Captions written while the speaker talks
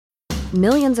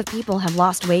Millions of people have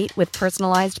lost weight with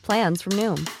personalized plans from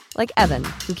Noom. Like Evan,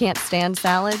 who can't stand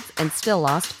salads and still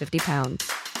lost 50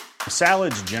 pounds.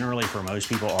 Salads generally for most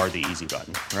people are the easy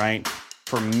button, right?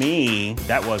 For me,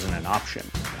 that wasn't an option.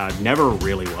 I never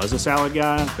really was a salad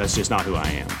guy. That's just not who I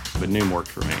am. But Noom worked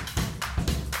for me.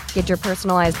 Get your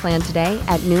personalized plan today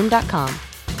at Noom.com.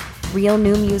 Real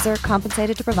Noom user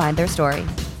compensated to provide their story.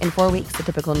 In 4 weeks, the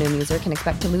typical Noom user can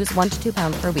expect to lose 1 to 2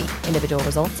 pounds per week. Individual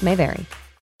results may vary.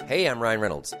 Hey, I'm Ryan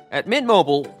Reynolds. At Mint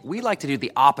Mobile, we like to do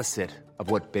the opposite of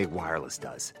what Big Wireless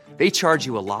does. They charge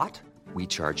you a lot, we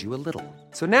charge you a little.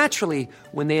 So naturally,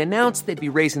 when they announced they'd be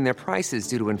raising their prices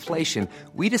due to inflation,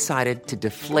 we decided to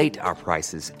deflate our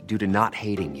prices due to not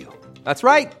hating you. That's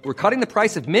right. We're cutting the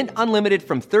price of Mint Unlimited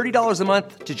from $30 a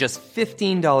month to just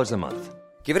 $15 a month.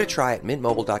 Give it a try at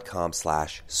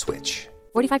mintmobile.com/switch.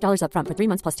 $45 up front for 3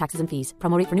 months plus taxes and fees.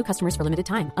 Promo rate for new customers for limited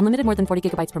time. Unlimited more than 40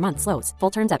 gigabytes per month. Slows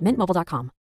full terms at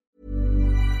mintmobile.com.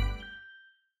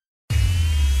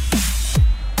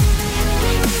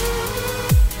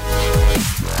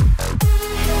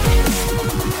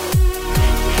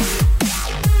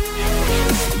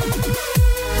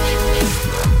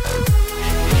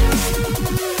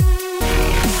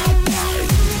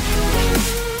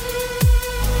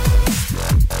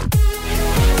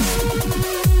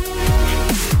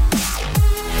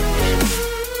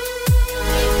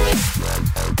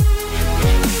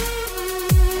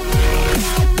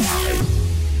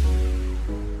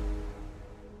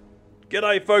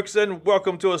 G'day folks and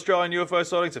welcome to Australian UFO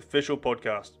Sightings official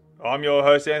podcast. I'm your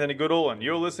host Anthony Goodall and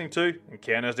you're listening to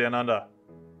Encounters Down Under.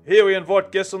 Here we invite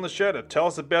guests on the show to tell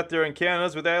us about their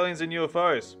encounters with aliens and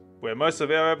UFOs, where most of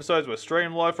our episodes were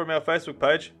streamed live from our Facebook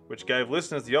page, which gave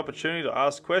listeners the opportunity to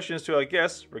ask questions to our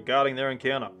guests regarding their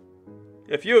encounter.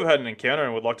 If you have had an encounter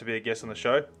and would like to be a guest on the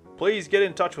show, please get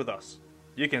in touch with us.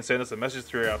 You can send us a message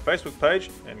through our Facebook page,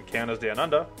 Encounters Down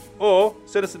Under, or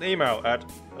send us an email at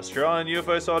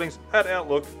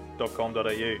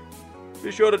australianUFOsightings@outlook.com.au.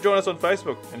 Be sure to join us on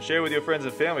Facebook and share with your friends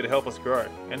and family to help us grow,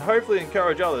 and hopefully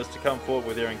encourage others to come forward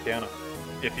with their encounter.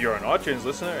 If you're an iTunes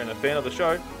listener and a fan of the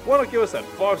show, why not give us that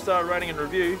 5-star rating and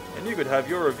review, and you could have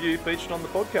your review featured on the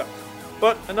podcast.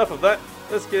 But enough of that,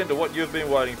 let's get into what you've been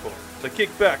waiting for. So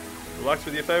kick back, relax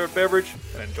with your favourite beverage,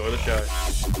 and enjoy the show.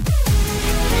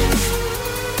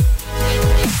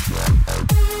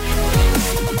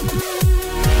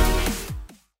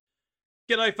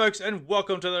 G'day folks and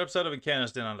welcome to another episode of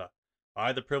Encounters Down Under. I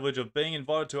had the privilege of being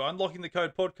invited to Unlocking the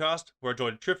Code podcast, where I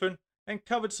joined Triffin and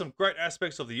covered some great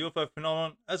aspects of the UFO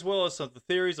phenomenon, as well as some of the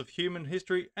theories of human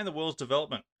history and the world's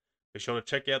development. Be sure to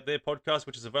check out their podcast,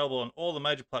 which is available on all the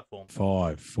major platforms.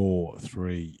 5, 4,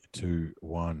 3, 2,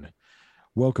 1.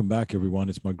 Welcome back, everyone.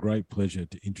 It's my great pleasure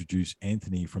to introduce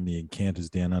Anthony from the Encounters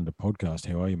Down Under podcast.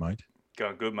 How are you, mate?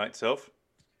 Going good, mate. Self?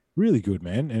 Really good,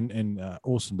 man, and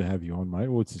awesome to have you on, mate.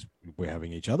 Well, we're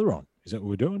having each other on. Is that what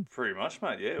we're doing? Pretty much,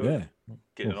 mate. Yeah. Yeah.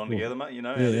 Getting it on together, mate. You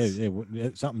know.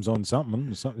 Yeah. Something's on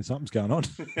something. Something's going on.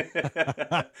 Mate,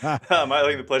 I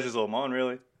think the pleasure's all mine,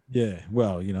 really. Yeah.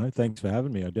 Well, thanks for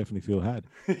having me. I definitely feel had.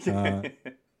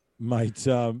 Mate,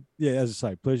 as I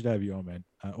say, pleasure to have you on, man.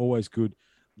 Always good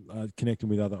connecting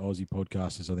with other Aussie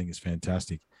podcasters. I think is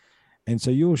fantastic. And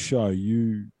so your show,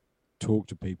 you talk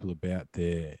to people about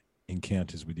their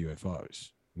encounters with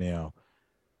UFOs. Now,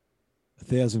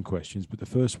 1,000 questions, but the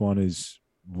first one is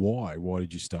why? Why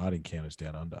did you start Encounters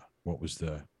Down Under? What was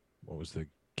the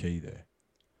key there?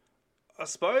 I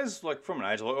suppose, like from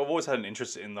an age, I've always had an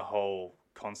interest in the whole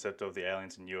concept of the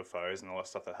aliens and UFOs and all that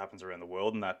stuff that happens around the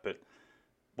world and that. But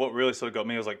what really sort of got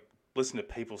me was like listening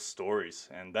to people's stories,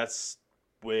 and that's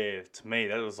where, to me,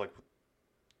 that was like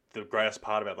the greatest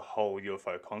part about the whole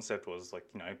UFO concept was like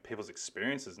people's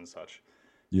experiences and such.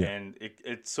 Yeah. And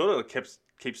it sort of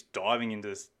keeps diving into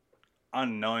this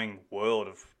unknowing world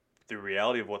of the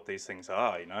reality of what these things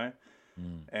are,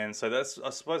 And so I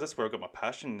suppose that's where I got my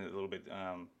passion a little bit,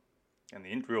 and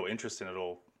the real interest in it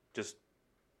all, just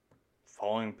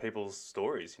following people's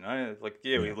stories,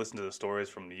 we listen to the stories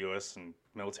from the US and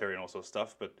military and all sorts of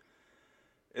stuff, but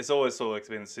it's always sort of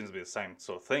like seems to be the same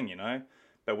sort of thing,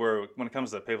 But when it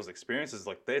comes to people's experiences,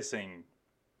 like they're seeing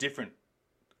different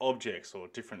objects or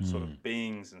different sort of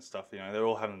beings and stuff, they're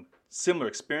all having similar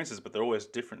experiences, but they're always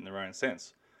different in their own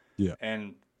sense. Yeah.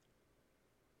 And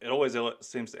it always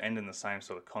seems to end in the same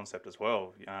sort of concept as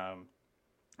well.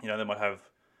 They might have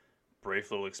brief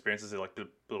little experiences, like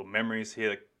little memories here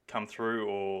that come through,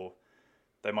 or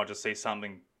they might just see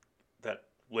something that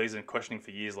leaves them questioning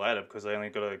for years later because they only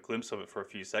got a glimpse of it for a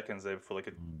few seconds there before they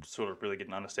could sort of really get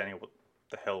an understanding of what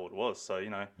the hell it was. So,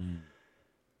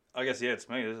 I guess,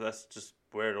 to me, that's just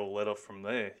where it all led off from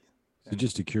there. So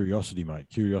just a curiosity, mate.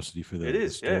 Curiosity for It the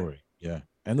is, story. Yeah.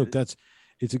 And look,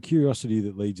 it's a curiosity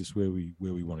that leads us where we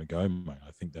want to go, mate.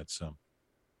 I think that's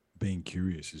being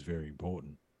curious is very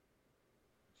important.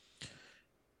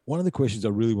 One of the questions I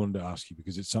really wanted to ask you,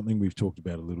 because it's something we've talked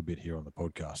about a little bit here on the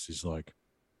podcast, is like,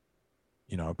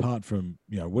 apart from,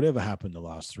 whatever happened the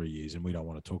last 3 years, and we don't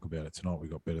want to talk about it tonight,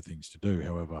 we've got better things to do.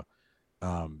 However,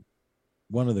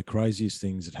 one of the craziest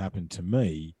things that happened to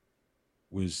me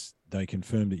was they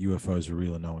confirmed that UFOs are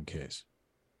real and no one cares.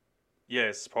 Yeah,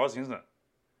 it's surprising, isn't it?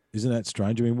 Isn't that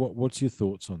strange? I mean, what's your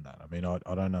thoughts on that? I mean,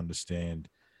 I don't understand.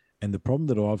 And the problem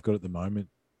that I've got at the moment,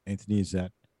 Anthony, is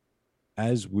that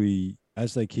as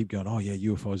they keep going, oh yeah,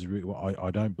 UFOs are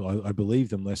real, I believe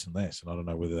them less and less. And I don't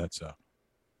know whether that's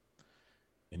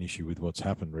an issue with what's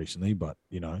happened recently, but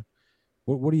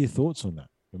what are your thoughts on that?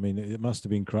 I mean, it must have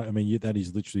been crazy. I mean, that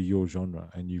is literally your genre,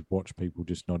 and you've watched people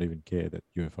just not even care that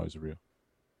UFOs are real.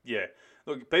 Yeah.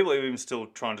 Look, people are even still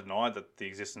trying to deny that the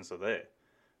existence are there.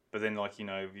 But then,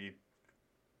 you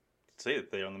see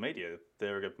it there on the media.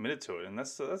 They're committed to it. And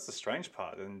that's the strange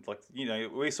part. And,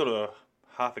 we sort of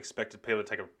half expected people to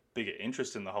take a bigger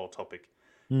interest in the whole topic.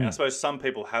 And I suppose some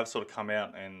people have sort of come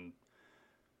out and,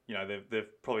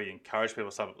 they've probably encouraged people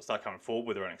to start coming forward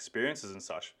with their own experiences and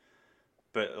such.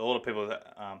 But a lot of people,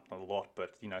 not a lot,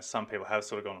 but, some people have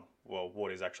sort of gone, well,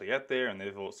 what is actually out there? And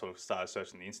they've all sort of started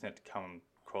searching the internet to come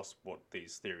across what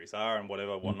these theories are and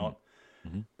whatnot.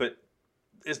 Mm-hmm. But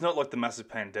it's not like the massive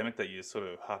pandemic that you sort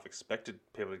of half expected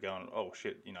people to go, oh,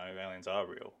 shit, aliens are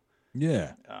real.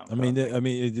 Yeah.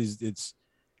 It's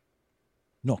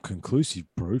not conclusive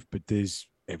proof, but there's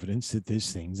evidence that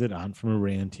there's things that aren't from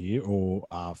around here or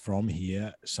are from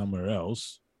here somewhere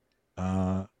else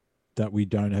that we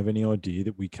don't have any idea,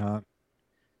 that we can't,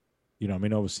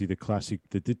 obviously the classic,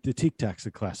 the Tic Tacs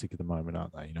are classic at the moment,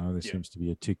 aren't they? There seems to be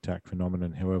a Tic Tac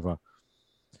phenomenon. However,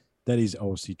 that is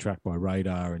obviously tracked by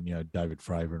radar and, David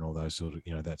Fravor and all those sort of,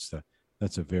 that's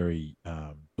a very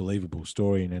believable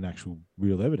story and an actual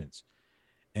real evidence.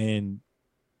 And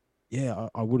yeah,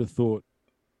 I would have thought,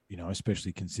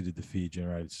 especially considered the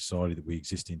fear-generated society that we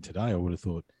exist in today, I would have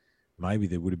thought maybe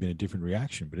there would have been a different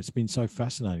reaction. But it's been so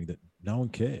fascinating that no one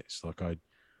cares. And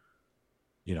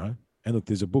look,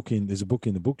 there's a book in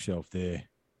the bookshelf there,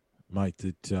 mate,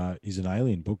 that is an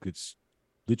alien book. It's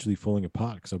literally falling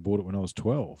apart because I bought it when I was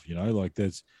 12.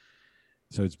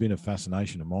 So it's been a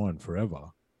fascination of mine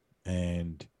forever.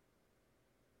 And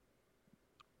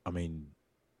I mean,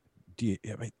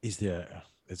 is there?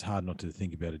 It's hard not to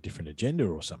think about a different agenda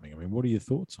or something. I mean, what are your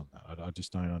thoughts on that? I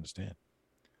just don't understand.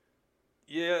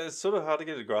 Yeah, it's sort of hard to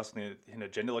get a grasp on the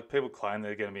agenda. Like, people claim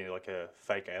they're going to be like a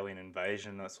fake alien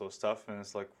invasion, that sort of stuff. And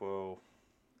it's like, well,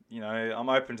 I'm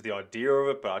open to the idea of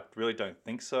it, but I really don't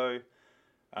think so.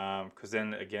 Because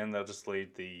then, again, they'll just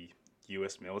lead the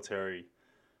US military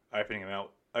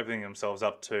opening themselves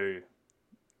up to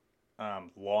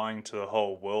lying to the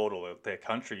whole world or their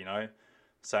country,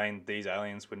 saying these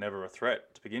aliens were never a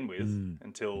threat to begin with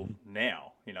until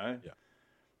now, Yeah.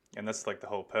 And that's like the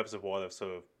whole purpose of why they've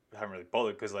sort of haven't really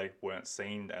bothered, because they weren't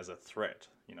seen as a threat,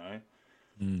 I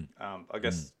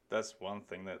guess that's one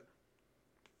thing that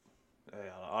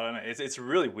I don't know. It's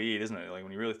really weird, isn't it? Like,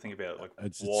 when you really think about it, like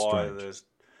why there's.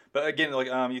 But again, like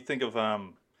you think of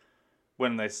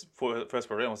when they first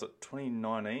brought it out, was it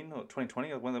 2019 or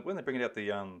 2020 when they bring out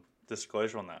the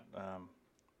disclosure on that?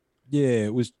 Yeah,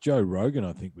 it was Joe Rogan,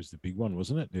 I think, was the big one,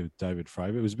 wasn't it? David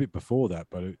Fravor. It was a bit before that,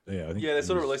 but I think. Yeah, they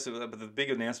sort of released it, but the big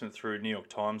announcement through New York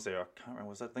Times there, I can't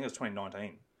remember, I think it was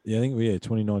 2019. Yeah, I think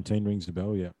 2019 rings the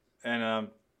bell. Yeah. And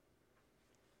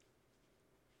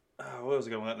where was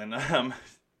I going with that then?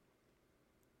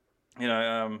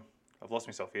 I've lost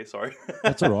myself here. Sorry.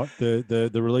 That's all right. The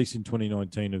release in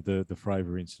 2019 of the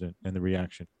Fravor incident and the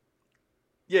reaction.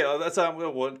 Yeah, that's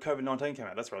when COVID-19 came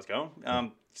out. That's where I was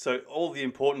going. So all the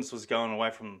importance was going away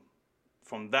from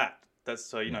that. That's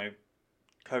so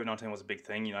COVID-19 was a big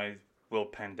thing.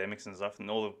 World pandemics and stuff, and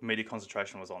all the media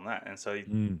concentration was on that. And so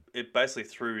it basically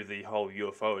threw the whole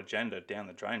UFO agenda down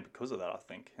the drain because of that, I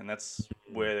think. And that's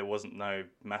where there wasn't no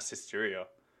mass hysteria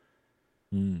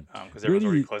because everyone's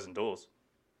already closing doors.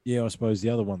 Yeah, I suppose the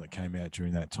other one that came out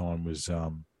during that time was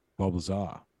Bob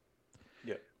Lazar.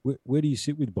 Yeah. Where do you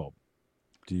sit with Bob?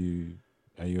 Do you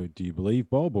believe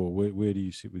Bob, or where do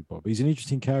you sit with Bob? He's an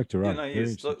interesting character, right? Yeah, no, he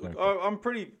is. Look, I'm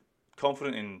pretty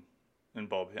confident in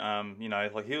Bob.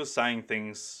 Like, he was saying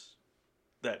things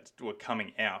that were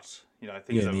coming out.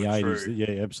 Things that in the were 80s. true.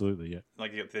 Yeah, absolutely. Yeah.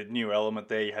 Like, you got the new element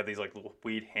there. You had these like little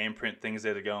weird handprint things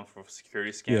there to go on for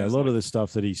security scans. Yeah, a lot of the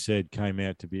stuff that he said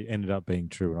ended up being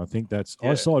true, and I think I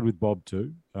side with Bob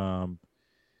too.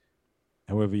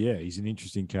 However, yeah, he's an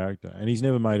interesting character, and he's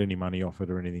never made any money off it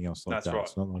or anything else like That's that. right.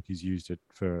 It's not like he's used it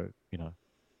for,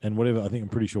 and whatever. I think I'm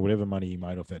pretty sure whatever money he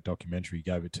made off that documentary, he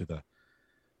gave it to the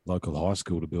local high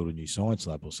school to build a new science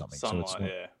lab or something. So it's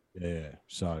Sunlight, not, yeah. yeah.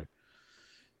 So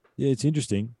yeah, it's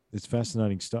interesting. It's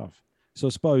fascinating stuff. So I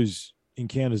suppose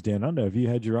encounters down under. Have you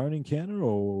had your own encounter,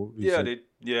 or is Yeah, I it- did.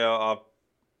 Yeah,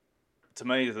 to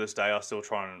me, to this day, I still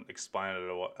try and explain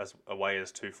it as a way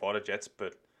as two fighter jets,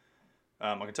 but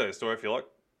I can tell you a story if you like.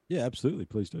 Yeah, absolutely.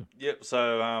 Please do. Yep,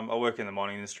 so I work in the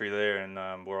mining industry there,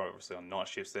 and we're obviously on night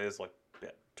shifts there. It's like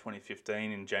about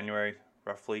 2015 in January,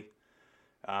 roughly.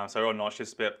 So we're on night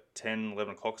shifts about 10,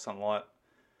 11 o'clock, something like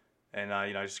that.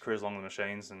 And, just cruise along the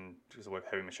machines and just work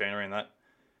heavy machinery and that.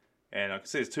 And I can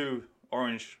see there's two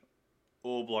orange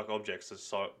orb-like objects that's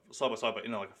side by side, but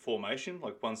in like a formation,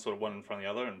 like one sort of one in front of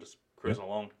the other, and just cruising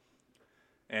along.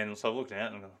 And so I've looked at it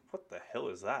and I'm going, what the hell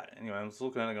is that? Anyway, I was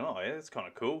looking at it and going, oh yeah, it's kind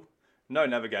of cool. No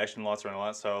navigation lights or anything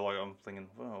like that, so like I'm thinking,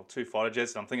 well, two fighter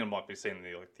jets, and I'm thinking I might be seeing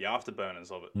the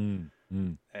afterburners of it. And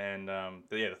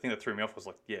the thing that threw me off was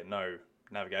like, no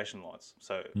navigation lights.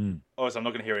 So obviously I'm not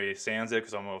going to hear any sounds there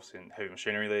because I'm obviously in heavy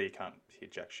machinery there. You can't hear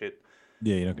jack shit.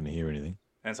 Yeah, you're not going to hear anything.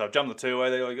 And so I've jumped the two-way.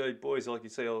 They like, hey, boys, like you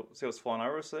see what's flying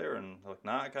over us there? And they're like,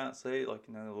 nah, I can't see it. Like,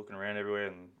 they're looking around everywhere,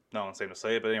 and no one seemed to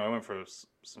see it. But anyway, I went for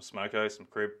some smoko, some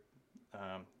crib,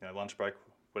 lunch break,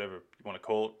 whatever you want to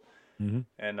call it. Mm-hmm.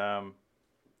 And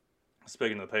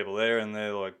speaking to the people there, and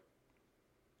they're like,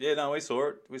 yeah, no, we saw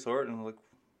it. And I'm like,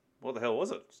 what the hell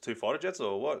was it? It's two fighter jets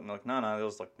or what? And like, no, there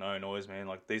was like no noise, man.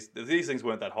 Like these things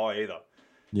weren't that high either.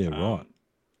 Yeah, right.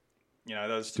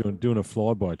 Those Doing a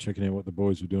flyby, checking out what the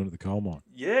boys were doing at the coal mine.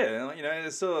 Yeah, and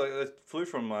it's sort of, they flew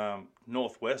from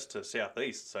northwest to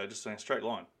southeast, so just in a straight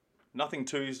line. Nothing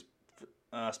too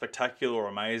spectacular or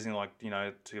amazing, like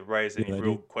to raise any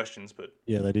real questions. But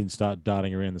yeah, they didn't start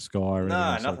darting around the sky. Or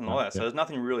nothing like that. So there's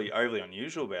nothing really overly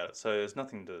unusual about it. So there's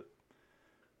nothing to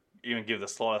even give the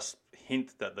slightest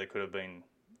hint that they could have been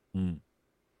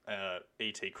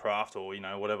ET craft or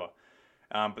whatever.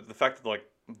 But the fact that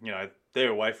they're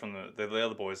away from the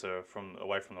other boys are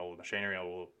away from all the machinery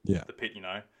or the pit,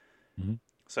 Mm-hmm.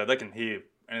 so they can hear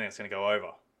anything that's going to go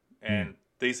over, and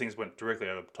these things went directly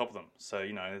over the top of them. So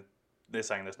they're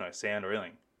saying there's no sound or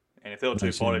anything, and if there were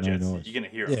two fighter jets, you're going to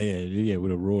hear them. Yeah, it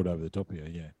would have roared over the top of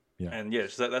you. Yeah. And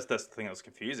so that's the thing that was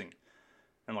confusing.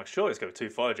 And like, surely it's got two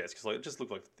fighter jets because it just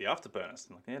looked like the afterburners.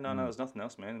 And like, no, there's nothing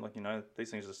else, man. Like these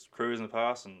things just cruising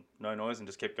past and no noise and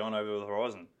just kept going over the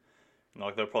horizon. And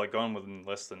like they're probably gone within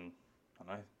less than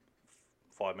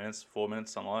 5 minutes, 4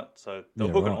 minutes, something like that. So they're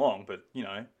hooking along, but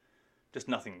just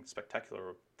nothing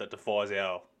spectacular that defies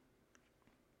our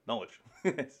knowledge.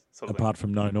 Apart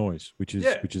from no noise, which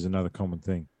is another common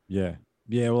thing. Yeah.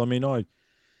 Well, I mean, all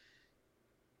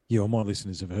my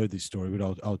listeners have heard this story,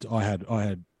 but I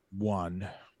had one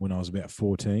when I was about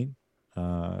 14,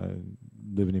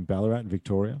 living in Ballarat in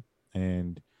Victoria,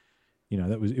 and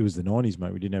it was the 90s,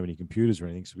 mate. We didn't have any computers or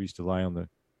anything, so we used to lay on the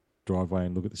driveway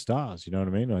and look at the stars. You know what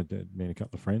I mean? I had me and a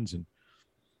couple of friends, and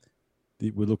I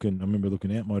remember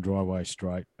looking out my driveway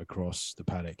straight across the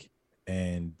paddock,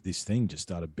 and this thing just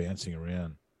started bouncing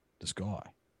around the sky,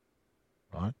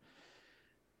 right?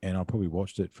 And I probably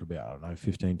watched it for about,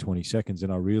 15, 20 seconds,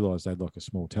 and I realized they had like a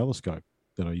small telescope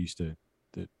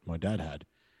that my dad had,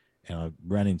 and I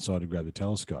ran inside to grab the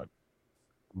telescope.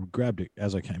 Grabbed it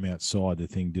as I came outside. The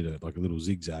thing did a little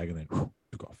zigzag and then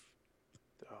took off.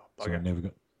 Oh, so I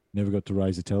never got to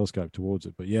raise the telescope towards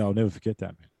it. But yeah, I'll never forget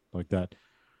that, man. Like that.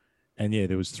 And yeah,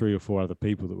 there was 3 or 4 other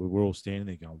people that were all standing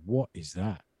there going, "What is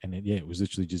that?" And it was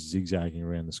literally just zigzagging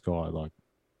around the sky, like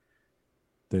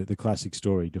the classic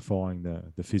story, defying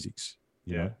the physics.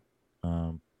 You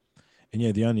know? And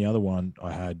yeah, the only other one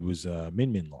I had was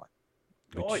Min Min light.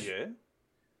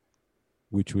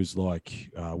 Which was like,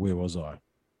 where was I?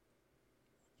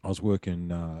 I was working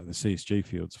the CSG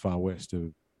fields far west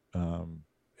of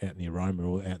out near Roma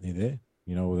or out near there,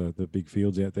 the big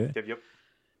fields out there. Yep.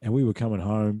 And we were coming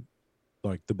home,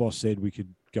 like the boss said we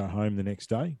could go home the next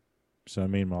day. So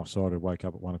me and my side would wake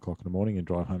up at 1 o'clock in the morning and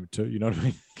drive home at 2, you know what I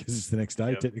mean? Because it's the next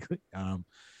day technically.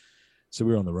 So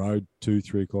we were on the road 2,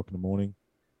 3 o'clock in the morning,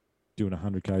 doing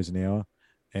 100 Ks an hour.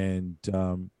 And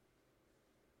and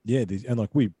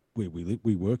like we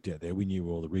worked out there. We knew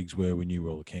where all the rigs were. We knew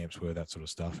where all the camps were, that sort of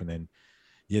stuff. And then,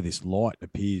 this light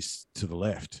appears to the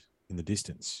left in the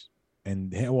distance.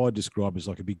 And how I describe it is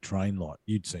like a big train light.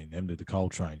 You'd seen them, the coal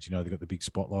trains. They've got the big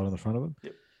spotlight on the front of them.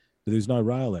 Yep. But there's no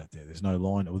rail out there. There's no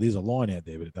line. Well, there's a line out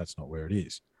there, but that's not where it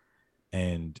is.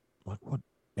 And like what?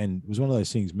 And it was one of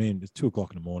those things, man, it's 2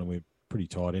 o'clock in the morning. We're pretty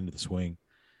tired into the swing.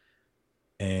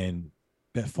 And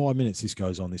About 5 minutes, this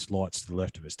goes on. This light's to the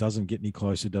left of us. Doesn't get any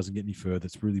closer. Doesn't get any further.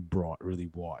 It's really bright, really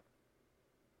white.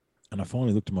 And I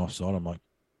finally looked to my side. I'm like,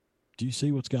 do you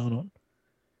see what's going on?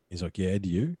 He's like, yeah, do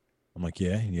you? I'm like,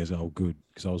 yeah. And he goes, oh, good.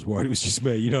 Because I was worried it was just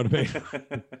me. You know what I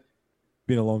mean?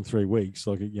 Been a long 3 weeks.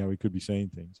 Like, you know, we could be seeing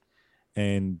things.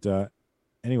 And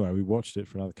anyway, we watched it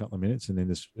for another couple of minutes. And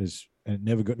then and it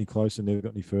never got any closer, never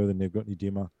got any further, never got any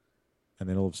dimmer. And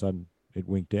then all of a sudden, it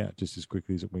winked out just as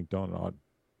quickly as it winked on. And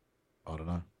I don't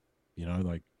know. You know,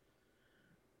 like,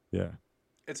 yeah.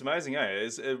 It's amazing, eh?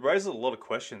 It raises a lot of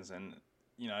questions, and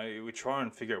you know, we try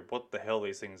and figure out what the hell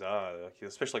these things are. Like,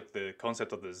 especially like the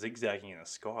concept of the zigzagging in the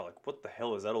sky. Like, what the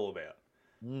hell is that all about?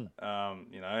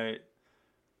 You know,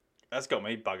 that's got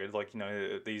me buggered. Like, you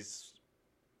know, these.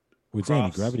 Well, it's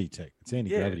anti-gravity tech. It's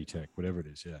anti-gravity tech, whatever it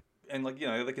is. Yeah. And like, you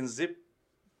know, they can zip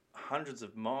hundreds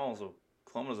of miles or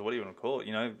kilometers or what do you want to call it?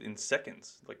 You know, in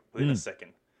seconds, like within a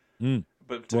second.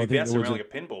 But to be bouncing around like a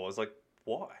pinball, it's like,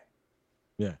 why?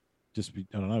 Yeah, I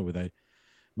don't know,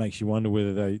 makes you wonder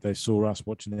whether they saw us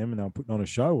watching them and they were putting on a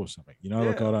show or something. You know,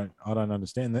 like I don't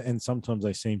understand that. And sometimes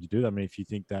they seem to do that. I mean, if you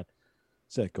think what's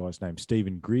that guy's name?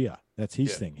 Stephen Greer. That's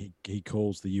his thing. He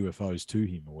calls the UFOs to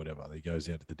him or whatever. He goes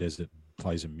out to the desert and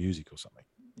plays them music or something.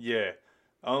 Yeah,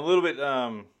 I'm a little bit.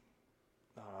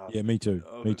 Yeah, me too.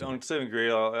 On Stephen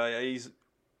Greer,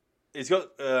 he's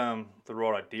got the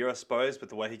right idea, I suppose, but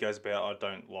the way he goes about, I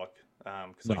don't like.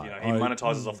 Because you know, he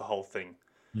monetizes off the whole thing.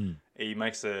 He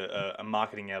makes a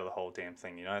marketing out of the whole damn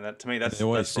thing. You know, and that to me, there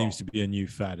always seems to be a new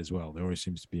fad as well. There always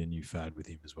seems to be a new fad with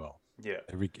him as well. Yeah.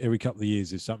 Every couple of years,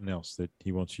 there's something else that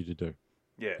he wants you to do.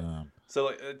 Yeah. So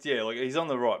like he's on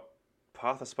the right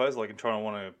path, I suppose. Like, and trying to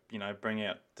want to, you know, bring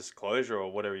out disclosure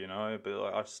or whatever, you know. But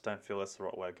like, I just don't feel that's the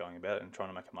right way of going about it and trying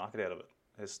to make a market out of it.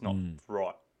 It's not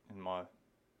right in my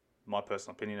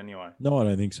personal opinion, anyway. No, I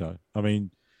don't think so. I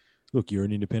mean, look, you're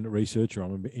an independent researcher.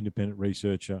 I'm an independent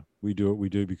researcher. We do what we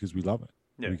do because we love it,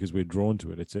 because we're drawn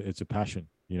to it. It's a passion.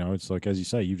 You know, it's like, as you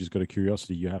say, you've just got a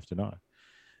curiosity. You have to know.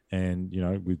 And, you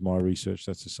know, with my research,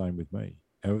 that's the same with me.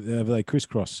 They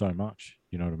crisscross so much.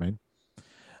 You know what I mean?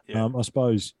 Yeah. I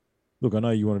suppose, look, I know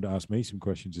you wanted to ask me some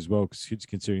questions as well, because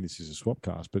considering this is a swap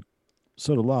cast, but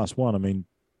sort of last one, I mean,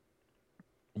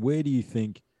 where do you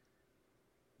think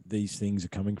these things are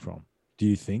coming from? Do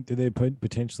you think that they're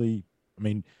potentially, I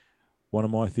mean, one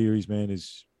of my theories, man,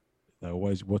 is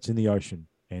what's in the ocean,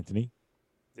 Anthony?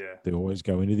 Yeah. They always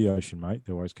go into the ocean, mate.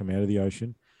 They always come out of the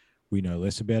ocean. We know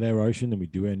less about our ocean than we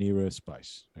do our near-Earth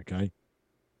space, okay?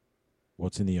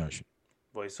 What's in the ocean?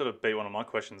 Well, you sort of beat one of my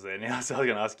questions there now, so I was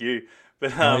going to ask you.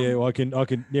 But well, I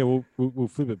can. Yeah, we'll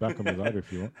flip it back on me later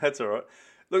if you want. That's all right.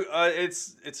 Look,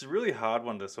 it's a really hard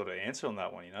one to sort of answer on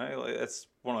that one. You know, like, it's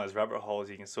one of those rabbit holes.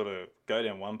 You can sort of go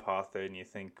down one path there, and you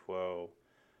think, well,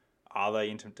 are they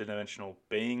interdimensional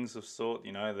beings of sort?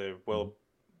 You know, they're well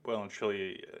and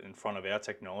truly in front of our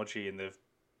technology, and they've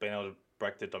been able to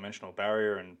break the dimensional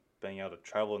barrier and being able to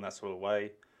travel in that sort of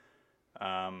way.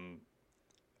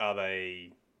 Are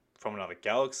they from another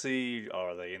galaxy,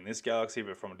 or are they in this galaxy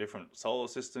but from a different solar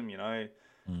system? You know.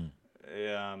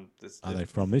 Are they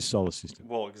from this solar system?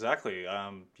 Well, exactly.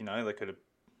 You know, they could have.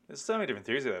 There's so many different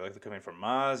theories there. Like, they could have been from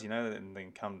Mars, you know, and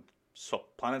then come swap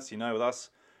planets, you know, with us,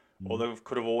 or they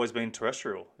could have always been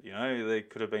terrestrial. You know, they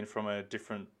could have been from a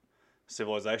different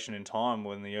civilization in time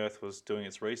when the Earth was doing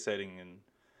its resetting and,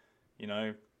 you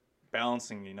know,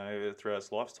 balancing, you know, throughout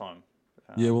its lifetime.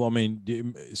 Yeah. Well, I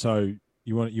mean, so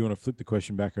you want to flip the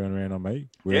question back around on me?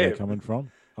 Where they're coming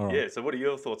from? All right. Yeah. So, what are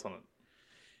your thoughts on it?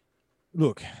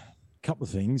 Look. Couple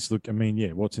of things. Look, I mean,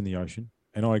 yeah, what's in the ocean?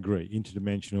 And I agree,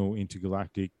 interdimensional,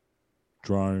 intergalactic,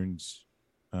 drones.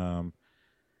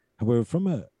 However, from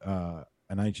an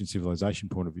ancient civilization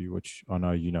point of view, which I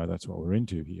know you know that's what we're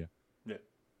into here. Yeah.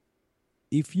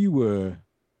 If you were,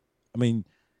 I mean,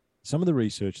 some of the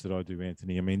research that I do,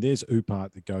 Anthony, I mean, there's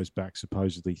OOPArt that goes back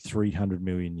supposedly 300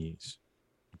 million years,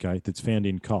 okay, that's found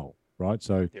in coal, right?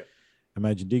 So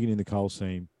imagine digging in the coal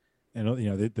seam and, you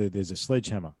know, there's a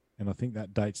sledgehammer. And I think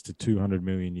that dates to 200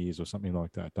 million years or something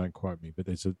like that. Don't quote me, but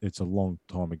it's a long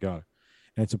time ago.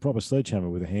 And it's a proper sledgehammer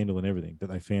with a handle and everything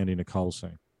that they found in a coal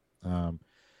seam,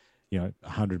 you know,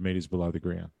 100 meters below the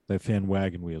ground. They found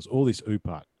wagon wheels, all this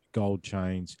OOPArt, gold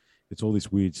chains. It's all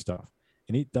this weird stuff.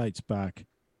 And it dates back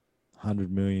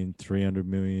 100 million, 300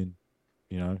 million,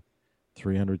 you know,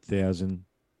 300,000,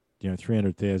 you know,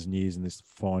 300,000 years in this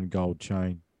fine gold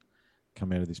chain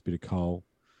come out of this bit of coal.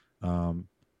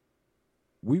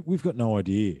 We've got no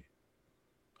idea,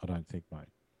 I don't think, mate.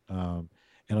 And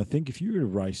I think if you were a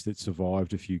race that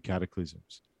survived a few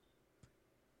cataclysms,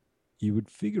 you would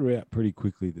figure out pretty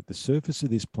quickly that the surface of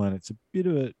this planet's a bit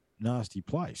of a nasty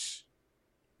place,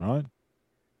 right?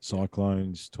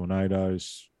 cyclones,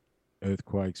 tornadoes,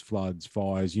 earthquakes, floods,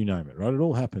 fires, you name it, right? It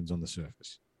all happens on the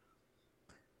surface.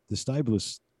 The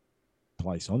stablest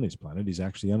place on this planet is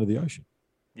actually under the ocean.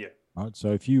 Yeah. Right.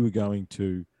 So if you were going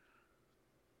to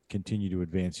continue to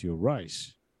advance your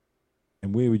race,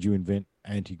 and where would you invent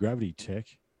anti-gravity tech?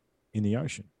 In the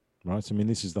ocean, right? So, I mean,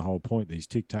 this is the whole point. These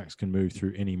Tic Tacs can move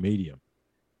through any medium.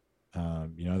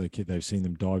 You know, they've seen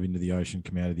them dive into the ocean,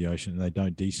 come out of the ocean, and they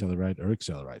don't decelerate or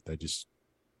accelerate.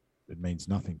 It means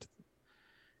nothing to them.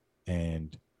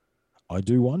 And I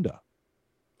do wonder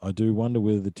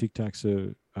whether the Tic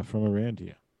Tacs are from around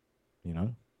here, you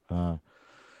know?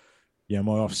 Yeah,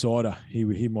 my offsider,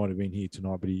 he might have been here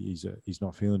tonight, but he's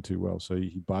not feeling too well, so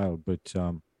he bailed. But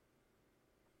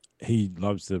he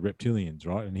loves the reptilians,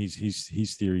 right? And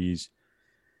his theory is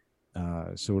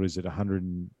sort of is at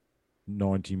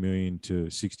 190 million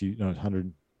to 60, no,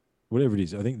 100, whatever it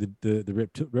is. I think the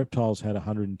reptiles had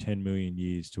 110 million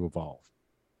years to evolve,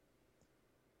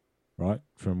 right?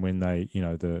 From when they, you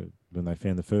know, when they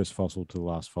found the first fossil to the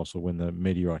last fossil, when the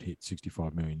meteorite hit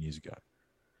 65 million years ago.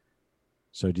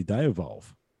 So did they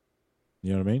evolve?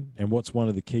 You know what I mean? And what's one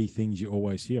of the key things you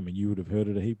always hear? I mean, you would have heard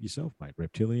it a heap yourself, mate.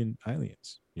 Reptilian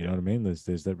aliens. You know what I mean?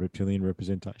 There's that reptilian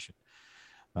representation.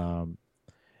 It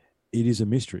is a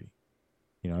mystery.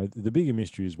 You know, the bigger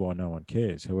mystery is why no one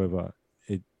cares. However,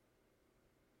 you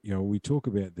know, we talk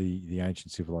about the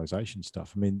ancient civilization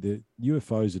stuff. I mean, the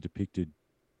UFOs are depicted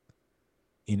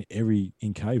in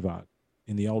cave art.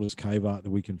 In the oldest cave art that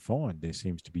we can find, there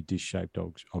seems to be dish-shaped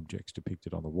objects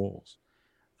depicted on the walls.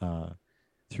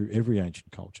 Through every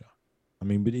ancient culture. I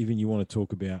mean, but even you want to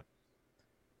talk about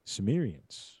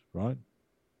Sumerians, right?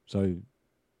 So,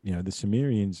 you know, the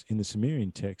Sumerians, in the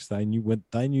Sumerian text, they knew that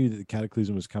the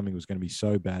cataclysm was coming, was going to be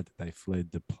so bad that they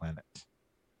fled the planet.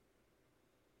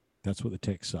 That's what the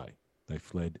texts say. They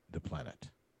fled the planet.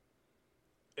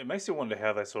 It makes you wonder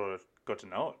how they sort of got to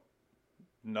know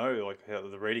it. Like how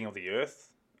the reading of the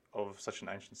earth of such an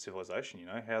ancient civilization, you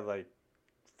know, how they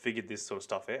figured this sort of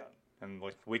stuff out. And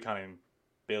like we can't even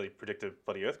barely predict a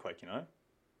bloody earthquake, you know?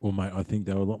 Well, mate, I think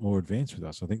they were a lot more advanced with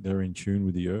us. I think they're in tune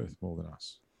with the earth more than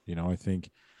us. You know, I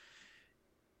think,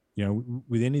 you know,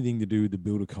 with anything to do with the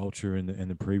builder culture and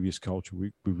the previous culture,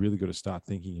 we've really got to start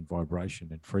thinking in vibration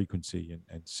and frequency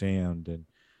and sound. And,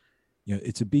 you know,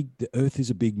 the earth is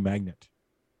a big magnet,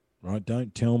 right?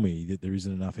 Don't tell me that there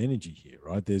isn't enough energy here,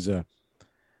 right? There's a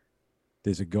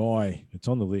guy, it's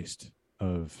on the list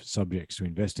of subjects to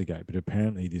investigate, but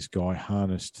apparently this guy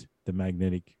harnessed the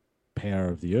magnetic power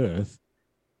of the earth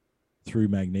through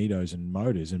magnetos and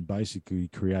motors and basically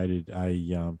created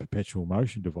a perpetual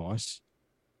motion device.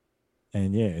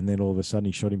 And then all of a sudden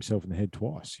he shot himself in the head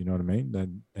twice. You know what I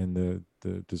mean? And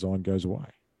the design goes away.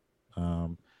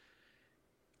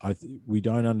 We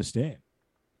don't understand.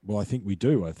 Well, I think we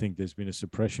do. I think there's been a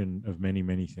suppression of many,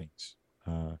 many things.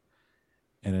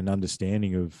 And an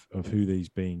understanding of who these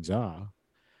beings are.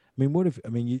 I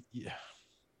mean,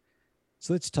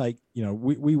 so let's take, you know,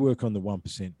 we work on the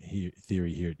 1%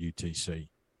 theory here at UTC,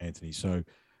 Anthony. So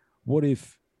what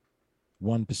if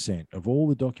 1% of all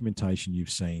the documentation you've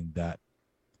seen that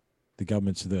the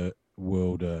governments of the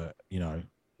world are, you know,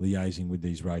 liaising with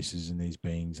these races and these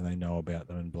beings and they know about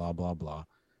them and blah, blah, blah,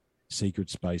 secret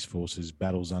space forces,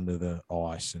 battles under the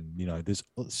ice, and, you know, there's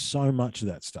so much of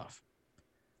that stuff.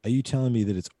 Are you telling me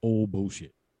that it's all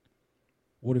bullshit?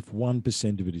 What if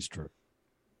 1% of it is true?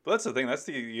 But that's the thing.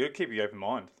 You keep your open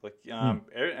mind. Like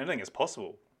anything is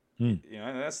possible. You know,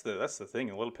 and that's the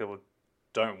thing. A lot of people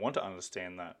don't want to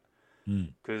understand that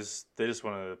because they just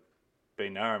want to be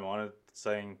narrow-minded,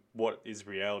 saying what is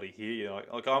reality here. You know,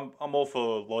 like I'm all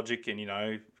for logic and, you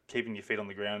know, keeping your feet on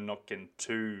the ground and not getting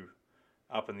too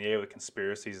up in the air with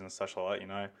conspiracies and such like that. You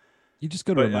know, you just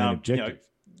got to remain objective. You know,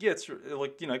 yeah, it's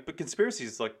like, you know, but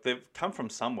conspiracies, like, they've come from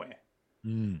somewhere.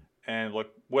 And like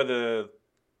whether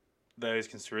those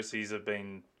conspiracies have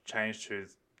been changed to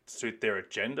suit their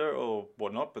agenda or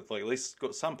whatnot, but like at least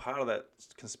got some part of that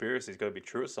conspiracy has got to be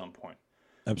true at some point.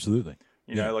 Absolutely.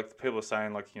 You know, like people are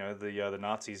saying, like, you know, the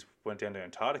Nazis went down to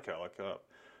Antarctica. Like,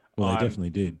 well, they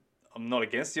definitely did. I'm not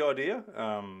against the idea.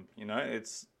 You know,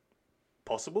 it's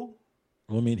possible.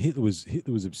 Well, I mean, Hitler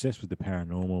was obsessed with the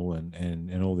paranormal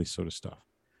and all this sort of stuff.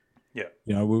 Yeah.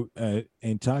 You know,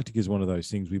 Antarctica is one of those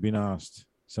things. We've been asked,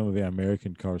 some of our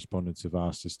American correspondents have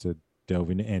asked us to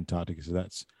delve into Antarctica, so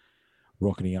that's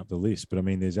rocketing up the list. But I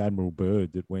mean, there's Admiral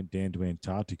Byrd that went down to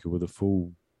Antarctica with a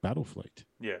full battle fleet.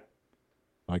 Yeah.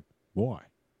 Like, why?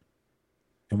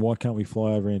 And why can't we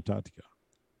fly over Antarctica?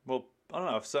 Well, I don't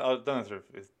know. I don't know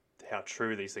how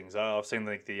true these things are. I've seen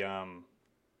like the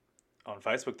on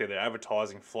Facebook they're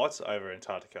advertising flights over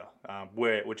Antarctica.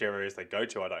 Which areas they go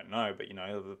to, I don't know. But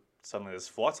suddenly there's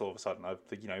flights all of a sudden.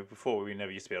 Before we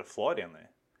never used to be able to fly down there.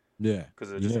 Yeah,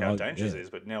 Because of just how dangerous it is.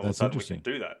 But now all of a sudden we can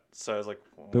do that. So it's like,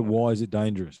 but why is it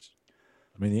dangerous?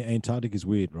 I mean, the Antarctic is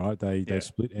weird, right? They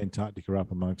split Antarctica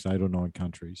up amongst 8 or 9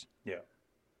 countries. Yeah.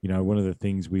 One of the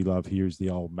things we love here is the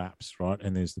old maps, right?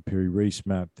 And there's the Piri Reis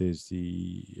map, there's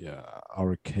the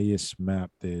Archias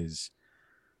map,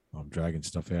 I'm dragging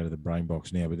stuff out of the brain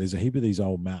box now, but there's a heap of these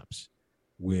old maps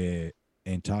where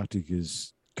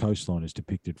Antarctica's coastline is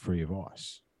depicted free of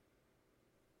ice.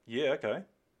 Yeah, okay.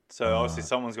 So obviously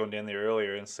someone's gone down there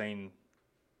earlier and seen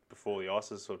before the ice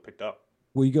has sort of picked up.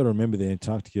 Well, you got to remember the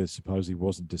Antarctica supposedly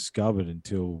wasn't discovered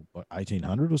until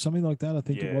 1800 or something like that. I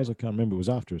think it was. I can't remember. It was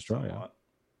after Australia.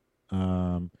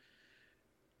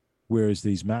 Whereas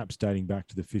these maps dating back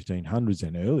to the 1500s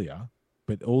and earlier,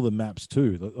 but all the maps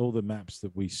too, all the maps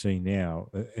that we see now,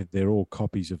 they're all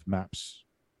copies of maps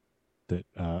that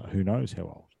who knows how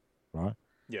old, right?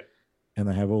 Yeah. And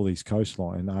they have all these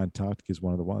coastline. Antarctica is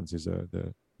one of the ones. There's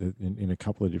in a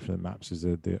couple of different maps is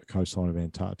the coastline of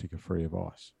Antarctica free of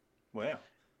ice. Wow.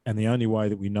 And the only way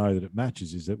that we know that it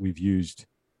matches is that we've used,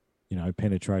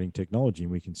 penetrating technology,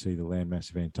 and we can see the landmass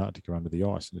of Antarctica under the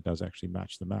ice, and it does actually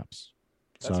match the maps.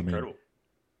 That's incredible.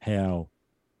 How,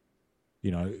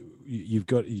 you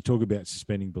talk about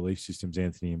suspending belief systems,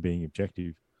 Anthony, and being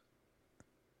objective.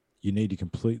 You need to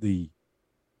completely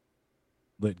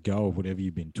let go of whatever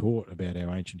you've been taught about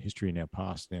our ancient history and our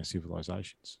past and our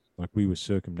civilizations. Like, we were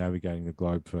circumnavigating the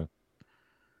globe for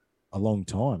a long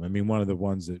time. I mean, one of the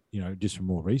ones that, just from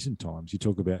more recent times, you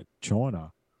talk about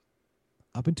China.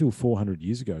 Up until 400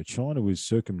 years ago, China was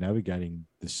circumnavigating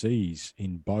the seas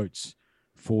in boats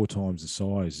 4 times the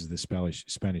size as the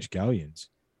Spanish galleons,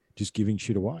 just giving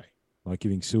shit away, like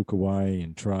giving silk away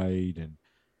and trade. And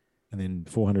then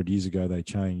 400 years ago, they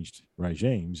changed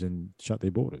regimes and shut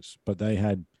their borders. But they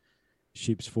had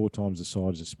ships 4 times the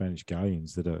size of Spanish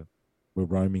galleons that were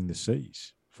roaming the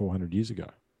seas 400 years ago.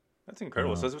 That's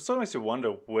incredible. So it sort of makes you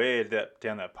wonder where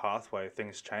down that pathway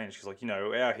things change. Because,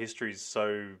 our history is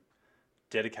so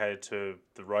dedicated to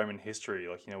the Roman history.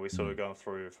 Like, we sort of gone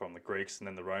through from the Greeks, and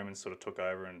then the Romans sort of took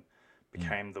over and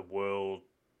became the world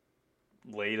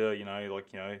leader,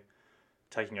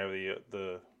 taking over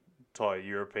the entire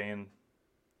European,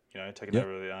 taking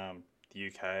over the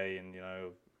UK and,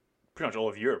 pretty much all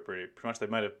of Europe, really. Pretty much they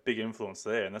made a big influence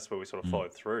there, and that's where we sort of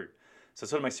followed through. So it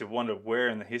sort of makes you wonder where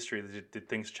in the history did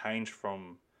things change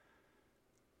from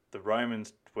the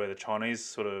Romans, where the Chinese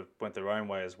sort of went their own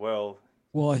way as well.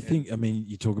 Well,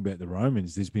 you talk about the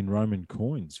Romans. There's been Roman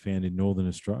coins found in northern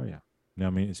Australia. Now,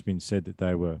 it's been said that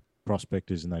they were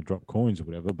prospectors and they dropped coins or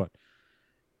whatever, but,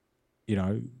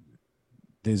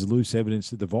 there's loose evidence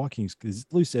that the Vikings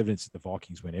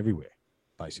went everywhere,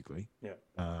 basically. Yeah.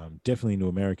 Definitely into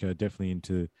America, definitely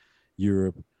into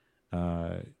Europe,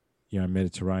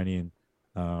 Mediterranean.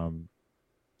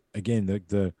 Again,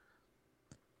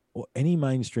 any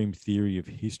mainstream theory of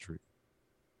history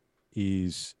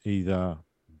is either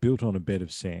built on a bed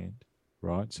of sand,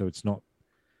 right? So it's not,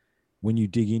 when you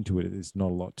dig into it, there's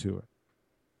not a lot to it,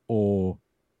 or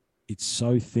it's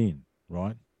so thin,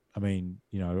 right?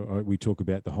 We talk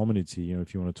about the hominids here,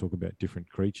 if you want to talk about different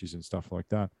creatures and stuff like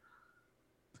that.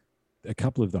 A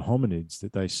couple of the hominids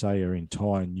that they say are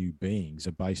entire new beings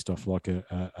are based off like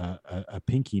a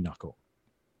pinky knuckle.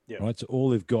 Yeah. Right. So all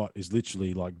they've got is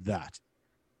literally like that.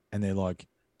 And they're like,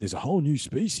 there's a whole new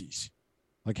species.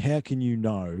 Like, how can you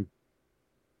know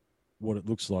what it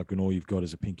looks like when all you've got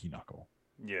is a pinky knuckle?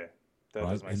 Yeah. That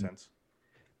does make sense.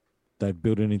 They've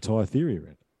built an entire theory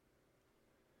around it.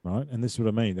 Right. And this is what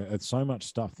I mean. It's so much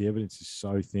stuff. The evidence is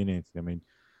so thin, Anthony.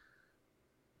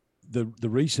 The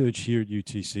research here at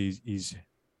UTC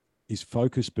is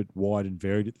focused but wide and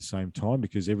varied at the same time,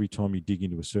 because every time you dig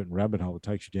into a certain rabbit hole, it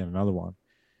takes you down another one.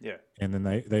 Yeah. And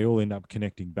then they all end up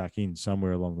connecting back in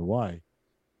somewhere along the way.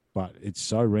 But it's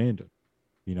so random.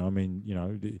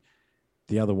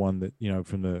 The other one that,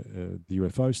 from the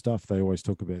UFO stuff, they always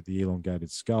talk about the elongated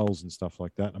skulls and stuff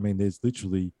like that. There's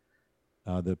literally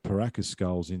the Paracas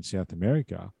skulls in South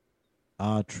America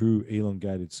are true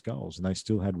elongated skulls, and they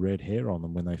still had red hair on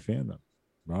them when they found them,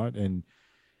 right? And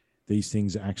these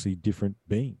things are actually different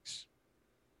beings.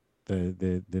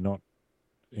 They're not,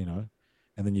 And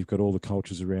then you've got all the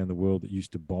cultures around the world that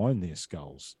used to bind their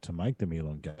skulls to make them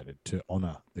elongated to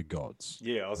honor the gods.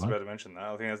 Yeah, I was about to mention that.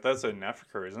 I think that's in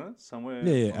Africa, isn't it? Somewhere.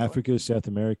 Yeah, Africa, South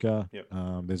America. Yep.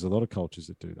 There's a lot of cultures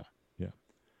that do that. Yeah.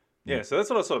 Yeah, so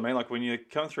that's what I sort of mean. Like, when you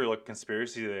come through like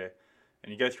conspiracy there,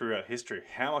 and you go through our history,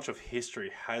 how much of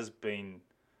history has been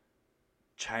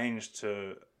changed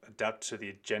to adapt to the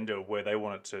agenda of where they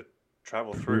want it to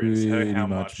travel through. So how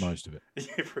much most of it.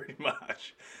 Yeah, pretty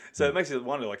much. So it makes you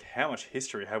wonder, like, how much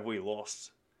history have we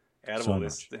lost out of So all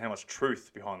this? much. How much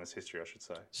truth behind this history, I should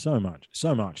say. So much.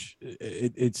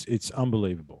 It's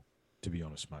unbelievable, to be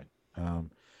honest, mate.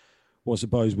 Well, I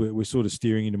suppose we're sort of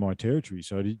steering into my territory.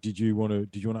 So did you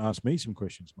want to ask me some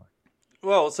questions, mate?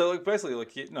 Well, so like basically,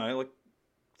 like like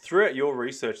throughout your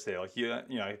research there, like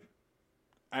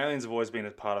aliens have always been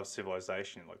a part of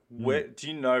civilization. Like, where do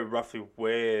you know roughly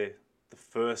where the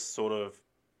first sort of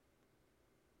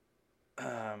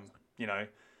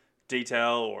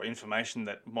detail or information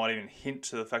that might even hint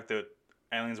to the fact that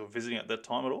aliens were visiting at that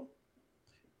time at all?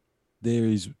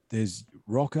 There's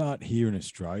rock art here in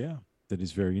Australia that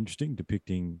is very interesting,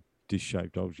 depicting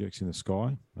dish-shaped objects in the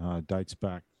sky. Dates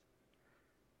back.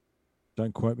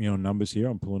 Don't quote me on numbers here.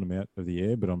 I'm pulling them out of the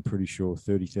air, but I'm pretty sure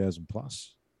 30,000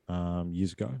 plus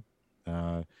years ago.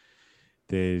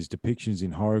 There's depictions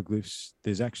in hieroglyphs.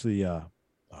 There's actually, it'll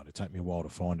take me a while to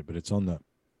find it, but it's on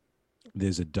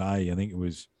there's a day, I think it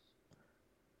was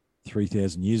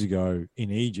 3,000 years ago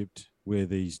in Egypt, where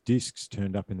these discs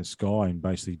turned up in the sky and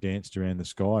basically danced around the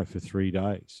sky for 3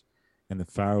 days. And the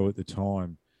pharaoh at the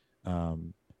time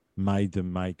made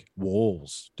them make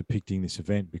walls depicting this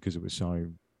event because it was so,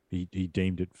 he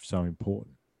deemed it so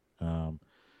important. But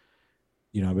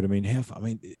I mean,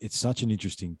 it's such an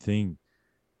interesting thing.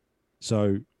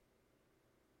 So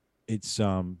it's,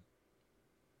 the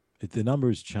number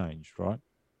has changed, right?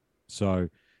 So,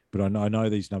 but I know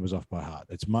these numbers off by heart.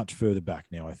 It's much further back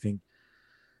now. I think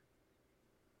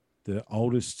the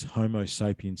oldest Homo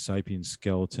sapiens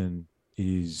skeleton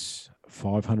is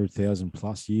 500,000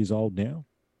 plus years old now.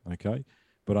 Okay.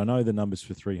 But I know the numbers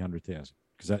for 300,000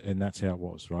 and that's how it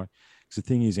was, right? Because the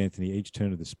thing is, Anthony, each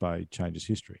turn of the spade changes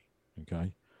history.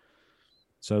 Okay.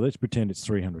 So let's pretend it's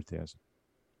 300,000.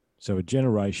 So a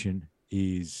generation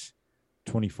is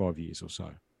 25 years or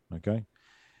so. Okay.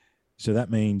 So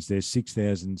that means there's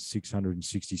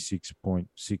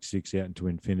 6,666.66 out into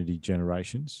infinity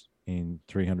generations in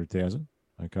 300,000.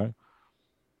 Okay.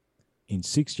 In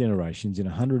 6 generations, in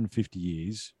 150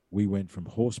 years, we went from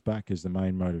horseback as the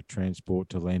main mode of transport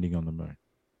to landing on the moon.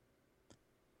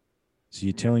 So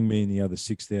you're telling me in the other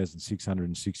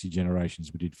 6,660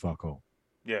 generations we did fuck all?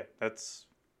 Yeah, that's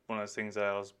one of those things that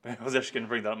I was actually going to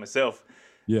bring that up myself.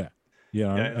 Yeah.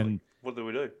 And what do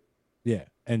we do? Yeah.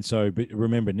 And so, but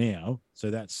remember now,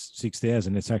 so that's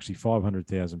 6,000, it's actually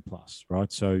 500,000 plus, right?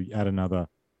 So add another,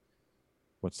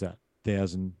 what's that?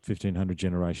 1,000, 1,500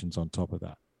 generations on top of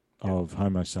that of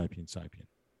Homo sapiens sapien.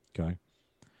 Okay.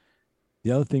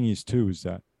 The other thing is too, is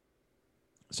that,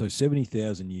 so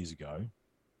 70,000 years ago,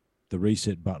 the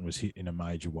reset button was hit in a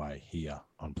major way here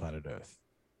on planet Earth,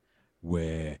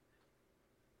 where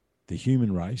the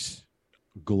human race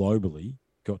globally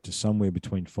got to somewhere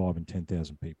between 5 and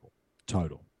 10,000 people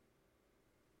total,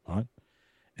 right?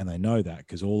 And they know that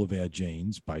because all of our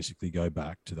genes basically go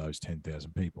back to those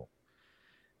 10,000 people.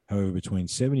 However, between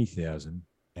 70,000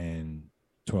 and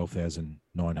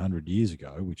 12,900 years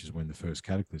ago, which is when the first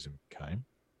cataclysm came,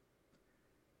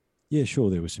 yeah, sure,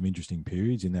 there were some interesting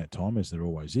periods in that time, as there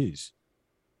always is,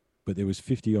 but there was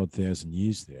 50-odd thousand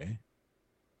years there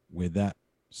where that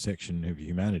section of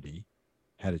humanity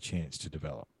had a chance to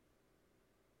develop.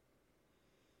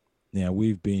 Now,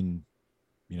 we've been,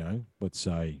 let's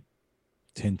say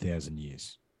 10,000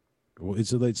 years. Well,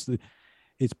 it's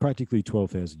practically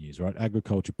 12,000 years, right?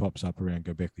 Agriculture pops up around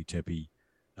Göbekli Tepe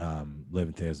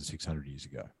 11,600 years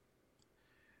ago.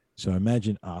 So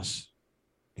imagine us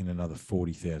in another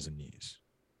 40,000 years.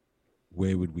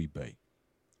 Where would we be?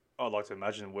 I'd like to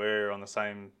imagine we're on the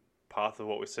same path of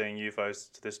what we're seeing UFOs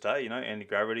to this day,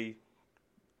 anti-gravity,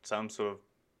 some sort of,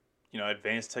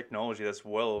 advanced technology that's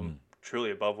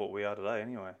truly above what we are today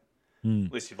anyway.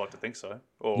 At least you'd like to think so.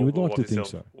 Or you would like to think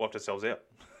so. Wipe ourselves out.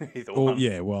 Either or, one.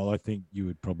 Yeah, well, I think you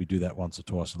would probably do that once or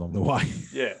twice along the way.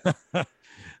 Yeah.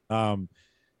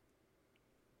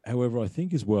 However, I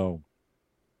think as well,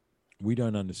 we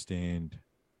don't understand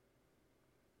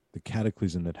the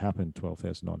cataclysm that happened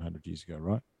 12,900 years ago,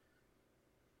 right?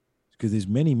 Because there's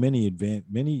many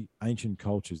ancient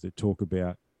cultures that talk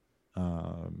about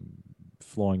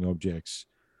flying objects.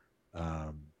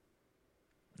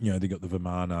 They got the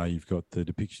Vimana, you've got the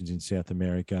depictions in South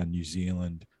America, New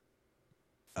Zealand,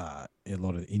 a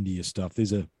lot of India stuff.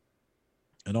 There's an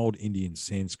old Indian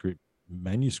Sanskrit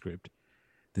manuscript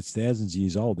that's thousands of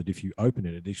years old that if you open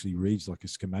it, it actually reads like a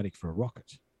schematic for a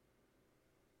rocket.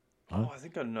 Huh? Oh, I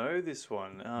think I know this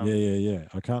one. Yeah.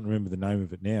 I can't remember the name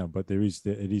of it now, but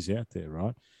it is out there,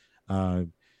 right?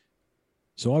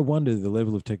 So I wonder the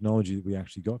level of technology that we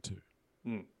actually got to.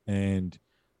 And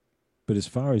But as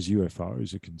far as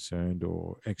UFOs are concerned,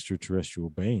 or extraterrestrial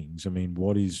beings, I mean,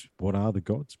 what are the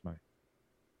gods, mate?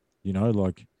 You know,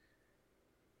 like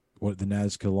what the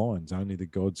Nazca lines, only the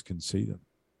gods can see them.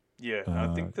 Yeah, and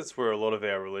I think that's where a lot of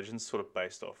our religion's sort of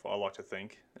based off. I like to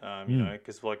think, you know,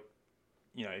 because like,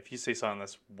 you know, if you see something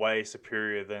that's way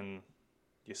superior than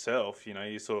yourself, you know,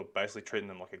 you're sort of basically treating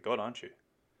them like a god, aren't you?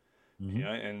 You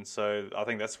know, and so I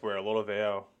think that's where a lot of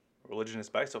our religion is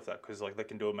based off that, because like they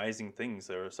can do amazing things.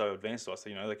 They're so advanced to us.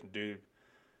 You know, they can do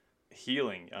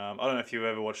healing. I don't know if you've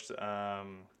ever watched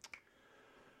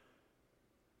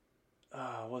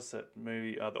what's that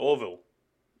movie? The Orville.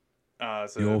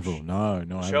 The Orville, no,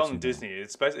 show on Disney.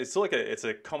 It's basically it's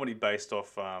a comedy based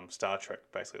off Star Trek,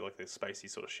 basically like the spacey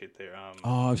sort of shit there.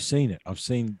 I've seen it. I've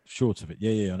seen shorts of it.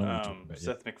 Yeah, I know what you're talking about.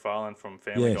 Seth MacFarlane from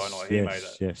Family Guy, he made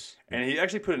that. Yes, and he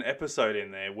actually put an episode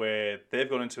in there where they've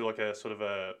gone into like a sort of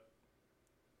a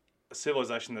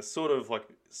civilization that's sort of like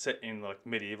set in like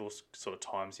medieval sort of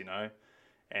times, you know,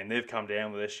 and they've come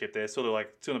down with their ship. They're sort of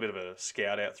like doing a bit of a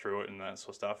scout out through it and that sort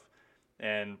of stuff.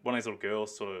 And one of these little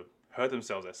girls sort of hurt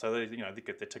themselves there, so they, you know, they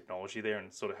get the technology there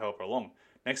and sort of help her along.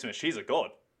 Next minute, she's a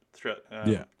god throughout,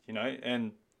 you know,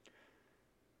 and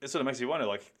it sort of makes you wonder,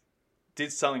 like,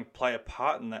 did something play a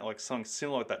part in that, like something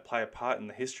similar like that play a part in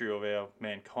the history of our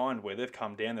mankind, where they've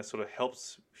come down that sort of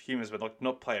helps humans, but like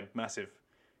not play a massive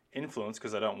influence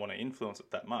because they don't want to influence it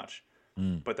that much,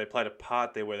 but they played a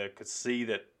part there where they could see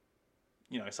that,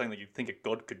 you know, something that you'd think a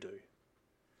god could do.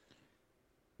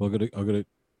 Well, I've got a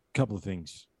couple of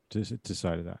things to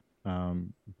say to that.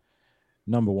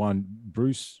 Number one,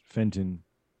 Bruce Fenton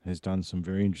has done some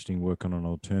very interesting work on an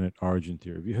alternate origin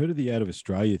theory. Have you heard of the out of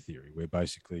Australia theory, where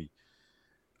basically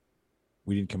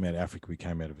we didn't come out of Africa, we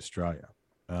came out of Australia?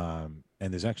 And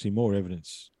there's actually more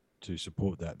evidence to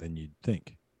support that than you'd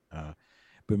think.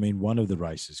 But I mean, one of the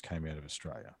races came out of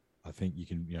Australia. I think you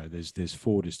can, you know, there's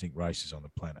 4 distinct races on the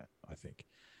planet, I think.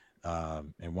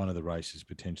 And one of the races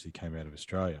potentially came out of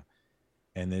Australia.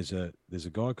 And there's a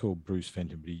guy called Bruce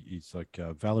Fenton, but he's like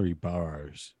Valerie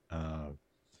Burrows.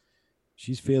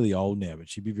 She's fairly old now, but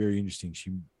she'd be very interesting.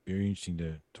 She'd be very interesting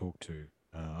to talk to.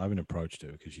 I haven't approached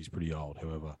her because she's pretty old.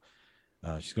 However,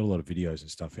 she's got a lot of videos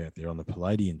and stuff out there on the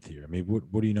Palladian theory. I mean,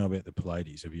 what do you know about the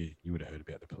Pallades? You would have heard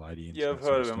about the Palladians? Yeah, I've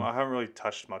heard of them. I haven't really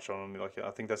touched much on them. Like,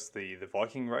 I think that's the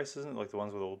Viking race, isn't it? Like the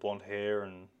ones with all the blonde hair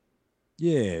and.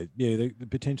 Yeah, they're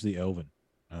potentially Elven.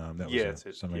 That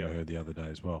was something I heard the other day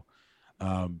as well.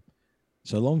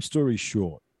 So long story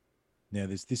short, now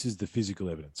this is the physical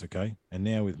evidence, okay? And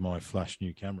now with my flash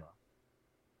new camera,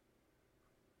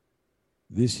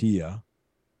 this here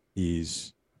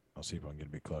is, I'll see if I can get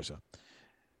a bit closer.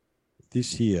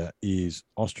 This here is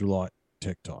australite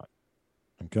tektite,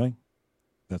 okay?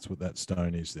 That's what that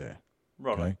stone is there,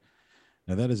 right? Okay.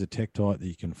 Now that is a tektite that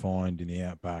you can find in the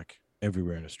outback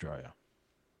everywhere in Australia.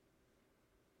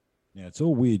 Now, it's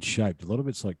all weird shaped. A lot of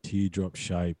it's like teardrop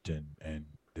shaped, and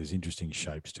there's interesting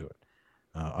shapes to it.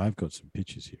 I've got some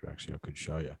pictures here, actually, I could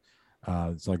show you.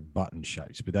 It's like button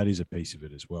shapes, but that is a piece of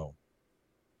it as well.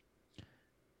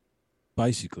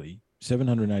 Basically,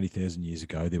 780,000 years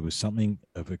ago, there was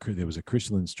there was a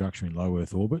crystalline structure in low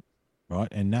Earth orbit, right?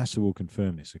 And NASA will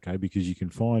confirm this, okay? Because you can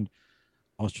find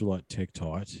australite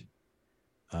tektite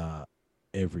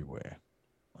everywhere,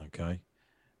 okay?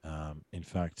 In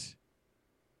fact,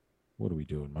 what are we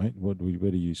doing, mate? We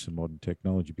better use some modern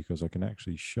technology, because I can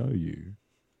actually show you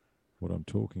what I'm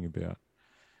talking about.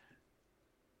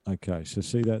 Okay, so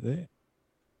see that there?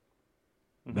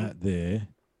 Mm-hmm. That there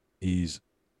is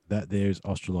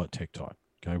australite tektite,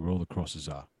 okay, where all the crosses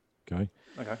are, okay?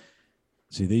 Okay.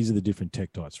 See, these are the different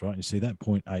tektites, right? You see that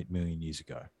 0.8 million years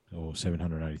ago, or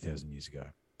 780,000 years ago.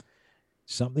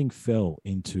 Something fell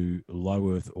into low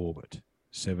Earth orbit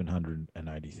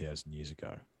 780,000 years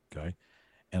ago, okay?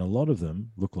 And a lot of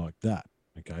them look like that,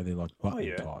 okay? They're like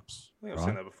button types. I think I've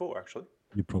seen that before, actually.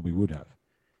 You probably would have.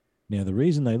 Now, the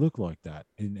reason they look like that,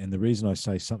 and the reason I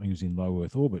say something was in low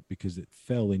Earth orbit, because it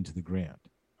fell into the ground.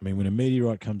 I mean, when a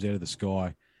meteorite comes out of the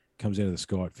sky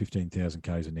at 15,000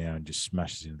 k's an hour and just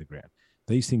smashes into the ground.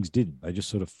 These things didn't. They just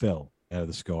sort of fell out of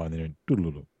the sky, and they're in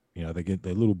doodle-doodle. You know, they get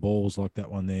their little balls like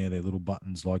that one there, their little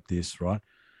buttons like this, right?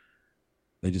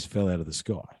 They just fell out of the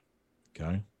sky,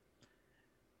 okay?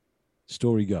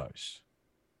 Story goes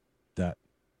that,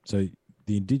 so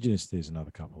the indigenous, there's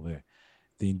another couple there.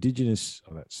 The indigenous,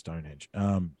 that's Stonehenge.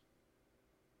 So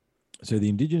the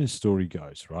indigenous story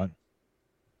goes, right?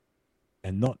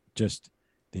 And not just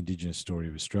the indigenous story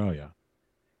of Australia,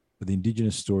 but the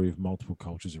indigenous story of multiple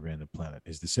cultures around the planet,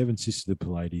 is the 7 sisters of the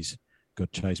Pleiades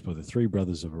got chased by the 3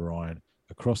 brothers of Orion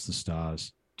across the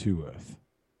stars to Earth,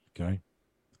 okay?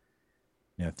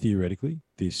 Now, theoretically,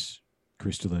 this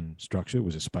crystalline structure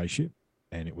was a spaceship,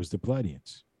 and it was the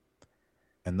Palladians.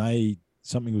 And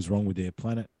something was wrong with their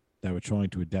planet. They were trying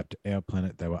to adapt to our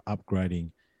planet. They were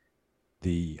upgrading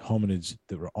the hominids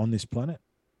that were on this planet.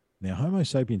 Now, Homo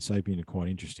sapiens sapien are quite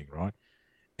interesting, right?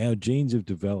 Our genes have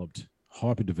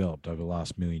hyper-developed over the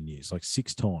last million years, like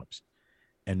 6 times.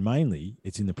 And mainly,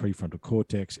 it's in the prefrontal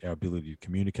cortex, our ability to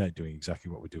communicate, doing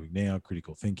exactly what we're doing now,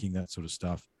 critical thinking, that sort of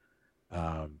stuff.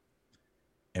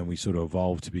 And we sort of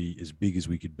evolved to be as big as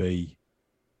we could be,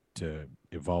 to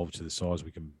evolve to the size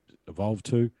we can evolve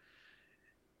to.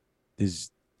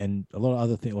 And a lot of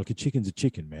other things, like a chicken's a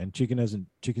chicken, man.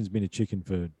 Chicken's been a chicken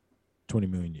for 20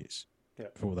 million years,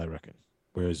 for what they reckon.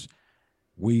 Whereas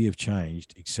we have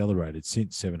changed, accelerated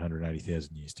since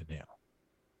 780,000 years to now.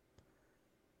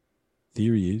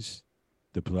 Theory is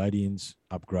the Palladians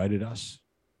upgraded us.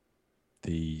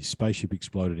 The spaceship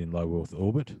exploded in low Earth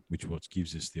orbit, which what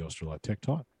gives us the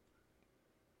Australopithecus,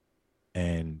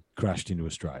 and crashed into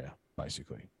Australia,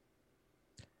 basically.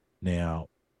 Now,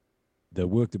 the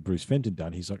work that Bruce Fenton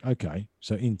done, he's like, okay,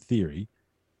 so in theory,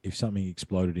 if something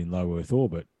exploded in low Earth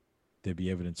orbit, there'd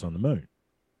be evidence on the moon.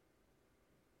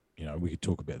 You know, we could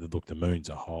talk about the moon's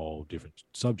a whole different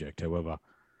subject. However,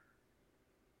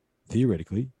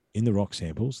 theoretically, in the rock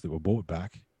samples that were brought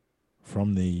back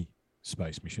from the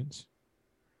space missions,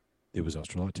 there was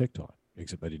Australopithecus,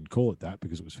 except they didn't call it that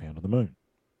because it was found on the moon.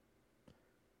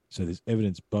 So there's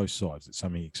evidence both sides that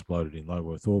something exploded in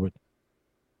low Earth orbit,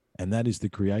 and that is the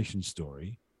creation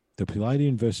story. The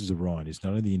Palladian versus Orion is not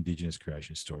only the indigenous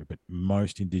creation story, but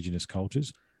most indigenous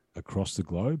cultures across the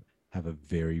globe have a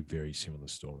very, very similar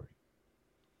story,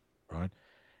 right?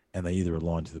 And they either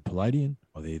align to the Palladian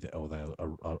or they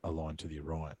align to the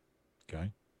Orion,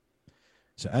 okay?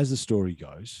 So as the story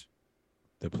goes,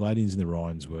 the Palladians and the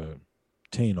Orions were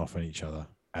teeing off on each other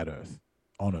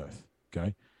on Earth,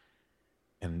 okay?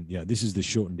 And this is the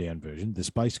shortened down version. The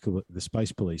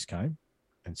space police came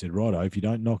and said, righto, if you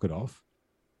don't knock it off,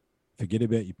 forget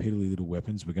about your piddly little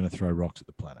weapons. We're going to throw rocks at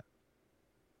the planet.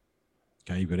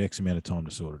 Okay, you've got X amount of time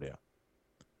to sort it out.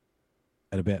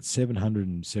 At about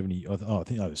 770, I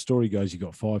think the story goes, you've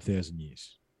got 5,000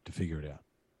 years to figure it out,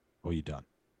 or you're done.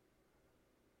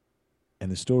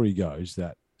 And the story goes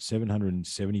that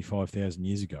 775,000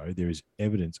 years ago, there is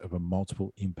evidence of a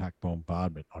multiple impact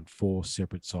bombardment on 4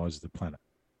 separate sides of the planet.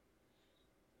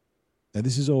 Now,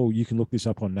 this is all, you can look this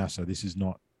up on NASA. This is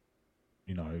not,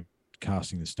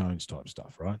 casting the stones type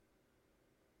stuff, right?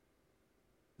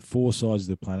 4 sides of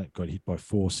the planet got hit by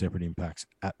 4 separate impacts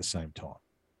at the same time.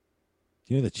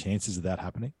 Do you know the chances of that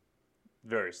happening?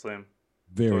 Very slim.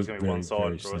 Very, it's going to be one side,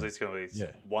 or at least going to be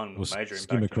one major impact.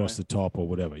 Skim across the top or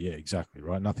whatever. Yeah, exactly,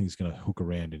 right? Nothing's going to hook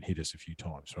around and hit us a few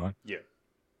times, right? Yeah.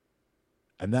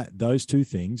 And those 2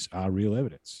 things are real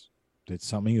evidence. That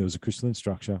something that was a crystalline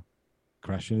structure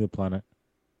crashed into the planet.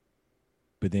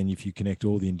 But then if you connect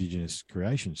all the indigenous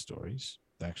creation stories,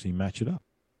 they actually match it up,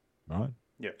 right?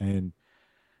 Yeah. And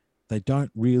they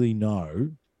don't really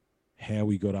know how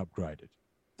we got upgraded.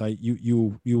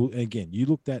 You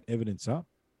look that evidence up.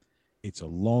 It's a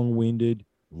long-winded,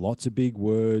 lots of big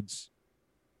words.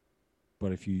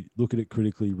 But if you look at it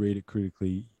critically, read it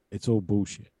critically, it's all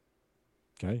bullshit.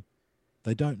 Okay?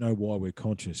 They don't know why we're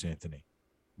conscious, Anthony.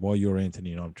 Why you're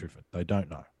Anthony and I'm Triffin. They don't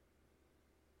know.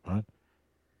 Right?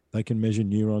 They can measure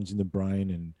neurons in the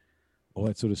brain and all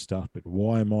that sort of stuff. But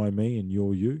why am I me and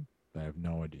you're you? They have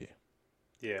no idea.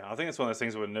 Yeah, I think it's one of those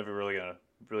things we're never really going to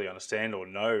really understand or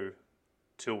know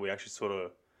till we actually sort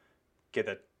of get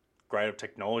that grade of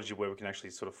technology where we can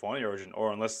actually sort of find the origin,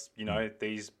 or unless,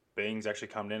 these beings actually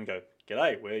come in and go,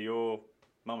 g'day, we're your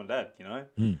mum and dad,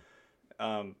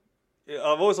 I've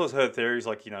always heard theories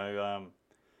like, 2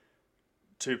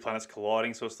 planets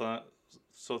colliding sort of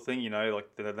thing,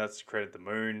 like that's created the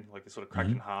moon, like it sort of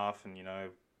cracked in half and,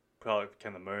 probably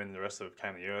became the moon and the rest of it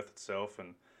became the Earth itself.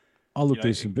 And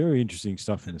there's some very interesting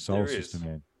stuff in the solar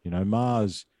system, man.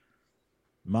 Mars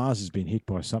has been hit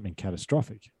by something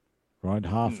catastrophic. Right,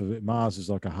 half of it. Mars is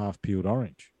like a half-peeled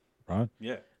orange, right?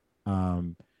 Yeah.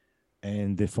 And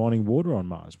they're finding water on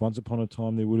Mars. Once upon a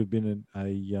time, there would have been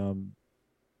an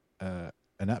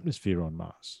atmosphere on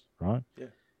Mars, right? Yeah.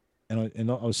 And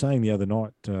I was saying the other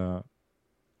night, we're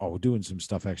doing some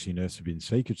stuff actually in Earth's Forbidden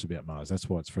Secrets about Mars. That's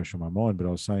why it's fresh on my mind. But I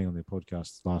was saying on the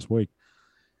podcast last week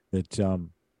that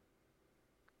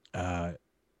the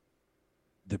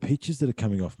pictures that are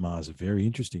coming off Mars are very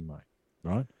interesting, mate.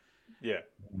 Right? Yeah.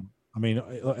 I mean,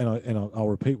 I'll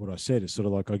repeat what I said. It's sort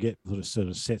of like I get sort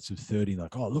of sets of 30,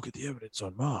 like, oh, look at the evidence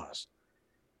on Mars.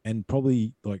 And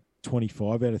probably like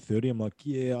 25 out of 30, I'm like,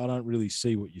 yeah, I don't really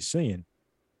see what you're seeing.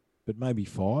 but maybe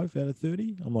 5 out of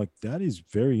 30. I'm like, that is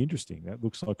very interesting. That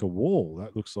looks like a wall.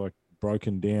 That looks like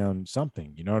broken down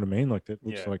something. You know what I mean? Like that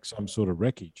looks like some sort of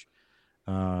wreckage.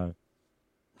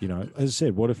 You know, as I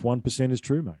said, what if 1% is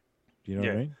true, mate? Do you know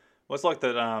what I mean? Well, it's like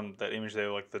that image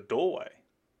there, like the doorway.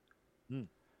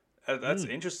 That's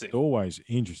interesting. Doorway's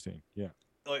interesting. Yeah.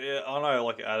 Like, yeah, I know,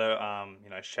 like you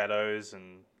know, shadows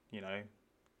and, you know,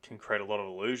 can create a lot of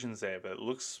illusions there, but it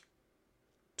looks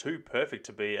too perfect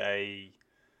to be a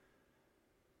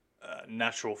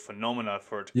natural phenomena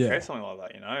for it to create something like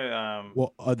that. You know.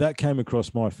 Well, that came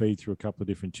across my feed through a couple of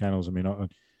different channels. I mean,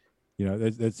 you know,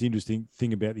 that's the interesting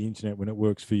thing about the internet. When it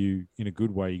works for you in a good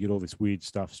way, you get all this weird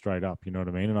stuff straight up. You know what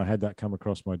I mean? And I had that come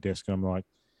across my desk, and I'm like,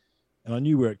 and I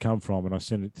knew where it come from, and I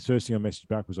sent it. The first thing I messaged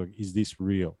back was like, "Is this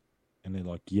real?" And they're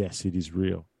like, "Yes, it is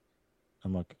real."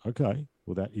 I'm like, "Okay,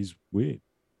 well, that is weird.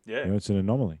 Yeah, you know, it's an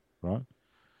anomaly, right?"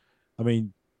 I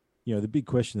mean, you know, the big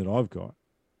question that I've got,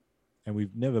 and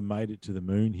we've never made it to the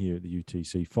moon here at the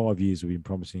UTC. 5 years we've been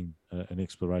promising an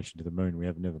exploration to the moon. We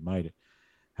have never made it.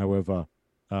 However,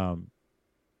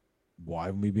 why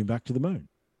haven't we been back to the moon?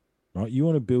 Right? You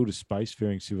want to build a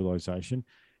spacefaring civilization,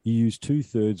 you use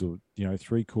 2/3 or, you know,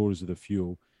 3/4 of the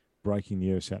fuel breaking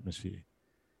the Earth's atmosphere.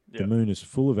 The moon is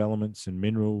full of elements and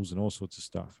minerals and all sorts of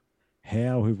stuff. Why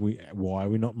are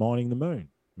we not mining the moon?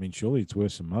 I mean, surely it's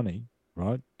worth some money,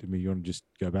 right? Do we want to just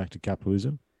go back to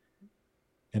capitalism?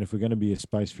 And if we're going to be a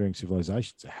spacefaring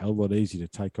civilization, it's a hell of a lot easier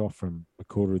to take off from a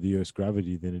quarter of the Earth's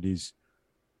gravity than it is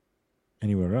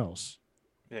anywhere else.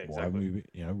 Yeah, exactly. Why haven't we,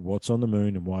 you know, what's on the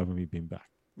moon and why haven't we been back?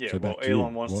 Yeah, so well,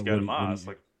 Elon wants to go to Mars.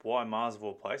 Like, why Mars of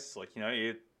all places? Like, you know,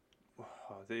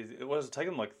 it was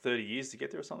taking like 30 years to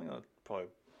get there or something. Probably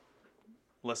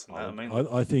less than that. I mean,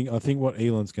 I think what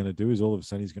Elon's going to do is all of a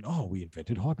sudden he's going, oh, we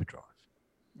invented hyperdrive.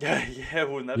 Yeah,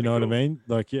 wouldn't that be you know cool? what I mean?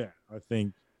 Like, yeah, I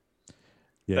think.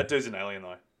 Yeah, that dude's an alien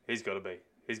though. He's got to be.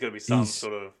 He's got to be some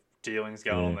sort of dealings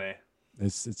going on there.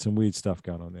 It's some weird stuff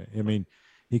going on there. I mean,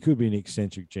 he could be an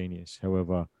eccentric genius.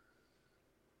 However,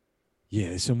 yeah,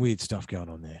 there's some weird stuff going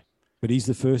on there. But he's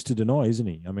the first to deny, isn't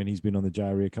he? I mean, he's been on the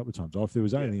JRE a couple of times. Oh, if there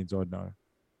was aliens, I'd know.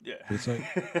 Yeah. It's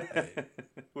like,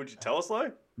 would you tell us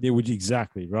though? Yeah, would you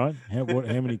exactly right? How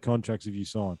many contracts have you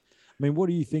signed? I mean, what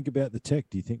do you think about the tech?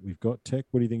 Do you think we've got tech?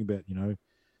 What do you think about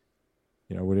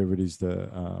whatever it is,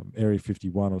 the Area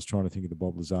 51? I was trying to think of the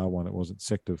Bob Lazar one. It wasn't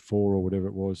Sector 4 or whatever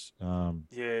it was.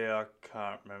 Yeah, I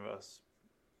can't remember.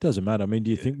 Doesn't matter. I mean,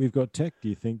 do you think we've got tech? Do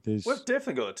you think there's? We've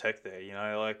definitely got the tech there. You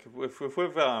know, like if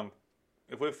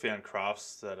we've found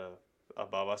crafts that are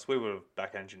above us, we would have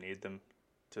back engineered them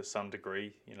to some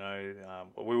degree. You know,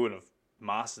 we wouldn't have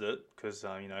mastered it because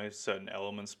you know, certain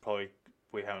elements probably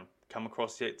we haven't come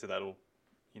across yet that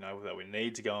we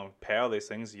need to go and power these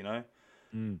things. You know,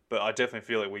 but I definitely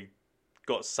feel like we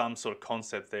got some sort of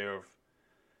concept there of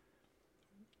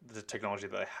the technology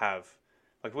that they have.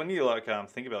 Like when you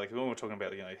think about when we're talking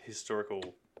about historical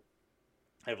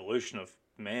evolution of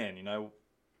man, you know,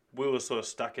 we were sort of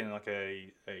stuck in like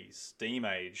a steam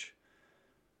age,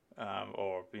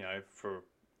 or you know, for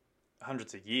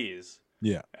hundreds of years.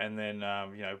 Yeah. And then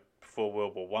you know, before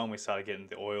World War One, we started getting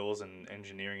the oils and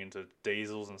engineering into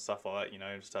diesels and stuff like that. You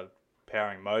know, started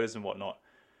powering motors and whatnot.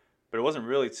 But it wasn't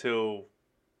really till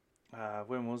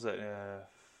when was that?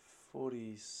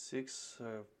 46.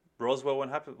 Roswell, when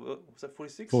happened, was that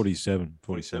 46? 47.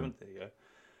 47, there you go.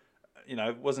 You know,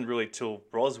 it wasn't really till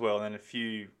Roswell, and then a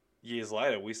few years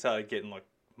later, we started getting like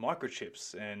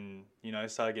microchips and, you know,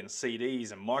 started getting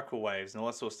CDs and microwaves and all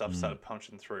that sort of stuff started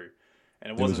punching through.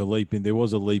 And there was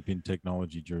a leap in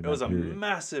technology during that period. It was a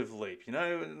massive leap, you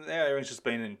know. Now everyone's just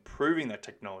been improving that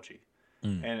technology.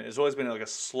 And it's always been like a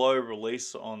slow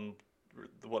release on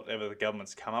whatever the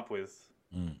government's come up with.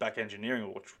 Back engineering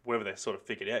or whatever they sort of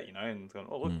figured out, you know, and gone,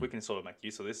 oh look, we can sort of make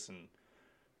use of this, and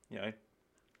you know,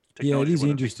 technology it is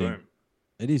interesting.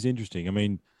 It is interesting. I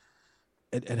mean,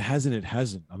 it has and it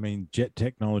hasn't. I mean, jet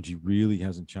technology really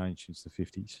hasn't changed since the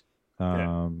 50s.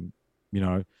 You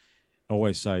know, I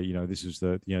always say, you know, this is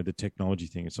the technology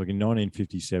thing. It's like in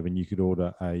 1957, you could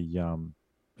order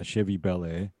a Chevy Bel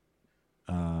Air,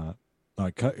 a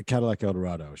Cadillac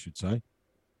Eldorado, I should say,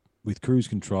 with cruise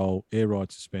control, air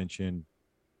ride suspension,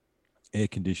 air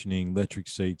conditioning, electric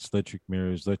seats, electric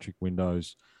mirrors, electric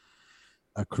windows,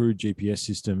 a crude GPS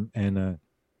system, and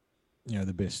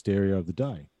the best stereo of the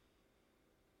day.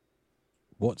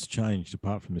 What's changed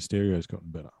apart from the stereo's gotten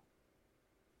better?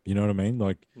 You know what I mean?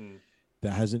 Like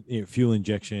that hasn't fuel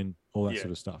injection, all that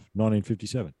sort of stuff.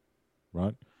 1957,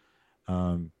 right?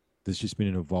 There's just been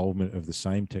an evolvement of the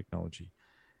same technology,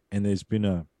 and there's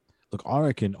been I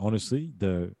reckon honestly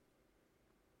the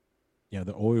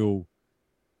oil.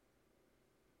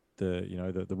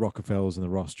 the Rockefellers and the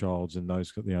Rothschilds and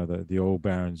those, the oil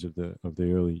barons of the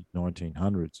early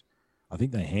 1900s. I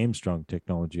think they hamstrung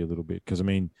technology a little bit because, I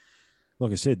mean,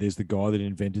 like I said, there's the guy that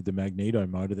invented the magneto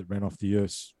motor that ran off the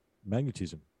Earth's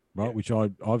magnetism, right? Yeah. Which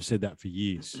I've said that for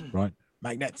years, right?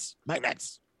 Magnets,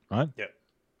 right? Yeah.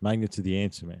 Magnets are the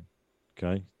answer, man.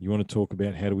 Okay. You want to talk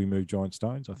about how do we move giant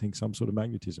stones? I think some sort of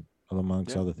magnetism,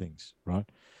 amongst other things, right?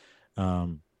 But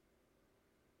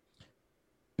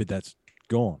that's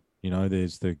gone.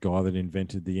 There's the guy that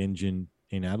invented the engine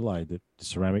in Adelaide, the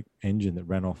ceramic engine that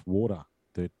ran off water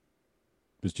that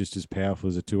was just as powerful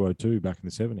as a 202 back in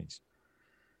the 70s.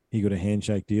 He got a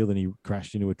handshake deal, and he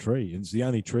crashed into a tree. And it's the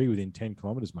only tree within 10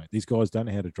 kilometers, mate. These guys don't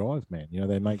know how to drive, man.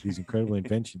 They make these incredible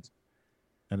inventions,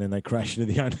 and then they crash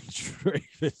into the only tree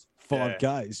for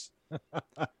 5Ks.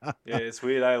 Yeah, it's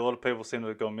weird. A lot of people seem to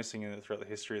have gone missing in it throughout the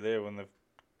history there when they've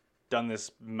done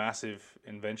this massive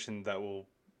invention that will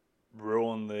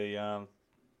ruin the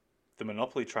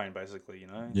monopoly train, basically.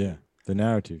 Yeah, the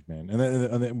narrative, man.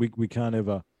 And then we can't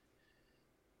ever,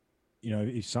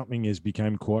 if something has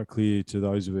become quite clear to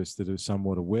those of us that are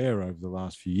somewhat aware over the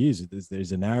last few years,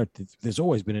 there's a narrative. There's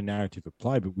always been a narrative at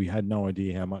play, but we had no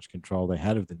idea how much control they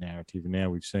had of the narrative, and now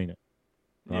we've seen it.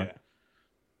 Right? Yeah.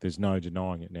 There's no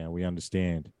denying it now. We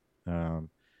understand.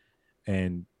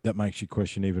 And that makes you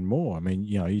question even more. I mean,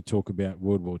 you talk about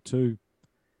World War II.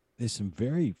 There's some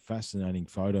very fascinating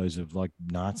photos of like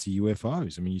Nazi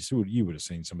UFOs. I mean, you would have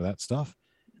seen some of that stuff.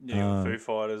 Yeah, Foo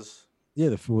Fighters. Yeah,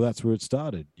 that's where it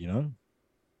started.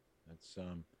 It's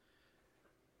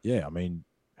I mean,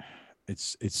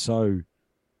 it's so.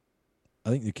 I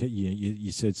think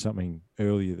you said something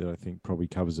earlier that I think probably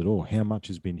covers it all. How much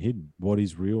has been hidden? What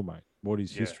is real, mate? What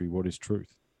is history? What is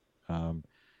truth? I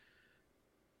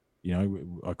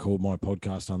call my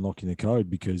podcast "Unlocking the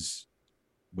Code" because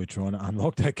we're trying to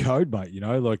unlock that code, mate.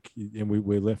 And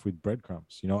we're left with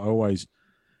breadcrumbs.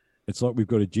 It's like we've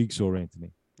got a jigsaw,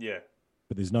 Anthony. Yeah.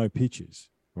 But there's no pictures,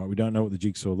 right? We don't know what the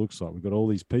jigsaw looks like. We've got all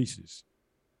these pieces,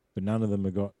 but none of them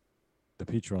have got the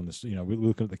picture on this. We're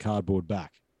looking at the cardboard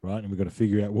back, right? And we've got to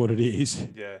figure out what it is.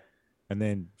 Yeah. And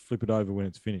then flip it over when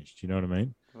it's finished. You know what I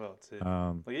mean? Well, that's it.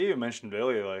 Like you even mentioned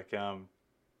earlier,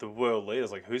 the world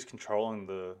leaders, like who's controlling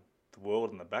the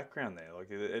world in the background there?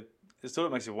 Like it sort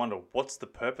of makes you wonder, what's the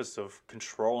purpose of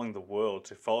controlling the world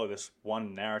to follow this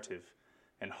one narrative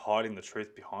and hiding the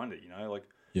truth behind it?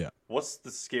 Yeah. What's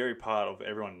the scary part of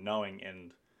everyone knowing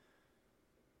and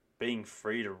being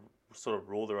free to sort of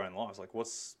rule their own lives? Like,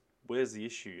 where's the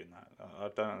issue in that? I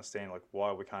don't understand,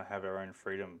 why we can't have our own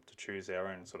freedom to choose our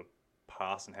own sort of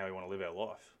path and how we want to live our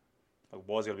life. Like,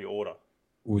 why is there got to be order?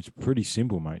 Well, it's pretty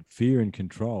simple, mate. Fear and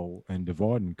control and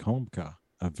divide and conquer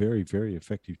are very, very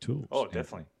effective tools. Oh,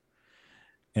 definitely.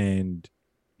 And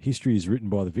history is written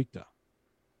by the victor,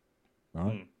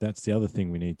 right? That's the other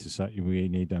thing we need to say. We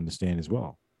need to understand as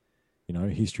well.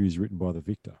 History is written by the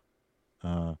victor,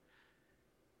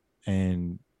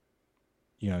 and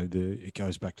it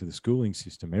goes back to the schooling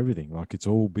system. Everything, like, it's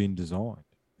all been designed.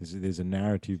 There's a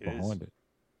narrative behind it,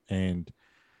 and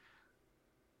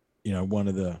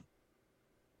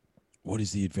what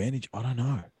is the advantage? I don't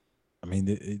know. I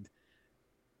mean,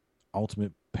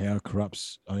 ultimate power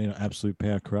corrupts. Absolute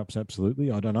power corrupts.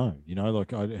 Absolutely. I don't know. It's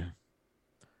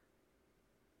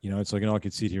like, and I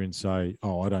could sit here and say,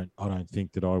 oh, I don't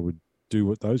think that I would do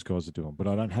what those guys are doing, but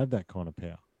I don't have that kind of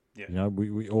power. Yeah.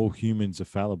 We all humans are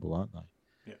fallible, aren't they?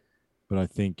 Yeah. But I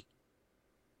think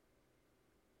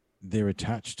they're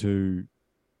attached to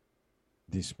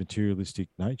this materialistic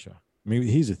nature. I mean,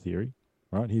 here's a theory,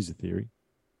 right? Here's a theory.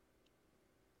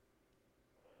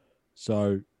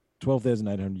 So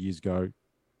 12,800 years ago,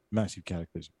 massive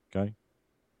cataclysm, okay?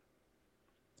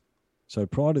 So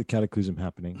prior to the cataclysm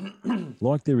happening,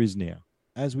 like there is now,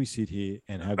 as we sit here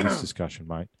and have this discussion,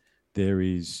 mate, there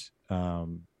is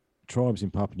tribes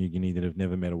in Papua New Guinea that have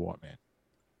never met a white man,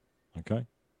 okay?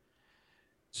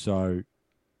 So,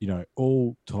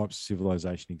 all types of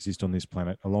civilization exist on this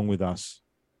planet, along with us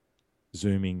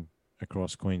zooming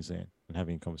across Queensland and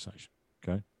having a conversation,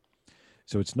 okay?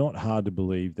 So it's not hard to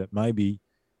believe that maybe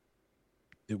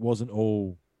it wasn't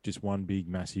all just one big,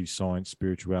 massive science,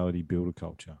 spirituality, builder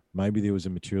culture. Maybe there was a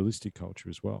materialistic culture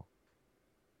as well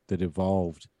that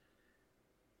evolved,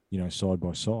 side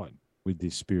by side with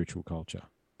this spiritual culture,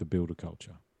 the builder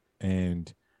culture.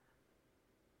 And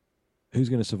who's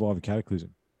going to survive a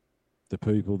cataclysm? The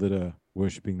people that are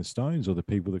worshipping the stones, or the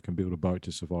people that can build a boat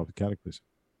to survive the cataclysm?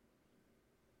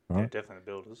 Right? Yeah, definitely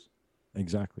builders.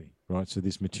 Exactly. Right. So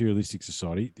this materialistic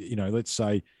society, let's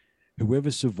say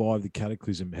whoever survived the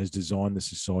cataclysm has designed the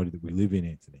society that we live in,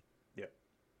 Anthony. Yeah.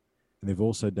 And they've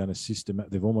also done a system.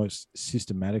 They've almost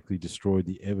systematically destroyed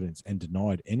the evidence and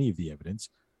denied any of the evidence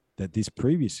that this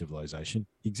previous civilization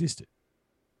existed.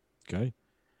 Okay.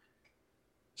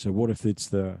 So what if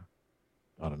it's I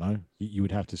don't know, you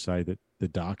would have to say that the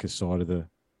darker side of the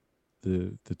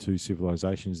two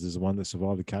civilizations is the one that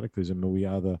survived the cataclysm, and we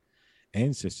are the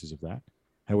ancestors of that.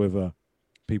 However,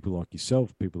 people like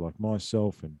yourself, people like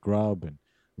myself and Grubb and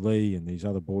Lee and these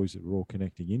other boys that we're all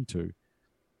connecting into,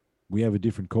 we have a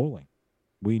different calling.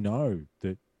 We know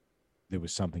that there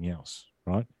was something else,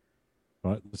 right?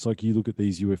 Right? It's like you look at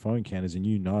these UFO encounters and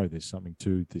you know there's something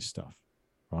to this stuff,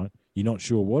 right? You're not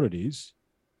sure what it is,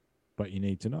 but you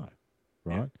need to know,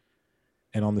 right? Yeah.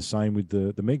 And I'm the same with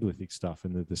the megalithic stuff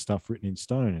and the stuff written in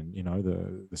stone and, you know,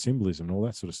 the symbolism and all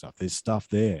that sort of stuff. There's stuff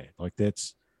there. Like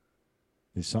there's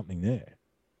something there.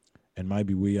 And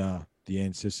maybe we are the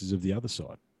ancestors of the other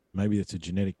side. Maybe it's a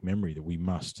genetic memory that we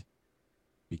must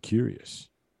be curious.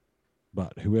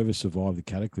 But whoever survived the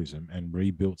cataclysm and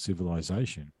rebuilt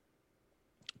civilization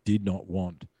did not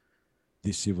want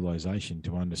this civilization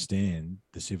to understand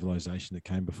the civilization that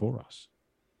came before us.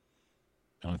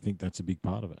 And I think that's a big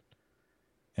part of it.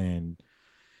 And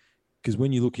because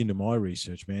when you look into my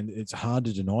research, man, it's hard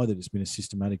to deny that it's been a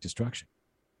systematic destruction.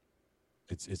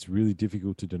 It's really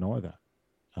difficult to deny that.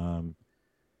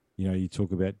 You know, you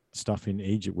talk about stuff in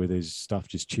Egypt where there's stuff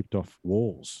just chipped off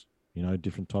walls, you know,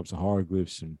 different types of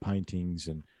hieroglyphs and paintings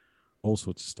and all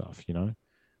sorts of stuff, you know.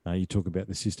 You talk about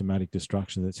the systematic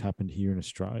destruction that's happened here in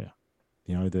Australia,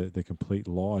 you know, the complete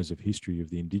lies of history of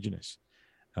the Indigenous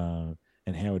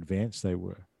and how advanced they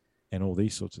were and all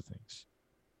these sorts of things.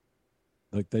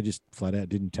 Like they just flat out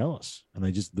didn't tell us and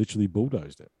they just literally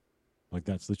bulldozed it. Like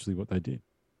that's literally what they did.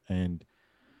 And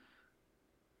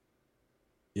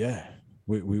yeah,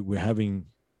 we're having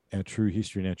our true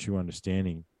history and our true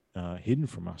understanding hidden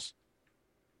from us.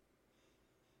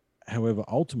 However,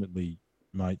 ultimately,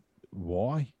 mate,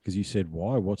 why? Because you said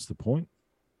why? What's the point?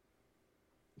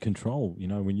 Control. You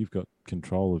know, when you've got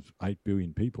control of 8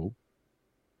 billion people,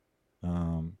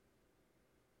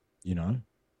 you know,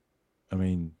 I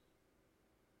mean,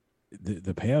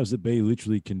 the powers that be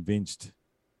literally convinced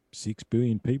 6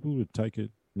 billion people to take a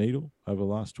needle over the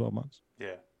last 12 months.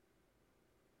 Yeah.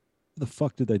 How the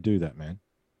fuck did they do that, man?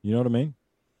 You know what I mean?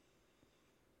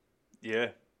 Yeah,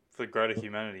 for the greater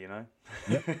humanity, you know.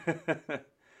 Yep.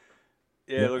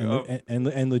 Yeah, look, and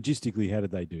logistically, how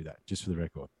did they do that? Just for the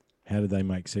record, how did they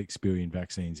make 6 billion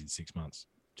vaccines in 6 months?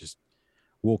 Just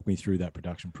walk me through that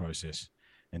production process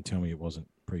and tell me it wasn't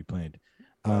pre-planned.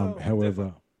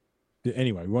 However,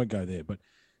 anyway, we won't go there. But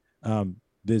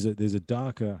there's a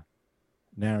darker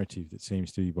narrative that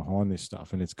seems to be behind this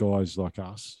stuff, and it's guys like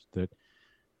us that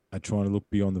are trying to look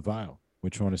beyond the veil. We're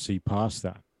trying to see past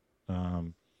that.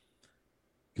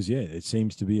 Because yeah, it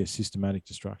seems to be a systematic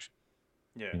destruction.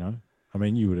 Yeah. You know, I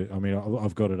mean,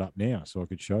 I've got it up now, so I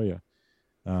could show you.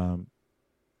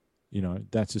 You know,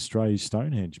 that's Australia's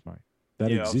Stonehenge, mate.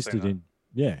 That existed in.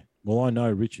 Yeah. Well, I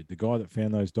know Richard, the guy that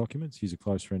found those documents. He's a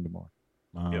close friend of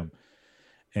mine.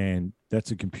 And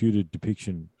that's a computed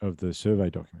depiction of the survey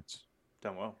documents.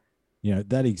 Done well. You know,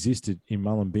 that existed in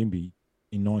Mullumbimby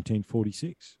in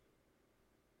 1946.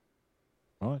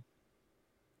 Right?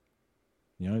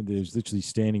 You know, there's literally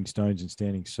standing stones and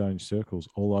standing stone circles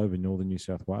all over northern New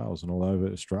South Wales and all over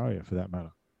Australia, for that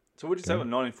matter. So what did you say was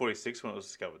 1946 when it was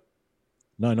discovered?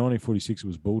 No, 1946 it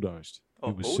was bulldozed. Oh,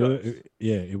 it was bulldozed?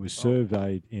 it was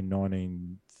surveyed in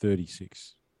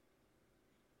 1936,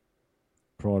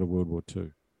 prior to World War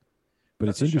II. But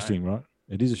it's interesting, right?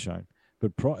 It is a shame.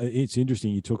 But it's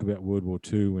interesting you talk about World War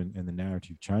II and the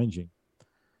narrative changing.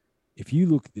 If you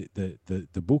look at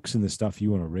the books and the stuff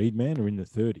you want to read, man, are in the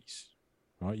 30s,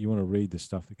 right? You want to read the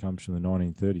stuff that comes from the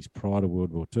 1930s prior to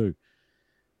World War II.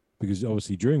 Because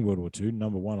obviously during World War II,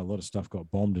 number one, a lot of stuff got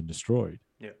bombed and destroyed.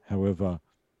 Yeah. However,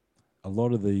 a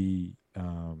lot of the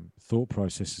thought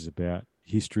processes about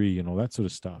history and all that sort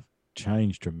of stuff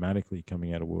changed dramatically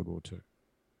coming out of World War II,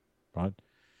 right?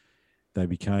 They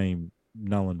became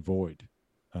null and void.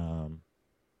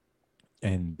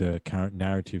 And the current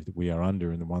narrative that we are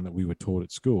under and the one that we were taught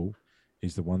at school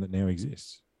is the one that now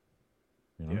exists.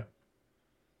 You know? Yeah.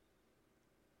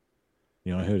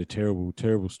 You know, I heard a terrible,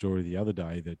 terrible story the other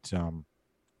day that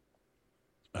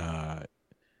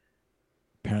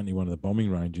apparently one of the bombing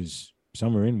ranges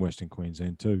somewhere in Western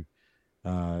Queensland too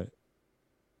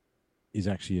is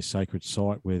actually a sacred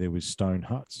site where there was stone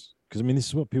huts. Because, I mean, this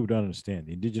is what people don't understand.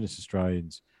 The Indigenous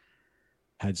Australians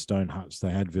had stone huts. They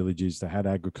had villages. They had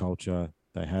agriculture.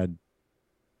 They had,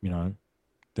 you know,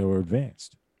 they were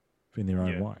advanced in their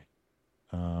own way.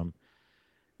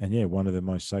 And, yeah, one of the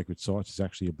most sacred sites is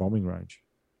actually a bombing range.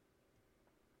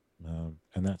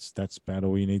 And that's about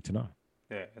all you need to know.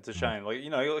 Yeah, it's a shame. Like,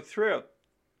 like throughout,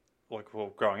 like,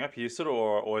 well, growing up, you sort of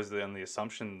are always on the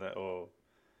assumption that, or,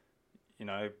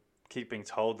 keep being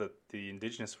told that the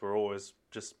Indigenous were always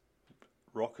just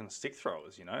rock and stick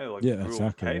throwers, like Yeah, real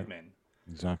exactly, yeah. cavemen.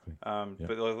 Exactly. Yeah.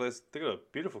 But like, they've got a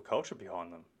beautiful culture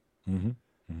behind them.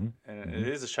 Mm-hmm. And it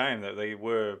is a shame that they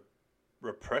were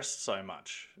repressed so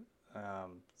much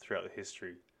throughout the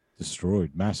history.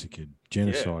 Destroyed, massacred,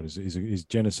 genocide is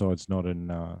genocide's not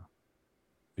an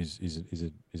is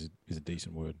a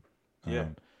decent word. Yeah.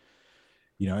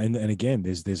 And again,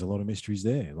 there's a lot of mysteries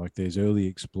there. Like there's early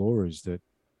explorers that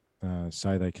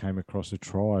say they came across a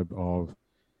tribe of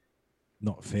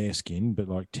not fair skinned, but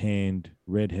like tanned,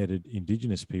 red-headed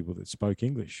indigenous people that spoke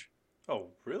English. Oh,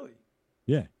 really?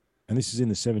 Yeah. And this is in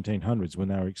the 1700s when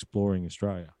they were exploring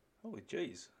Australia. Holy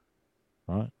jeez.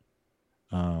 Right?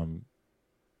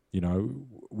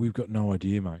 We've got no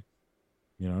idea, mate.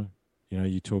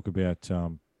 You talk about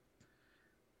the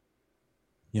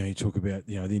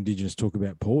Indigenous talk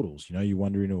about portals. You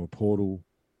wander into a portal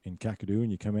in Kakadu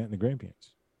and you come out in the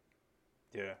Grampians.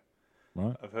 Yeah.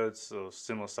 Right. I've heard sort of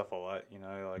similar stuff like that,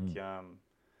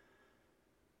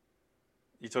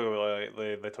 you talk about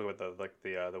they talk about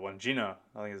the Wandjina.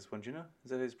 I think it's Wandjina.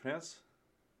 Is that how it's pronounced?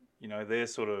 They're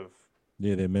sort of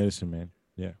they're medicine man.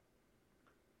 Yeah.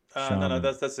 No,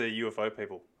 that's the UFO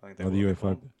people. I think the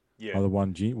UFO. Yeah. Oh, the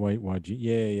YG.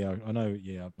 Yeah. I know.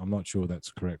 Yeah, I'm not sure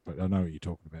that's correct, but I know what you're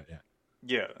talking about. Yeah.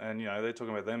 Yeah, and they're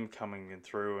talking about them coming in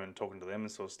through and talking to them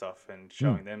and sort of stuff and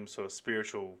showing them sort of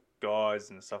spiritual guides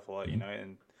and stuff like that,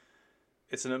 and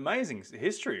it's an amazing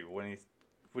history when you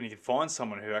can find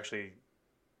someone who actually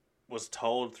was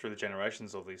told through the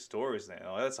generations of these stories.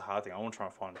 Now that's a hard thing. I want to try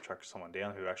and track someone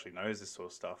down who actually knows this sort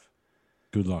of stuff.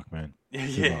 Good luck, man.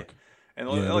 Good luck. And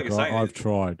like you're saying, I've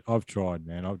tried,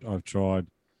 man. I've tried,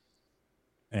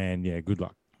 and yeah, good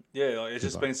luck. Yeah, it's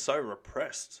just been so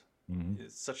repressed. Mm-hmm.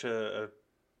 It's such a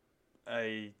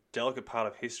delicate part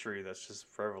of history that's just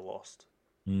forever lost.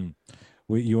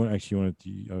 Well, I'll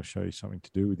show you something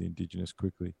to do with the Indigenous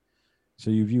quickly. So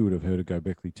you would have heard of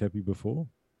Göbekli Tepe before.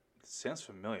 It sounds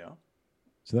familiar.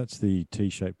 So that's the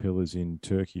T-shaped pillars in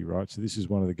Turkey, right? So this is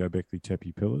one of the Göbekli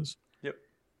Tepe pillars. Yep.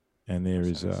 And there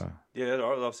is I've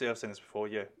seen this before.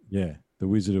 Yeah. Yeah, the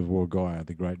Wizard of Wargaya,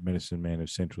 the great medicine man of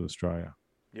Central Australia.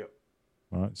 Yep.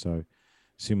 Right. So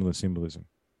similar symbolism.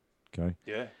 Okay.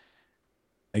 Yeah.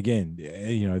 Again,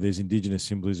 there's Indigenous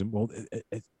symbolism. Well,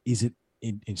 is it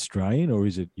in Australian or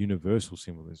is it universal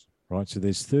symbolism? Right. So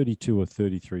there's 32 or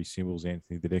 33 symbols,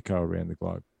 Anthony, that echo around the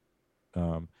globe,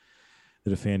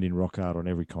 that are found in rock art on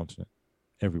every continent,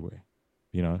 everywhere.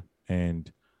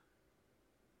 And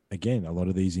again, a lot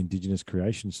of these Indigenous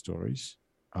creation stories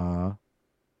are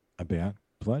about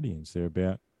Pleiadians. They're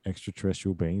about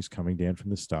extraterrestrial beings coming down from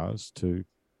the stars to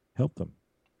help them.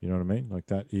 You know what I mean? Like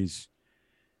that's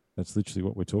literally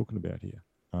what we're talking about here.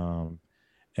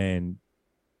 And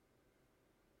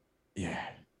yeah,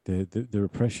 the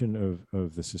repression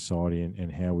of the society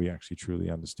and how we actually truly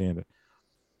understand it.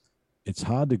 It's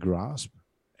hard to grasp,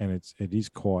 and it is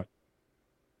quite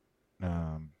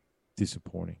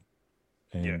disappointing.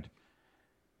 And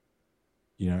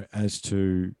as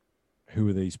to who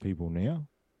are these people now?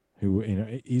 Who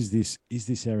is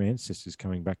this our ancestors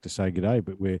coming back to say good day?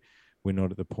 But we're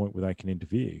not at the point where they can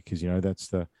interfere, because that's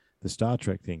the Star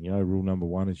Trek thing. Rule number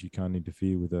one is you can't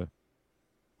interfere with an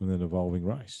evolving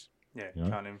race. Yeah,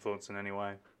 can't influence in any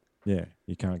way. Yeah,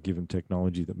 you can't give them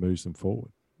technology that moves them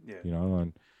forward. Yeah,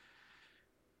 and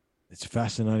it's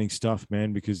fascinating stuff,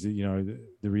 man. Because the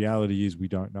reality is we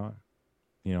don't know.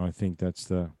 I think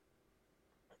and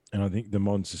I think the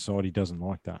modern society doesn't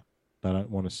like that. They don't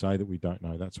want to say that we don't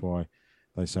know. That's why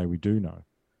they say we do know,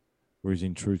 whereas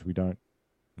in truth we don't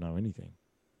know anything.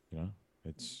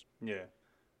 It's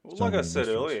Well, like I said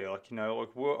earlier, I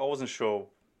wasn't sure.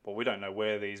 Well, we don't know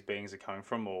where these beings are coming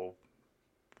from or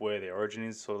where their origin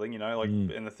is, sort of thing.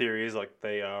 And the theory is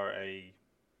they are a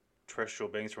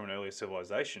terrestrial beings from an earlier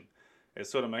civilization. It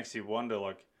sort of makes you wonder,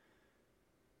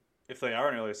 if they are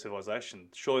an earlier civilization,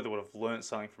 surely they would have learned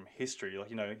something from history.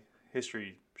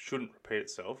 History shouldn't repeat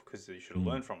itself because you should have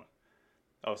learned from it.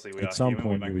 Obviously, we at are some human,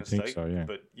 point we make you would mistakes. think so, yeah.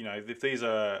 But if these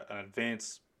are an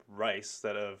advanced race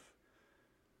that have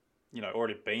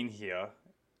already been here,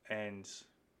 and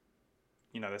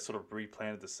they sort of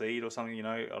replanted the seed or something.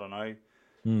 I don't know.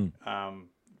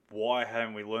 Why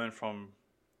haven't we learned from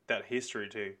that history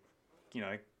to,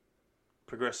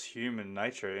 progress human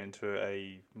nature into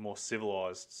a more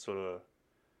civilized sort of?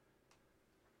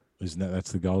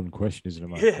 That's the golden question, isn't it,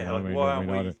 mate? Yeah, why aren't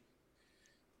we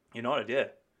united? Yeah.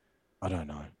 I don't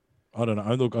know.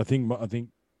 Look, I think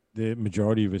the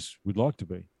majority of us would like to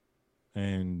be,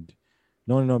 and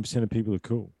 99% of people are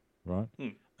cool, right?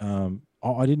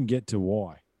 I didn't get to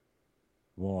why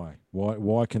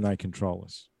can they control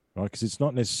us, right? Because it's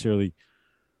not necessarily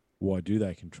why do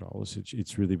they control us.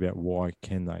 It's really about why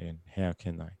can they and how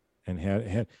can they, and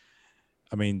how.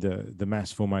 I mean, the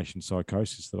mass formation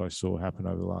psychosis that I saw happen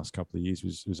over the last couple of years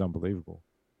was unbelievable,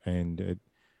 and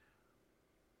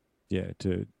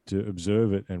to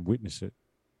observe it and witness it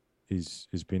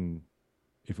has been,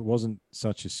 if it wasn't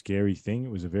such a scary thing,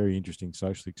 it was a very interesting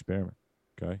social experiment.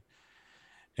 Okay.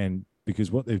 And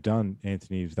because what they've done,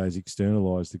 Anthony, is they've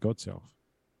externalized the God self.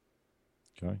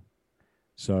 Okay.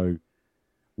 So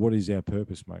what is our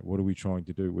purpose, mate? What are we trying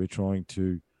to do? We're trying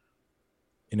to,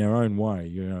 in our own way,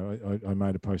 you know, I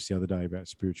made a post the other day about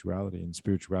spirituality, and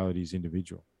spirituality is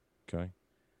individual. Okay.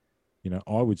 You know,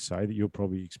 I would say that you're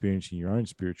probably experiencing your own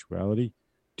spirituality,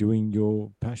 doing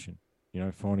your passion, you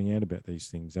know, finding out about these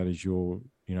things. That is your,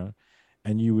 you know,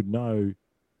 and you would know,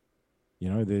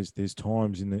 you know, there's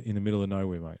times in the middle of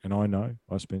nowhere, mate. And I know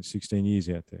I spent 16 years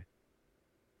out there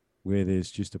where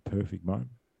there's just a perfect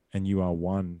moment and you are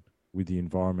one with the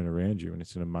environment around you. And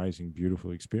it's an amazing,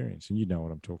 beautiful experience. And you know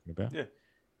what I'm talking about. Yeah.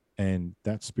 And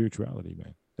that's spirituality,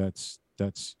 man. That's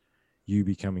you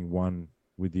becoming one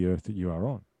with the earth that you are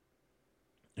on.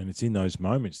 And it's in those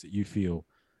moments that you feel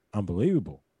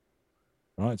unbelievable,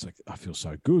 right? It's like, I feel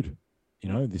so good.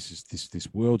 You know, this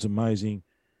world's amazing.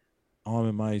 I'm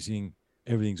amazing.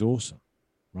 Everything's awesome,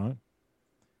 right?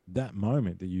 That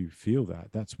moment that you feel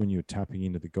that's when you're tapping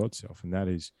into the God self. And that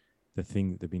is the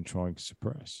thing that they've been trying to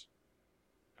suppress,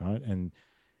 right? And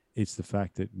it's the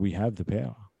fact that we have the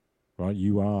power, right?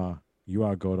 You are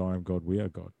God, I am God, we are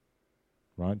God,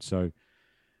 right? So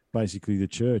basically the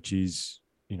church is,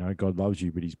 you know, God loves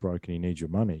you, but he's broken, he needs your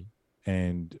money.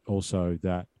 And also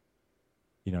that,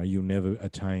 you know, you'll never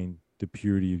attain the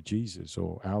purity of Jesus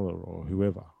or Allah or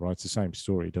whoever, right? It's the same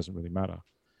story. It doesn't really matter.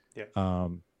 Yeah.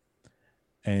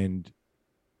 And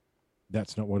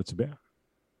that's not what it's about.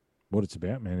 What it's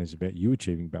about, man, is about you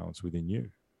achieving balance within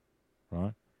you,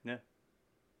 right? Yeah.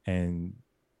 And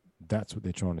that's what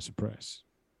they're trying to suppress,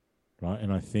 right?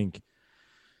 And I think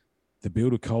the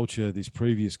builder culture, this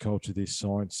previous culture, this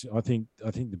science, I think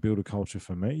the builder culture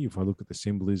for me, if I look at the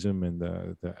symbolism and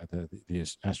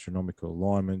the astronomical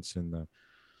alignments and the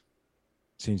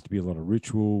seems to be a lot of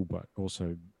ritual, but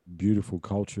also beautiful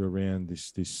culture around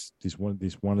this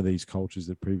one of these cultures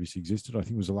that previously existed. I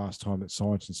think it was the last time that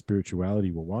science and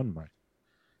spirituality were one, mate.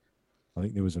 I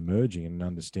think there was a merging and an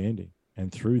understanding,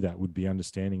 and through that would be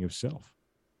understanding of self,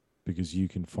 because you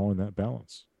can find that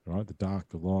balance, right? The dark,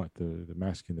 the light, the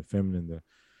masculine, the feminine,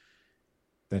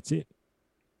 that's it.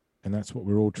 And that's what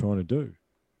we're all trying to do,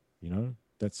 you know?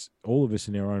 That's all of us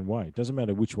in our own way. It doesn't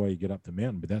matter which way you get up the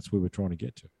mountain, but that's where we're trying to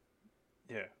get to.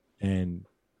 Yeah. And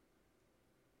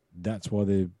that's why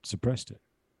they've suppressed it,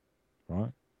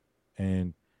 right?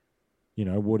 And, you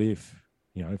know, what if,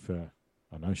 you know, for,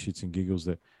 I know, shits and giggles,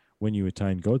 that when you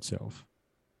attain God self,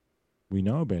 we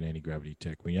know about anti-gravity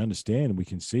tech. We understand and we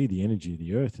can see the energy of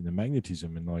the earth and the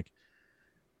magnetism, and like,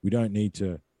 we don't need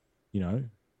to, you know,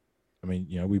 I mean,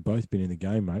 you know, we've both been in the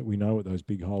game, mate. We know what those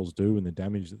big holes do and the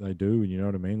damage that they do. And you know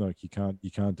what I mean? Like, you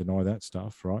can't deny that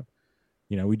stuff, right?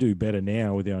 You know, we do better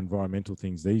now with our environmental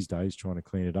things these days, trying to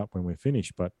clean it up when we're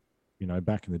finished. But, you know,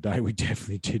 back in the day, we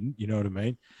definitely didn't, you know what I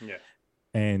mean? Yeah.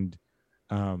 And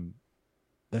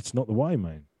that's not the way,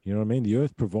 man. You know what I mean? The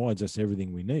earth provides us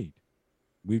everything we need.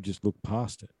 We've just looked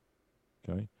past it,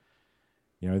 okay?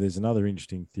 You know, there's another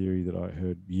interesting theory that I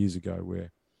heard years ago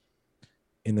where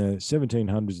in the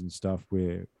 1700s and stuff,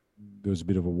 where there was a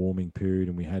bit of a warming period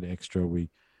and we had extra, we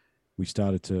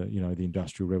started to, you know, the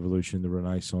Industrial Revolution, the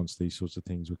Renaissance, these sorts of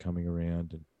things were coming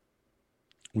around, and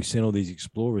we sent all these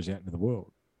explorers out into the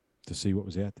world to see what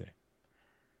was out there.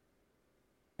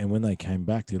 And when they came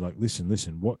back, they're like, listen,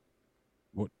 what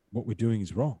we're doing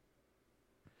is wrong.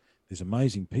 There's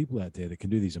amazing people out there that can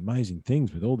do these amazing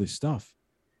things with all this stuff,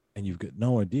 and you've got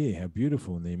no idea how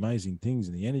beautiful and the amazing things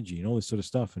and the energy and all this sort of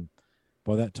stuff. And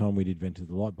by that time, we'd invented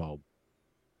the light bulb,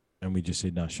 and we just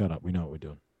said, no, shut up. We know what we're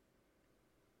doing.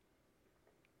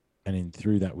 And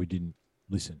through that, we didn't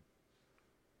listen,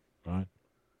 right?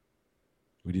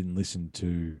 We didn't listen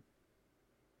to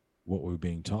what we were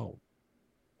being told.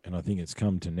 And I think it's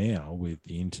come to now with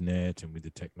the internet and with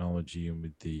the technology and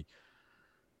with the,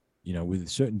 you know, with a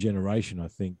certain generation, I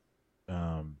think,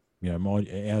 you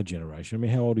know, our generation. I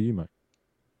mean, how old are you, mate?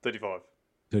 35.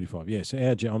 35, yeah. So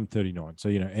I'm 39. So,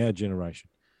 you know, our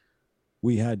generation,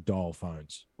 we had dial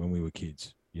phones when we were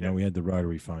kids. You know, we had the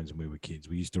rotary phones when we were kids.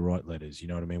 We used to write letters, you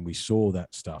know what I mean? We saw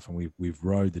that stuff, and we've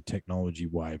rode the technology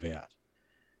wave out.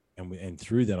 and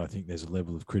through that, I think there's a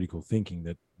level of critical thinking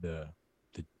that the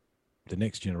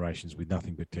next generations with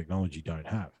nothing but technology don't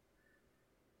have.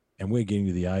 And we're getting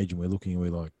to the age and we're looking and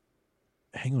we're like,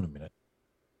 hang on a minute.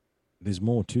 There's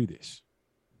more to this,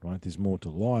 right? There's more to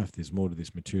life. There's more to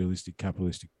this materialistic,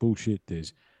 capitalistic bullshit.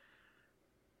 There's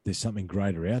something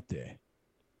greater out there.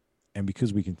 And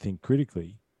because we can think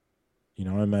critically, you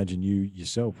know, I imagine you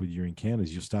yourself with your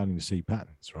encounters, you're starting to see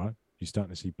patterns, right? You're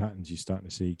starting to see patterns. You're starting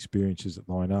to see experiences that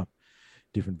line up,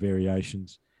 different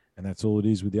variations. And that's all it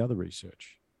is with the other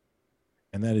research.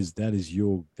 And that's our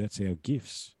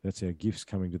gifts. That's our gifts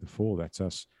coming to the fore. That's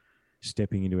us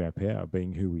stepping into our power,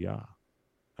 being who we are.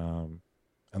 And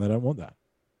they don't want that,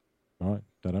 right?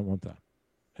 They don't want that.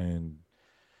 And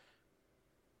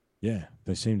yeah,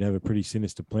 they seem to have a pretty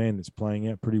sinister plan that's playing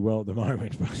out pretty well at the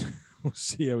moment, but we'll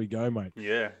see how we go, mate.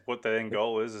 Yeah, what the end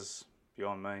goal is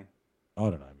beyond me. I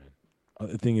don't know, man.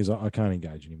 The thing is, I can't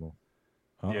engage anymore.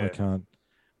 I can't,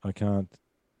 right?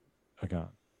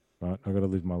 I got to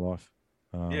live my life.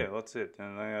 Yeah, that's it.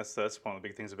 And that's one of the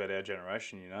big things about our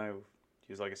generation, you know.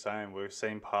 Just like you're saying, we've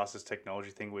seen past this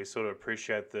technology thing. We sort of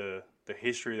appreciate the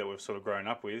history that we've sort of grown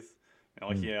up with. You know,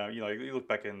 like, you look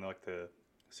back in like the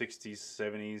 60s,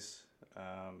 70s,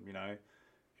 you know,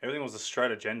 everything was a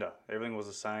straight agenda. Everything was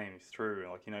the same through.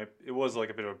 Like, you know, it was like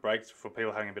a bit of a break for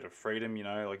people having a bit of freedom, you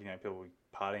know, like, you know, people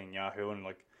partying Yahoo and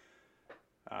like,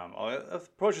 I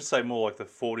probably should say more like the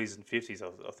 40s and 50s,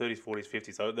 or 30s, 40s,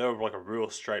 50s. They were like a real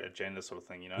straight agenda sort of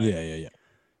thing, you know? Yeah. You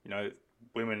know,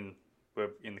 women were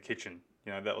in the kitchen,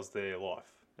 you know, that was their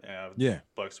life.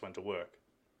 Blokes went to work.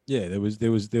 Yeah, there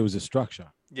was a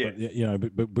structure. Yeah. But, you know,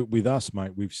 but with us,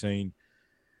 mate, we've seen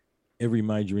every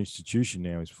major institution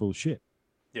now is full of shit.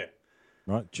 Yeah.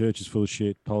 Right? Church is full of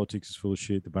shit. Politics is full of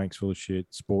shit. The bank's full of shit.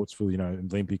 Sports full, you know,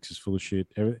 Olympics is full of shit.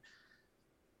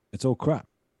 It's all crap.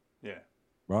 Yeah.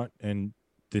 Right? And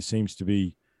there seems to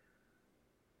be,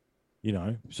 you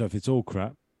know, so if it's all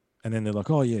crap, and then they're like,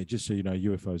 oh, yeah, just so you know,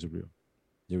 UFOs are real.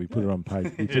 Yeah, we put it on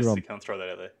page. We put it on. You can't throw that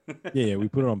out there. yeah, we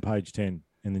put it on page 10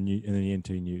 in the NT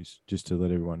News just to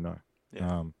let everyone know.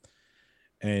 Yeah.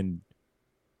 And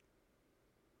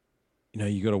you know,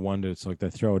 you got to wonder. It's like they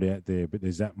throw it out there, but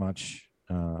there's that much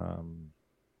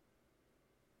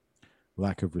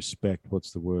lack of respect.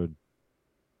 What's the word?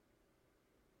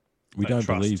 We don't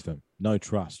believe them. No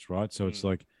trust, right? So it's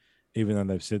like, even though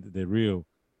they've said that they're real,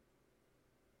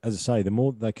 as I say, the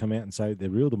more they come out and say they're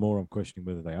real, the more I'm questioning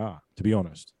whether they are, to be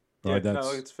honest. Right? Yeah,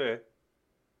 no, it's fair.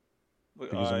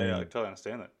 Look, I totally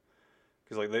understand that.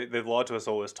 Because like they've lied to us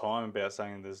all this time about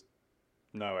saying there's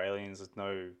no aliens, there's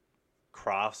no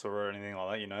crafts or anything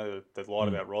like that. You know, they've lied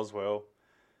about Roswell.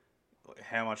 Like,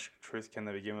 how much truth can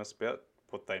they be giving us about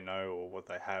what they know or what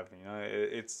they have? You know,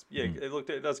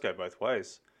 it does go both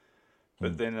ways.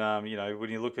 But then, you know,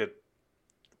 when you look at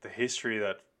the history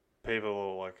that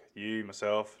people like you,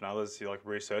 myself, and others, you're like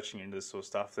researching into this sort of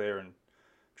stuff there and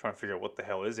trying to figure out what the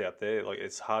hell is out there. Like,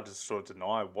 it's hard to sort of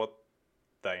deny what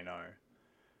they know.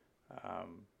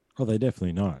 Oh, they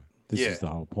definitely know. This is the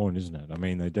whole point, isn't it? I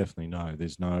mean, they definitely know.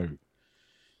 There's no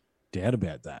doubt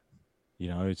about that. You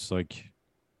know, it's like,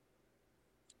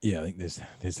 yeah, I think there's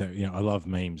that, you know, I love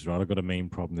memes, right? I've got a meme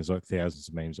problem. There's like thousands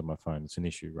of memes on my phone. It's an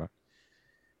issue, right?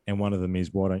 And one of them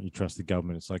is, why don't you trust the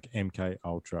government? It's like MK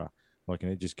Ultra. Like,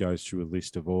 and it just goes through a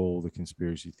list of all the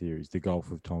conspiracy theories, the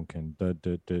Gulf of Tonkin,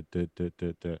 It's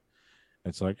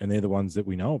like, and they're the ones that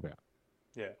we know about.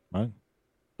 Yeah. Right?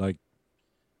 Like,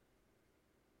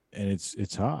 and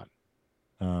it's hard.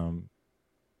 You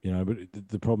know, but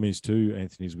the problem is too,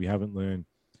 Anthony, is we haven't learned,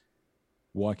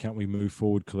 why can't we move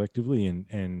forward collectively?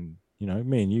 And you know,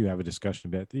 me and you have a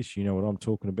discussion about this. You know what I'm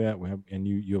talking about. And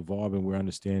you're vibing, we're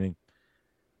understanding.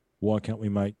 Why can't we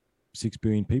make 6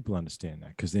 billion people understand that?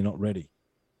 Because they're not ready.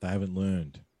 They haven't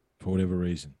learned for whatever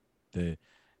reason. The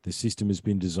system has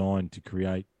been designed to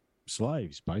create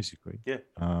slaves, basically. Yeah.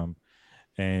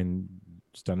 And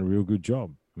it's done a real good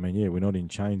job. I mean, yeah, we're not in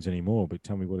chains anymore, but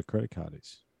tell me what a credit card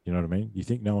is. You know what I mean? You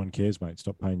think no one cares, mate?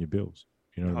 Stop paying your bills.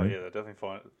 You know what I mean? Yeah, they'll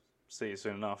definitely see you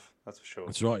soon enough. That's for sure.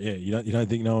 That's right. Yeah, you don't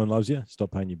think no one loves you?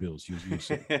 Stop paying your bills. You'll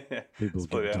see. People it's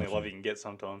probably the only love you can get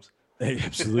sometimes.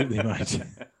 Absolutely, mate.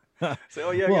 So,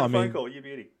 I get a phone call. You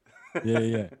beauty.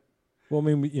 yeah. Well, I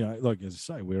mean, you know, like as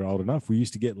I say, we're old enough. We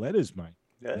used to get letters, mate.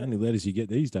 Yeah. The only letters you get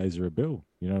these days are a bill.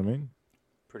 You know what I mean?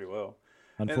 Pretty well.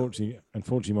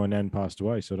 Unfortunately, my nan passed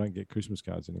away, so I don't get Christmas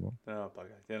cards anymore. Oh, bugger.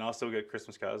 Yeah, and I still get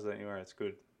Christmas cards anywhere. It's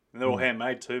good. And they're all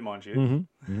handmade too, mind you.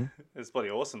 Mm-hmm. It's bloody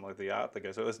awesome, like the art that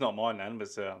goes. So it's not my nan, but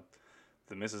it's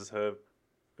the missus, her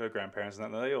grandparents,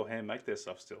 and that they all hand make their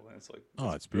stuff still. And it's like,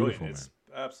 it's beautiful, man. It's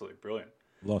absolutely brilliant.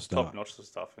 Lost top art. notch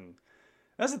stuff, and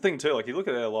That's the thing too. Like you look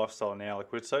at our lifestyle now,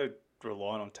 like we're so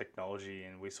reliant on technology,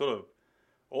 and we sort of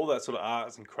all that sort of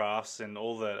arts and crafts and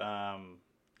all that,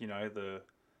 you know,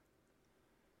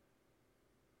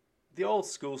 the old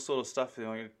school sort of stuff, you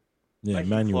know, Yeah, making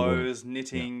manual work. clothes,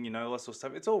 knitting, you know, all that sort of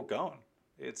stuff. It's all gone.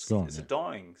 It's Gone, it's yeah. a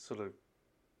dying sort of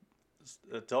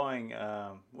a dying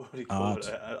what do you call Art,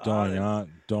 it? dying art,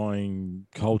 dying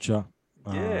culture.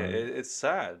 Yeah, it's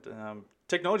sad.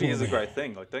 Technology Well, is a great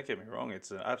thing. Like, don't get me wrong,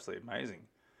 it's absolutely amazing.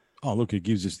 Oh, look, it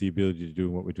gives us the ability to do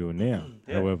what we're doing now.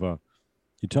 Yeah. However,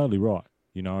 you're totally right.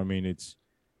 You know, I mean, it's,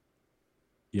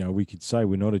 you know, we could say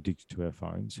we're not addicted to our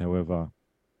phones. However,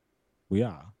 we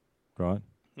are, right?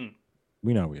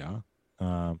 We know we are.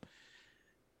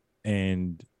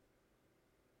 And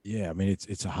yeah, I mean,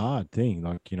 it's a hard thing.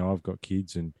 Like, you know, I've got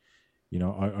kids and, you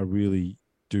know, I really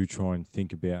do try and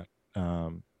think about,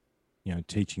 you know,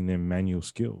 teaching them manual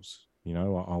skills. You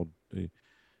know, I'll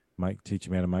teach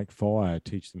them how to make fire,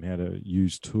 teach them how to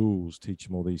use tools, teach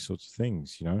them all these sorts of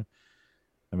things, you know.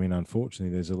 I mean,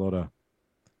 unfortunately, there's a lot of,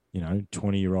 you know,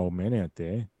 20-year-old men out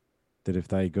there that if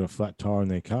they got a flat tire in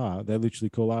their car, they literally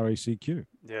call RACQ.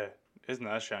 Yeah, isn't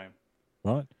that a shame?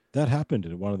 Right? That happened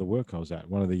at one of the work I was at.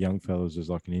 One of the young fellows was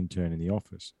like an intern in the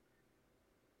office.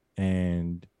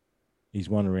 And he's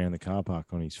wandering around the car park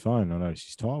on his phone. I noticed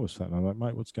his tire was flat. And I'm like,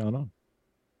 mate, what's going on?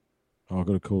 Oh, I've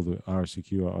got to call the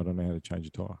RACQ. I don't know how to change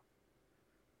a tire.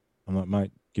 I'm like,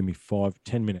 mate, give me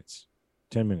 10 minutes.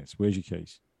 10 minutes. Where's your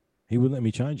keys? He wouldn't let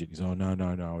me change it. He's, oh, no.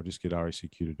 I'll just get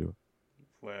RACQ to do it.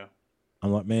 Wow.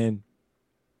 I'm like, man,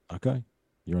 okay,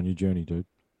 you're on your journey, dude.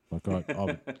 Like,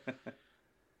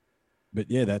 but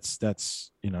yeah,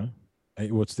 that's you know,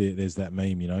 there's that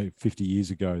meme, you know, 50 years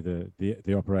ago,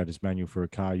 the operator's manual for a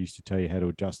car used to tell you how to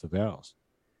adjust the valves.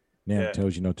 Now it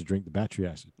tells you not to drink the battery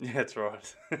acid. Yeah, that's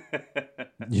right.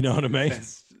 You know what I mean?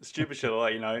 It's stupid shit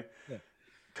like, you know,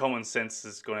 common sense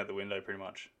has gone out the window pretty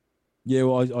much. Yeah,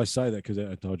 well, I say that because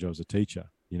I told you I was a teacher,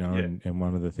 you know, Yeah. and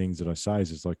one of the things that I say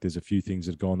is like there's a few things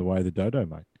that have gone the way of the dodo,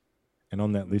 mate. And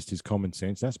on that list is common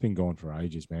sense. That's been gone for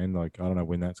ages, man. Like, I don't know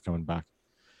when that's coming back.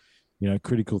 You know,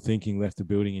 critical thinking left the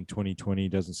building in 2020,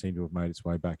 doesn't seem to have made its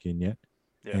way back in yet.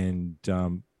 Yeah. And,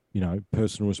 you know,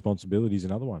 personal responsibility is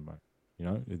another one, mate. You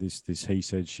know, this he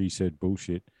said, she said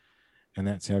bullshit. And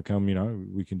that's how come, you know,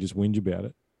 we can just whinge about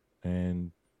it.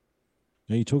 And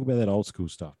you know, you talk about that old school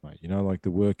stuff, mate. You know, like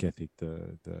the work ethic,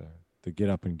 the get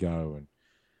up and go, and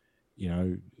you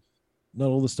know, not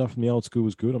all the stuff from the old school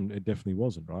was good. It definitely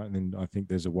wasn't, right? And then I think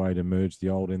there's a way to merge the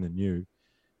old and the new,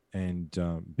 and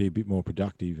be a bit more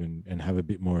productive and have a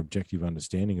bit more objective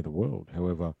understanding of the world.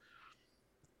 However,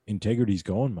 integrity's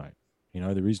gone, mate. You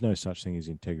know, there is no such thing as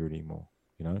integrity anymore.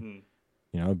 You know,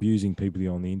 you know, abusing people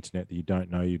on the internet that you don't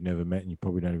know, you've never met, and you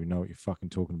probably don't even know what you're fucking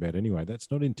talking about anyway.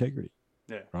 That's not integrity.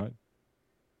 Yeah. Right.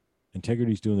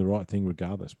 Integrity is doing the right thing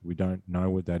regardless, but we don't know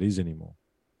what that is anymore.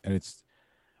 And it's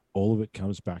all of it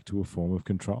comes back to a form of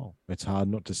control. It's hard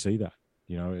not to see that,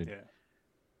 you know,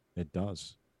 it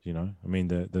does, you know, I mean,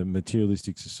 the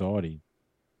materialistic society,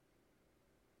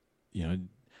 you know,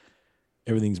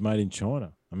 everything's made in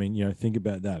China. I mean, you know, think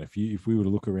about that. If we were to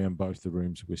look around both the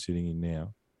rooms that we're sitting in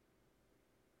now,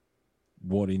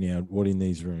 what in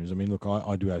these rooms? I mean, look,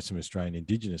 I do have some Australian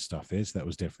Indigenous stuff there, so that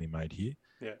was definitely made here.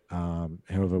 Yeah.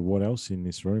 However, what else in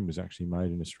this room was actually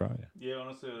made in Australia? Yeah,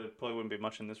 honestly, there probably wouldn't be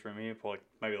much in this room here. Probably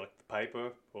maybe like the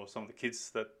paper or some of the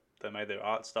kids that they made their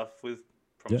art stuff with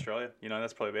from Australia. You know,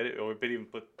 that's probably about it. Or a bit even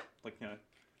put like, you know,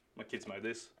 my kids made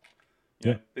this.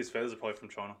 You know, these feathers are probably from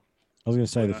China. I was going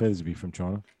to say the feathers would be from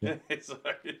China. Yeah, So,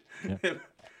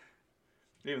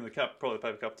 even the cup, probably the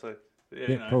paper cup too. But yeah,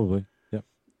 yeah, you know, probably.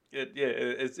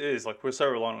 it is like we're so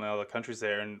reliant on other countries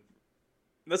there, and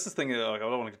that's the thing. Like, I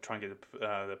don't want to try and get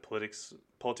the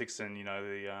politics, and you know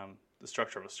the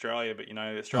structure of Australia, but you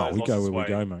know Australia's we lost go its where way. we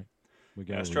go, mate. We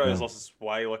go. You know, Australia's lost its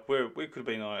way. Like we could have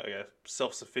been a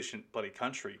self-sufficient bloody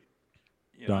country.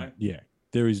 You know? Yeah,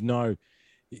 there is no.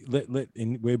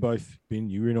 We're both been.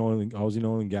 You're in oil. I was in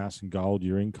oil and gas and gold.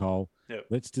 You're in coal. Yep.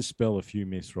 Let's dispel a few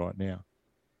myths right now.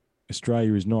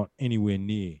 Australia is not anywhere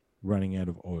near running out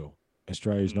of oil.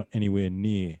 Australia is not anywhere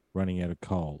near running out of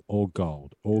coal or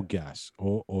gold or gas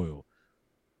or oil,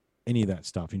 any of that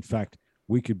stuff. In fact,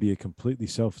 we could be a completely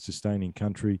self-sustaining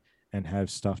country and have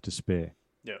stuff to spare.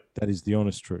 Yeah. That is the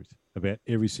honest truth about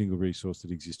every single resource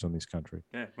that exists on this country.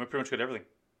 Yeah, we pretty much got everything.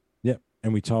 Yeah,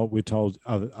 and we're told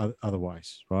other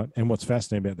ways, right? And what's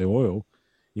fascinating about the oil,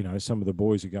 you know, some of the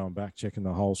boys are going back checking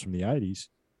the holes from the 80s,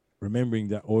 remembering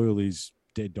that oil is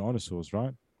dead dinosaurs,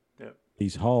 right? Yeah.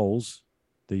 These holes,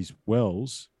 these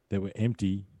wells that were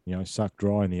empty, you know, sucked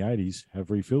dry in the 80s, have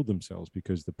refilled themselves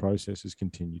because the process has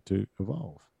continued to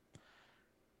evolve.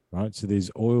 right? So there's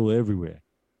oil everywhere,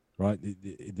 right?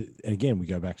 And again, we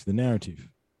go back to the narrative,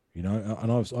 you know,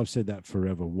 and I've said that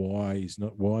forever. Why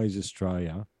is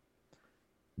Australia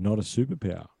not a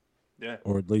superpower, Yeah.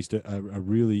 or at least a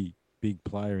really big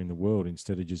player in the world,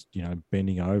 instead of just, you know,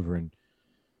 bending over and,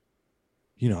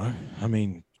 you know, I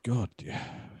mean, God,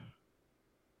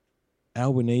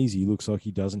 Albanese looks like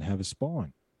he doesn't have a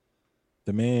spine.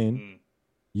 The man,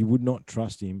 you would not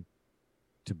trust him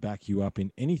to back you up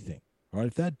in anything, right?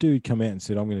 If that dude come out and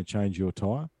said, "I'm going to change your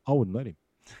tire," I wouldn't let him.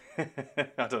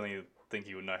 I don't think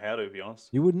he would know how to be honest.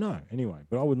 You wouldn't know anyway,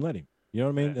 but I wouldn't let him. You know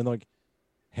what I mean? Yeah. And like,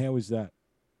 how is that?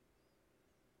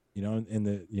 You know, and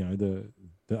the, you know, the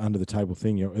under the table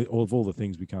thing, you know, all the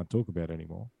things we can't talk about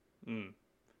anymore.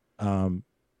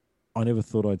 I never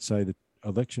thought I'd say that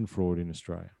election fraud in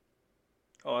Australia.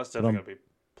 Oh, that's definitely going to be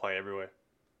play everywhere.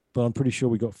 But I'm pretty sure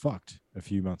we got fucked a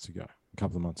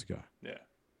couple of months ago. Yeah.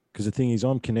 Because the thing is,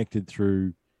 I'm connected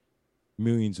through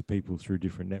millions of people through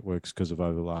different networks because of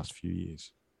over the last few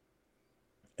years.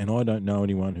 And I don't know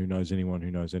anyone who knows anyone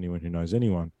who knows anyone who knows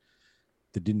anyone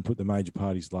that didn't put the major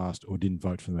parties last or didn't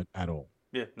vote for them at all.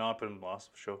 Yeah, no, I put them last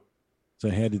for sure. So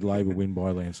how did Labor win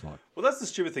by a landslide? Well, that's the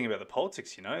stupid thing about the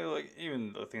politics, you know? Like,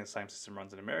 even I think the same system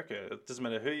runs in America. It doesn't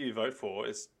matter who you vote for,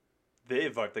 it's their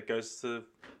vote that goes to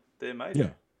their major. Yeah.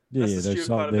 That's the stupid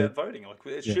part about voting. Like,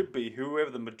 it Yeah. should be whoever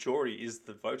the majority is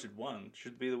the voted one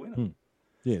should be the winner.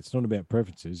 Yeah, it's not about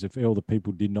preferences. If all the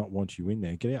people did not want you in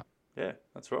there, get out. Yeah,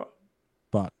 that's right.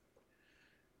 But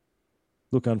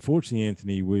look, unfortunately,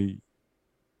 Anthony, we're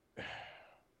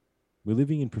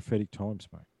living in prophetic times,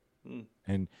 mate.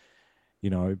 And, you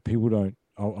know, people don't.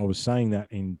 I was saying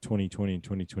that in 2020 and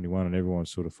 2021, and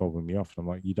everyone's sort of fobbing me off. And I'm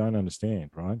like, you don't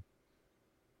understand, right?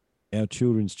 Our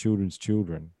children's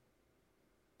children,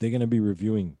 they're going to be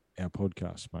reviewing our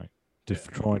podcast, mate, to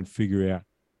try and figure out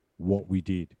what we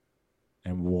did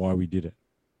and why we did it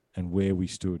and where we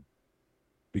stood.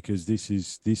 Because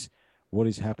what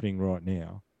is happening right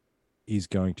now is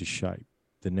going to shape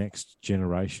the next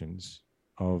generations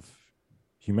of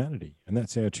humanity. And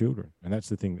that's our children. And that's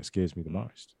the thing that scares me the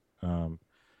most. You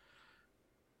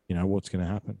know, what's going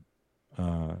to happen.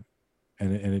 And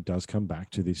it does come back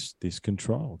to this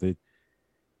control that,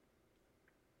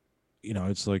 you know,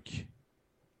 it's like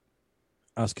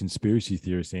us conspiracy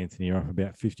theorists, Anthony, are up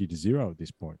about 50-0 at this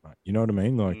point, mate. You know what I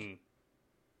mean? Like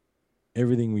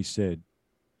everything we said,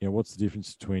 you know, what's the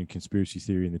difference between conspiracy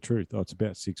theory and the truth? Oh, it's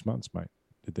about 6 months, mate,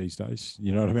 these days.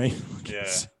 You know what I mean? Like Yeah.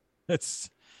 It's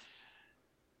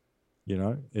you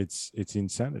know, it's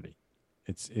insanity.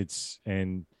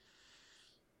 And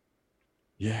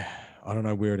yeah, I don't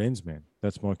know where it ends, man.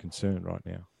 That's my concern right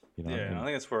now. You know? Yeah, and I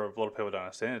think that's where a lot of people don't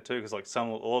understand it too, because like a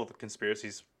lot of the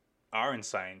conspiracies are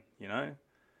insane, you know,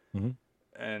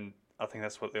 and I think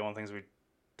that's what the one things we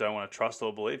don't want to trust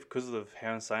or believe because of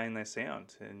how insane they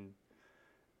sound, and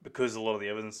because a lot of the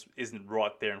evidence isn't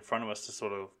right there in front of us to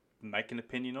sort of make an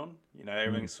opinion on. You know,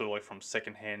 everything's sort of like from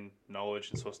secondhand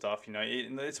knowledge and sort of stuff. You know,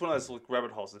 it's one of those like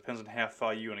rabbit holes. It depends on how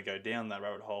far you want to go down that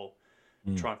rabbit hole,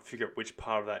 try and figure out which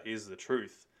part of that is the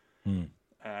truth.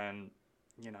 And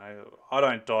you know, I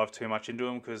don't dive too much into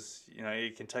them because, you know,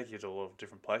 it can take you to a lot of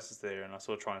different places there, and I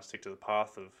sort of try and stick to the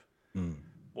path of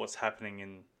what's happening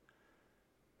in.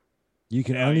 You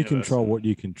can only control what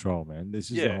you control, man.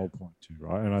 This is the whole point too,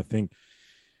 right? And I think,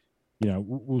 you know,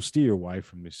 we'll steer away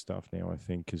from this stuff now, I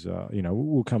think, because, you know,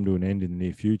 we'll come to an end in the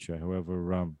near future.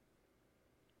 However,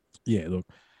 yeah, look,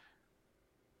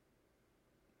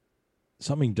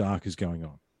 something dark is going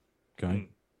on, okay?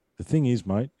 The thing is,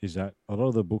 mate, is that a lot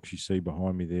of the books you see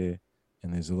behind me there,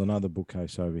 and there's another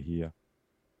bookcase over here,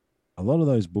 a lot of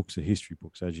those books are history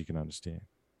books, as you can understand.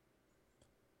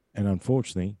 And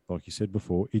unfortunately, like you said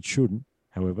before, it shouldn't.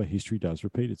 However, history does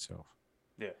repeat itself.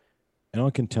 Yeah. And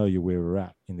I can tell you where we're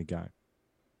at in the game.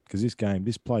 Because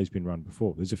this play's been run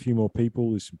before. There's a few more people,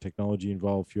 there's some technology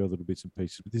involved, a few other little bits and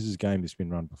pieces, but this is a game that's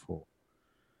been run before.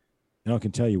 And I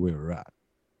can tell you where we're at.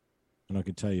 And I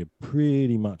can tell you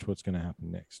pretty much what's going to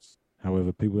happen next.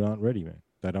 However, people aren't ready, man.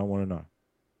 They don't want to know.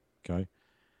 Okay?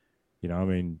 You know, I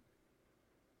mean,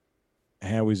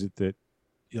 how is it that,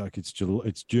 like, it's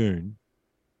June,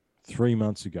 3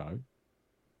 months ago,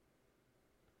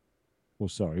 well,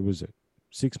 sorry, was it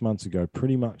 6 months ago,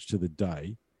 pretty much to the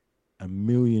day, 1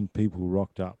 million people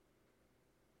rocked up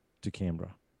to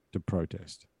Canberra to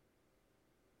protest.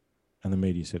 And the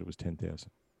media said it was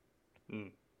 10,000.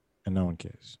 And no one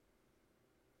cares.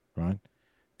 Right?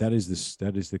 That is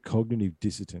the cognitive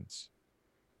dissonance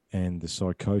and the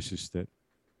psychosis that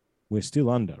we're still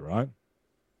under, right?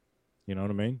 You know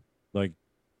what I mean? Like,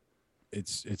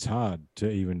 it's hard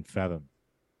to even fathom,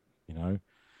 you know?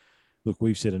 look,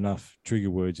 we've said enough trigger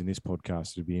words in this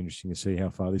podcast. It'd be interesting to see how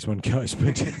far this one goes.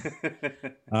 But,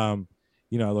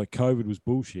 like COVID was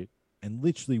bullshit. And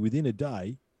literally within a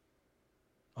day,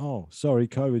 oh, sorry,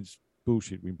 COVID's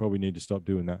bullshit. We probably need to stop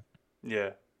doing that.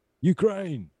 Yeah.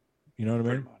 Ukraine. You know what I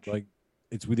mean? Pretty much. Like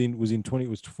it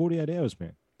was 48 hours,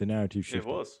 man. The narrative shift. It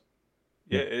was.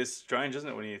 Yeah, it's strange, isn't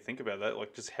it, when you think about that?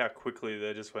 Like just how quickly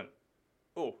they just went,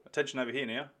 oh, attention over here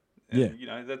now.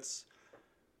 And, that's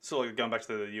sort of like going back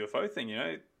to the UFO thing,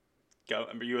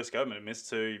 US government admits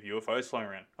to UFOs flying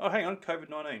around. Oh, hang on,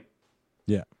 COVID-19.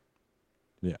 Yeah.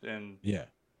 And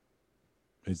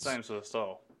it's same sort of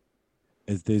style.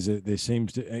 There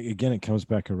seems to, again, it comes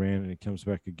back around and it comes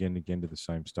back again and again to the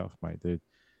same stuff, mate.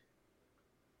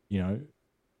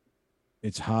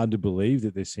 It's hard to believe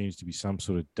that there seems to be some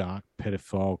sort of dark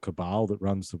pedophile cabal that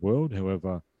runs the world.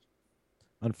 However,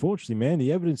 unfortunately, man,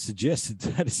 the evidence suggests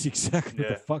that is exactly what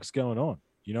the fuck's going on.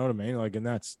 You know what I mean? Like, and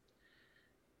that's,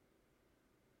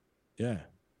 and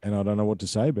I don't know what to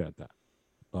say about that.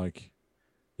 Like,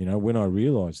 when I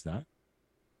realized that,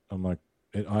 I'm like,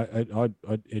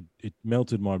 it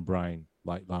melted my brain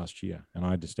late last year, and I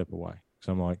had to step away.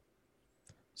 So I'm like,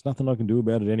 there's nothing I can do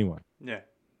about it anyway. Yeah.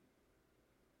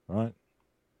 Right?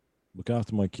 Look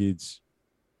after my kids,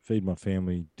 feed my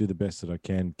family, do the best that I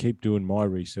can, keep doing my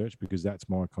research because that's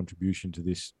my contribution to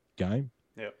this game.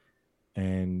 Yep.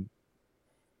 And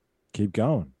keep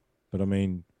going. But I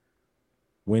mean,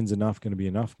 when's enough going to be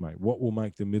enough, mate? What will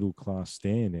make the middle class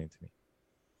stand, Anthony?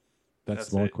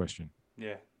 That's my question.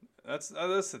 Yeah. That's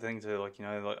the thing too, like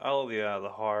all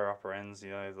the higher upper ends,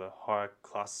 the higher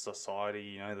class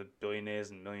society, the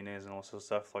billionaires and millionaires and all sorts of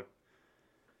stuff, like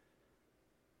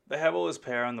they have all this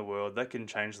power in the world. They can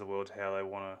change the world how they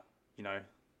want to,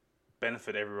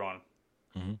 benefit everyone.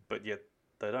 Mm-hmm. But yet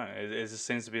they don't. It just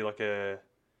seems to be like a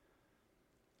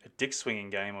dick swinging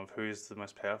game of who's the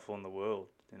most powerful in the world,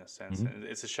 in a sense. Mm-hmm. And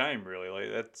it's a shame, really.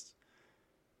 Like that's,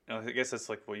 I guess that's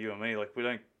like what you and me, like we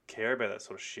don't care about that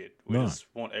sort of shit. We just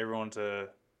want everyone to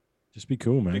just be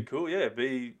cool, man. Be cool, yeah.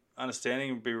 Be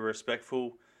understanding, be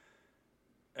respectful,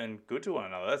 and good to one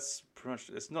another. That's pretty much.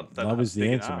 It's not that. Love is the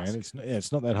answer, man.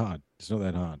 It's not that hard. It's not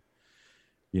that hard.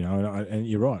 And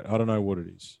you're right. I don't know what it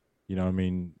is. I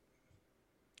mean,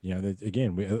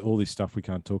 again, all this stuff we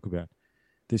can't talk about.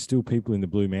 There's still people in the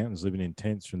Blue Mountains living in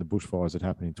tents from the bushfires that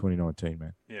happened in 2019,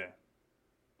 man. Yeah.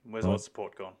 Where's all the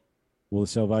support gone? Well, the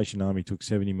Salvation Army took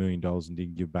 $70 million and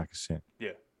didn't give back a cent. Yeah.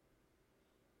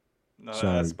 No,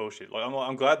 that's bullshit. Like,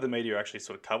 I'm glad the media actually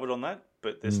sort of covered on that,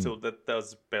 but there's still that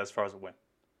was about as far as it went.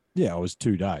 Yeah, it was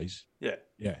 2 days. Yeah.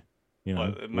 Yeah.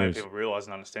 It made people realise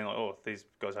and understand, like, if these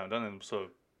guys haven't done it, sort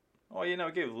of, we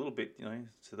gave a little bit,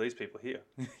 to these people here.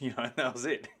 And that was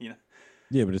it,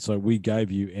 Yeah, but it's like we gave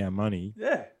you our money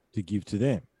to give to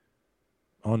them.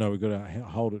 Oh, no, we've got to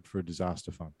hold it for a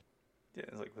disaster fund. Yeah,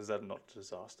 it's like, was that not a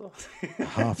disaster?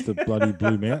 Half the bloody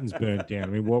Blue Mountains burnt down. I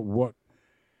mean, what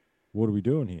are we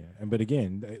doing here? But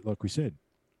again, like we said,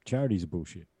 charities are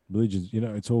bullshit. Religions,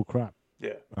 it's all crap.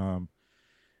 Yeah. And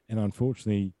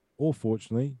unfortunately, or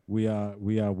fortunately, we are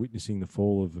witnessing the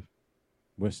fall of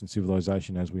Western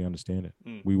civilization as we understand it.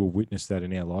 We will witness that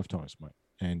in our lifetimes, mate.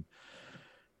 And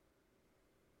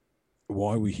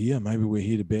why are we here? Maybe we're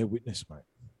here to bear witness, mate.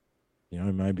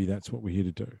 Maybe that's what we're here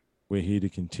to do. We're here to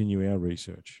continue our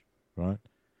research, right?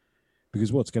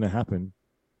 Because what's going to happen,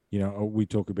 we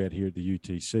talk about here at the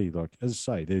UTC, like, as I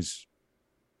say, there's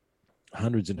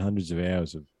hundreds and hundreds of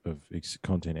hours of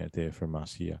content out there from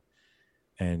us here.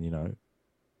 And,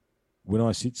 when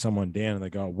I sit someone down and they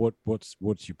go, what's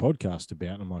your podcast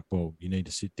about? And I'm like, well, you need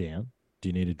to sit down. Do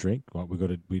you need a drink? Like,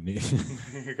 we need.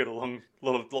 You've got a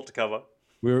lot to cover.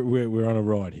 We're on a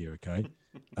ride here, okay?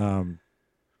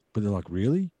 But they're like,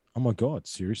 really? Oh my God,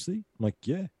 seriously? I'm like,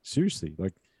 yeah, seriously.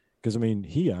 Like, because I mean,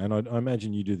 here, and I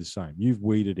imagine you do the same. You've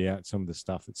weeded out some of the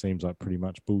stuff that seems like pretty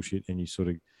much bullshit, and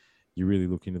you really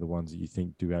look into the ones that you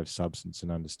think do have substance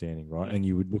and understanding, right? And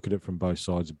you would look at it from both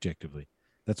sides objectively.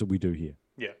 That's what we do here.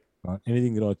 Yeah. Right?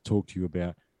 Anything that I talk to you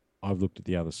about, I've looked at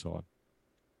the other side.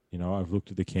 I've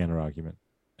looked at the counter argument,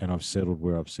 and I've settled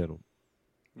where I've settled,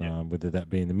 whether that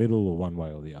be in the middle or one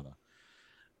way or the other.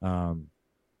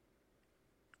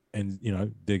 And,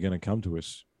 they're going to come to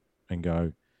us and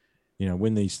go,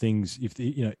 when these things,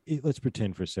 let's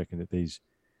pretend for a second that these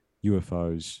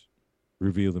UFOs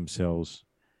reveal themselves.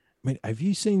 I mean, have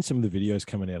you seen some of the videos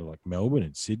coming out of like Melbourne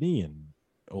and Sydney and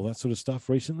all that sort of stuff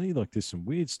recently? Like there's some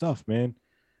weird stuff, man.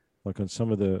 Like on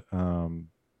some of the,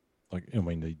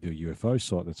 the UFO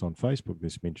site that's on Facebook,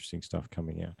 there's some interesting stuff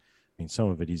coming out. I mean, some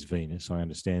of it is Venus. I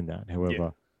understand that.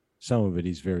 However, some of it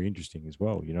is very interesting as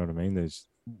well. You know what I mean? There's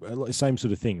same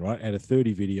sort of thing, right? Out of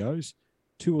 30 videos,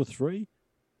 2 or 3.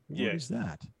 What Yeah. is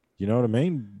that? You know what I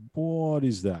mean? What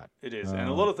is that? It is. And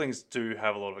a lot of things do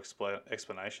have a lot of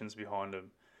explanations behind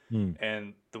them.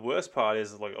 And the worst part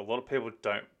is, like, a lot of people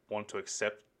don't want to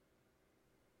accept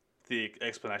the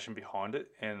explanation behind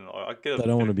it. And I get They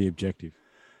don't want to be objective.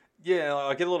 Yeah,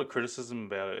 I get a lot of criticism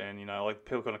about it, and like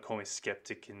people kind of call me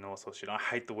skeptic and all sorts of shit. I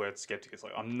hate the word skeptic. It's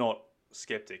like, I'm not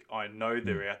skeptic. I know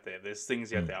they're out there. There's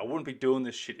things out there. I wouldn't be doing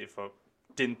this shit if I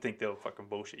didn't think they were fucking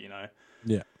bullshit.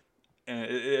 Yeah. And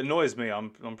it annoys me. I'm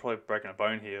probably breaking a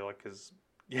bone here, like, because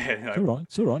It's all right.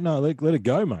 It's all right. No, let it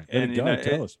go, mate. Let it go.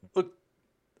 Tell us. Look,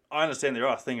 I understand there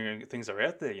are things that are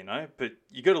out there, but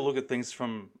you got to look at things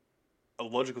from a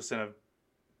logical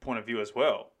point of view as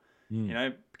well.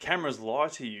 Cameras lie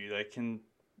to you. They can,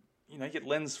 you get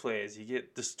lens flares, you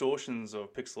get distortions or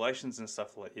pixelations and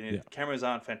stuff like that. Cameras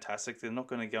aren't fantastic. They're not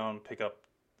going to go and pick up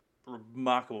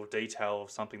remarkable detail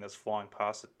of something that's flying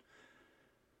past it.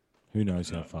 Who knows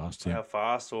how fast? Yeah. How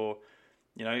fast, or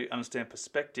understand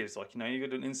perspectives. Like you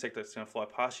got an insect that's going to fly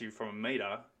past you from a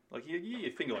meter. Like you get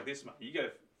your finger like this, mate. You go,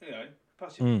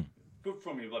 past your good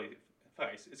from your bloody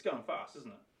face. It's going fast,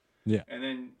 isn't it? Yeah. And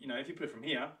then if you put it from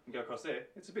here and go across there,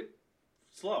 it's a bit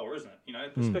slower, isn't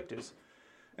it? Perspectives.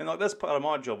 And like that's part of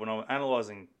my job when I'm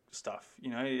analysing stuff.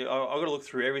 I've got to look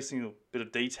through every single bit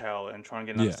of detail and try and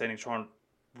get an understanding, try and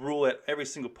rule out every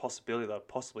single possibility that I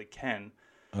possibly can.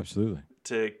 Absolutely.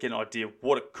 To get an idea of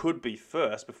what it could be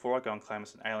first before I go and claim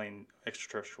it's an alien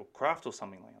extraterrestrial craft or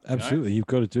something like that. Absolutely. You've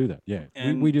got to do that. Yeah.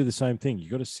 We do the same thing.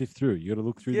 You've got to sift through. You've got to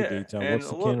look through the detail. What's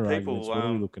the counter arguments? What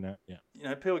are we looking at?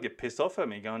 Yeah. People get pissed off at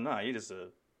me going, no, you don't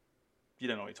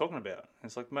know what you're talking about. And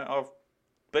it's like, mate, I've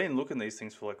been looking at these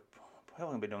things for how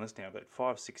long have I been doing this now? About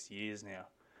 5-6 years now.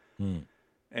 And,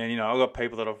 I've got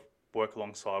people that I've worked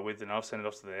alongside with, and I've sent it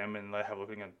off to them, and they have a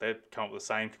look, and they come up with the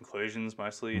same conclusions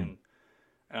mostly. And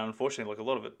unfortunately, a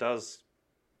lot of it does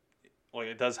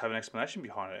have an explanation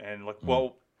behind it. And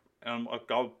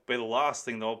I'll be the last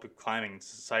thing that I'll be claiming to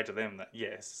say to them that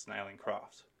yes, it's an alien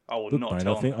craft. I will not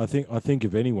tell them. I think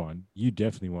if anyone, you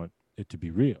definitely want it to be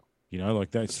real.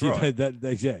 That's right.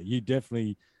 You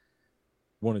definitely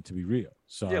want it to be real.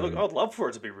 So yeah, look, I'd love for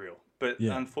it to be real, but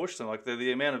unfortunately,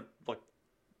 the amount of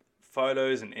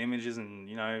photos and images and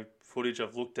footage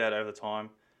I've looked at over the time,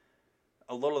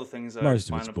 a lot of the things are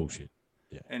most of it's bullshit.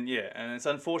 Yeah. And it's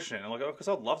unfortunate. And because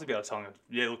I'd love to be able to tell them,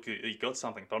 yeah, look, you got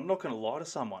something, but I'm not going to lie to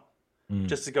someone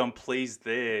just to go and please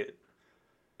their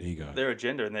ego, their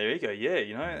agenda and their ego. Yeah,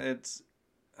 it's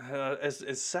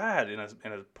sad in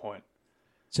a point.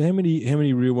 So how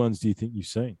many real ones do you think you've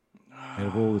seen out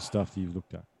of all the stuff that you've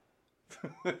looked at?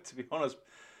 To be honest,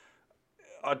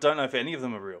 I don't know if any of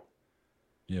them are real.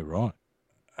 Yeah, right.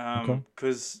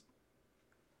 Because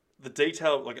the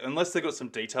detail, unless they've got some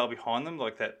detail behind them,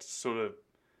 that sort of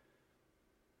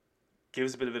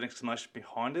gives a bit of an explanation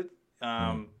behind it,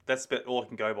 that's about all I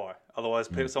can go by. Otherwise,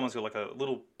 someone's got a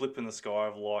little blip in the sky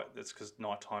of light that's because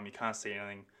nighttime, you can't see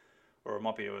anything, or it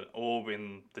might be an orb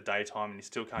in the daytime and you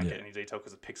still can't get any detail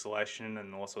because of pixelation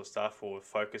and all sort of stuff, or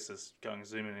focus is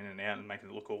zooming in and out and making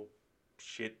it look all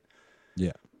shit.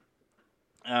 Yeah.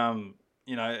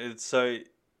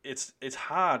 It's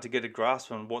hard to get a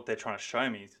grasp on what they're trying to show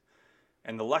me.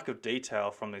 And the lack of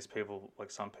detail from these people,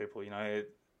 some people,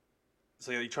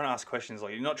 so you're trying to ask questions,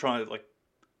 you're not trying to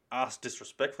ask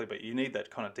disrespectfully, but you need that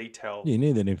kind of detail. Yeah, you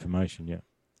need that information, yeah.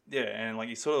 Yeah, and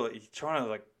you're trying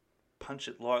to punch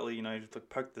it lightly,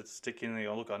 poke the stick in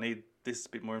there. Look, I need this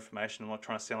bit more information. I'm not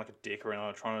trying to sound like a dick, or I'm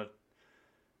not trying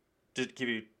to give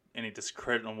you any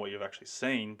discredit on what you've actually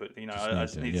seen, but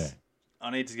I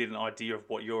need to get an idea of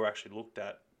what you're actually looked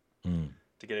at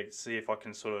to see if I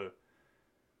can sort of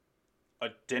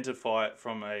identify it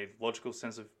from a logical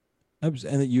sense of... And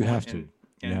that you have to.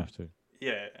 You have to.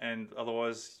 Yeah, and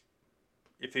otherwise,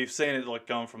 if you've seen it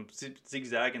going from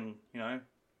zigzagging,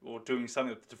 or doing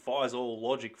something that defies all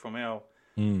logic from our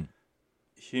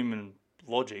human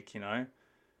logic,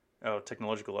 our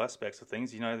technological aspects of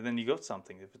things, then you got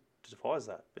something if it defies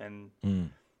that. And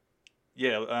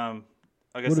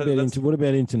I guess what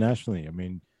about internationally? I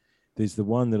mean, there's the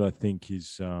one that I think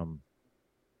is, I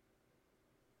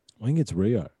think it's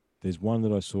Rio. There's one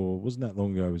that I saw, wasn't that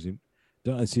long ago.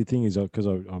 The thing is, because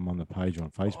I'm on the page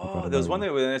on Facebook. Oh, there was one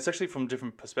there where it's actually from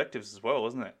different perspectives as well,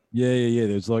 wasn't it? Yeah.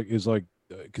 It was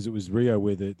because it was Rio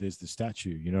where there's the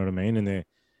statue, you know what I mean? And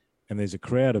there's a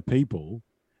crowd of people,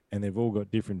 and they've all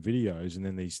got different videos, and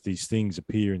then these things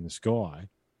appear in the sky,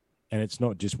 and it's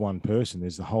not just one person.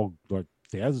 There's the whole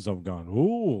thousands of them going,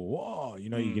 oh, whoa, you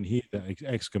can hear the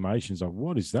exclamations of,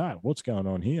 what is that? What's going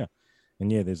on here?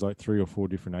 And yeah, there's like 3 or 4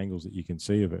 different angles that you can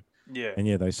see of it. Yeah. And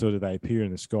yeah, they appear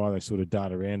in the sky, they sort of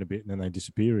dart around a bit, and then they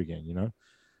disappear again. I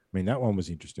mean, that one was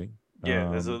interesting.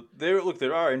 Yeah,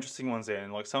 there are interesting ones there,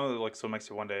 and like some of the like sort of makes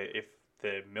you wonder if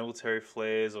they're military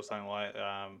flares or something like.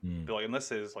 But like unless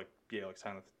there's like like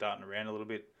something that's darting around a little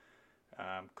bit,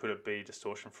 could it be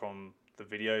distortion from the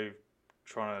video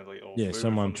trying to like or movement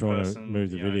someone from the trying person, to move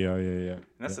the video. Yeah. And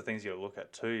that's the things you got to look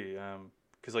at too,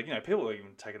 because like people are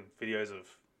even taking videos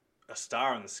of a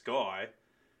star in the sky,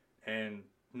 and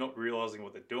not realizing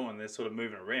what they're doing. They're sort of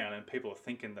moving around, and people are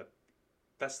thinking that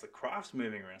that's the craft's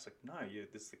moving around. It's like, no,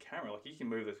 it's the camera. Like, you can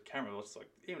move the camera, it's like,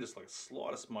 even just like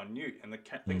slightest minute, and the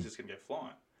thing's just going to go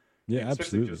flying. Yeah,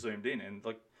 especially absolutely. if you're zoomed in. And,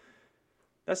 like,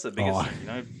 that's the biggest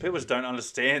thing, People just don't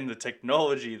understand the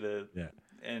technology.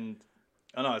 And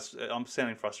I know I'm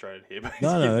sounding frustrated here. But,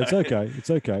 No, it's okay.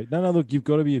 It's okay. No, look, you've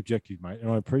got to be objective, mate.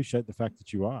 And I appreciate the fact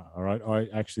that you are, all right? I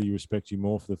actually respect you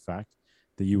more for the fact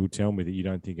that you will tell me that you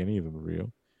don't think any of them are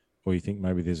real, or you think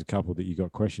maybe there's a couple that you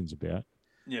got questions about.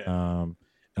 Yeah.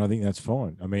 And I think that's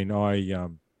fine. I mean,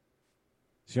 I'm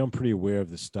pretty aware of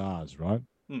the stars, right?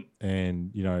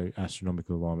 And,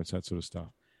 astronomical alignments, that sort of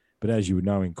stuff. But as you would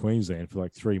know, in Queensland, for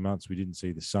like 3 months, we didn't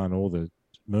see the sun or the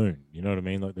moon. You know what I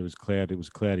mean? Like, it was cloudy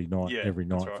night every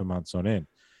night for months on end.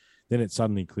 Then it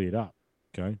suddenly cleared up,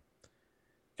 okay?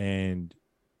 And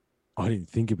I didn't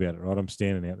think about it, right? I'm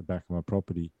standing out the back of my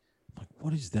property. I'm like,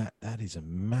 what is that? That is a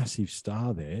massive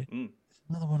star there. There's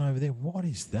another one over there. What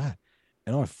is that?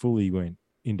 And I fully went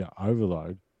into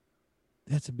overload.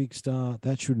 That's a big star.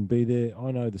 That shouldn't be there.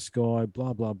 I know the sky,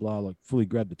 blah, blah, blah. Like, fully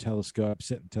grabbed the telescope,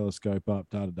 set the telescope up,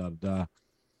 da-da-da-da-da.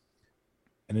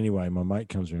 And anyway, my mate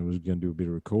comes around, was going to do a bit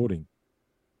of recording.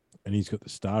 And he's got the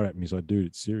star at me. He's like, dude,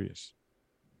 it's serious.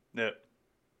 Yeah.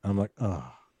 I'm like,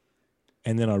 oh.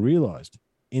 And then I realized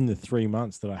in the 3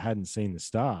 months that I hadn't seen the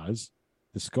stars,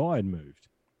 the sky had moved.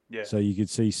 Yeah. So you could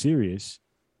see Sirius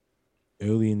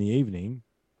early in the evening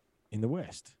in the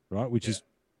west, right? Which is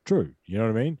true. You know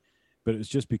what I mean? But it was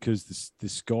just because the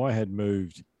sky had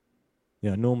moved.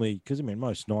 Normally, because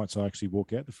most nights I actually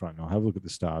walk out the front and I'll have a look at the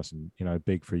stars and,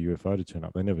 beg for a UFO to turn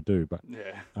up. They never do, but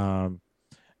I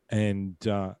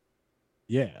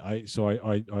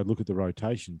look at the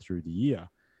rotation through the year,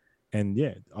 and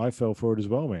I fell for it as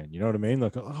well, man. You know what I mean?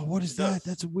 Like, oh, what is that?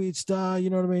 That's a weird star.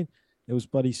 You know what I mean? It was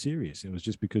bloody serious. It was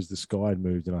just because the sky had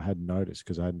moved and I hadn't noticed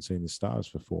because I hadn't seen the stars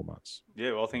for 4 months.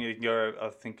 Yeah, well, I think you can go,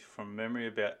 from memory,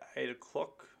 about 8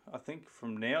 o'clock,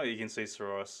 from now, you can see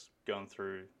Sirius going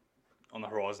through on the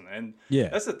horizon. And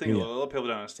that's the thing a lot of people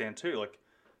don't understand too. Like,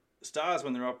 stars,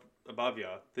 when they're up above you,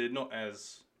 they're not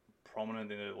as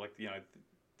prominent in it. Like, you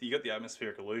got the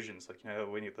atmospheric illusions. Like,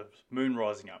 when you get the moon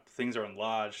rising up, things are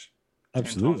enlarged 10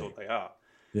 times what they are.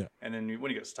 Yeah. And then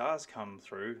when you get stars come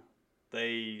through,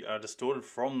 they are distorted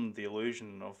from the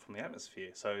illusion from the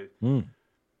atmosphere. So,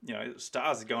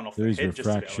 stars are going off their head just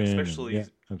about. Especially,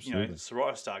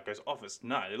 Sirius star goes off its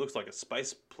nut. It looks like a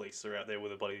space police are out there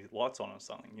with the bloody lights on or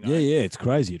something. Yeah, it's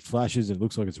crazy. It flashes. It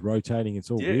looks like it's rotating.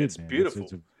 It's all weird. It's man. beautiful.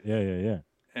 Yeah.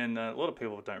 And a lot of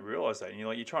people don't realise that. And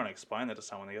you're trying to explain that to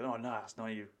someone. They go, "Oh no, it's not.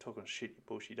 You're talking shit. You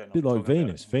bullshit. You don't know." A bit like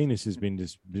Venus. Venus has been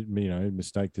just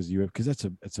mistaked as UFO because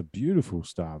it's a beautiful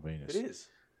star. Venus. It is.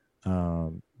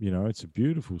 It's a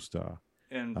beautiful star.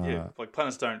 And like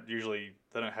planets don't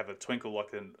have a twinkle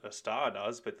like a star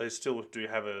does, but they still do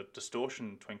have a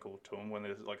distortion twinkle to them when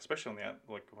they're like, especially when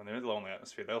they're low in the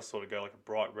atmosphere, they'll sort of go like a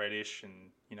bright reddish,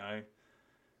 and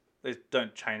they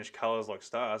don't change colours like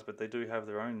stars, but they do have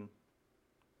their own.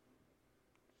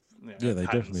 They patterns,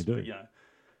 definitely do.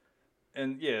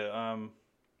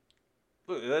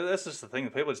 But, look, that's just the thing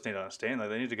that people just need to understand.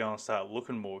 They need to go and start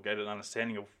looking more, get an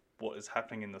understanding of what is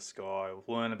happening in the sky,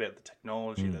 learn about the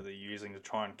technology that they're using to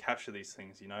try and capture these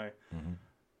things. Even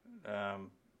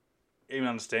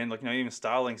understand, like even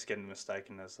Starlink's getting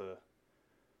mistaken as a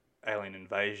alien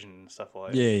invasion and stuff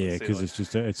like that. Yeah, because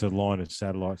it's a line of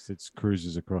satellites that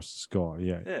cruises across the sky.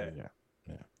 Yeah.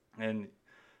 And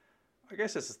I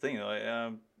guess that's the thing. Like,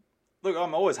 look,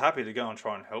 I'm always happy to go and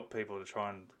try and help people that's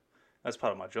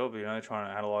part of my job, trying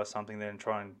to analyze something there and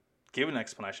try and give an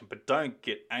explanation, but don't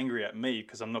get angry at me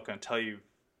because I'm not going to tell you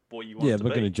what you want it to be. Yeah, I'm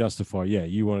not going to justify. Yeah,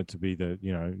 you want it to be the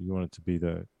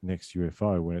next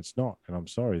UFO when it's not, and I'm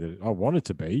sorry that I want it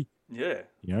to be. Yeah.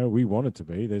 We want it to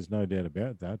be. There's no doubt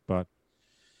about that, but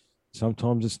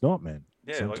sometimes it's not, man.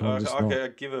 Yeah, sometimes I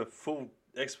can give a full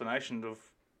explanation of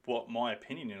what my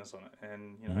opinion is on it,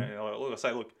 and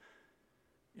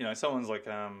someone's like,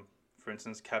 for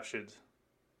instance, captured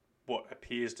what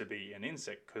appears to be an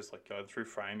insect because, like, going through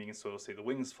frame, you can sort of see the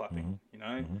wings flapping,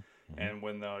 And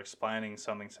when they're explaining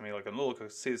something to me, like, look, I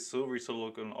see this silvery sort of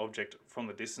looking object from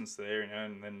the distance there,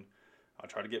 and then I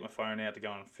try to get my phone out to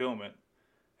go and film it,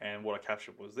 and what I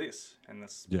captured was this, and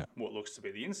that's what looks to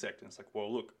be the insect. And it's like,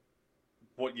 well, look,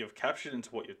 what you've captured into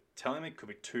what you're telling me could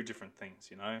be two different things,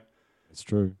 It's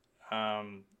true.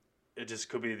 It just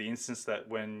could be the instance that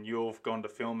when you've gone to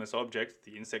film this object,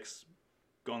 the insect's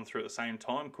gone through at the same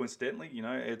time, coincidentally,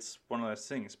 it's one of those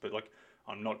things. But, like,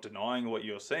 I'm not denying what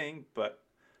you're seeing, but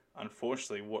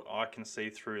unfortunately, what I can see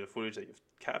through the footage that you've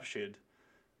captured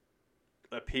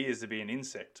appears to be an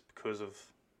insect because of,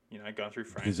 going through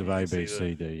frames. Because of A, B,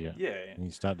 C, D, yeah. Yeah. And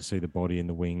you start to see the body and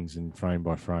the wings and frame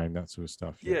by frame, that sort of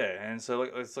stuff. Yeah, and so,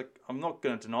 like, it's like, I'm not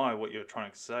going to deny what you're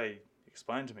trying to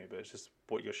explain to me, but it's just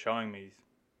what you're showing me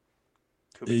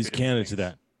is counter to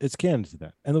that. It's counter to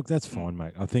that. And look, that's fine,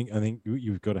 mate. I think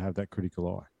you've got to have that critical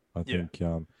eye. I think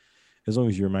as long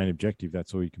as you remain objective,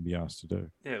 that's all you can be asked to do.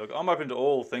 Yeah, look, I'm open to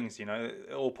all things,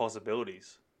 all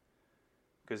possibilities.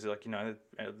 Because, like,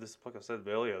 this, like I said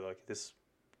earlier, like, this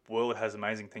world has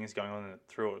amazing things going on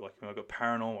through it. Like, we've got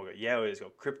paranormal, we've got yowies, we've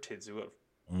got cryptids, we've got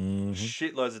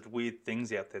shitloads of weird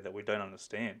things out there that we don't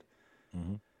understand.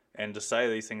 And to say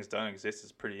these things don't exist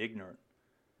is pretty ignorant.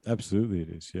 Absolutely it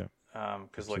is, yeah.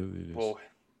 Because, like, well,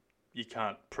 you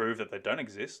can't prove that they don't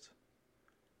exist.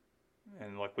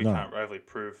 And, like, we can't really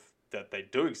prove that they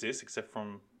do exist except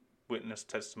from witness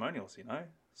testimonials,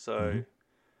 So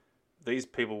these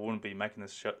people wouldn't be making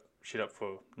this shit up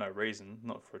for no reason,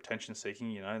 not for attention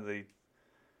seeking,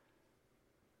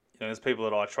 there's people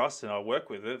that I trust and I work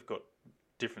with, they've got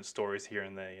different stories here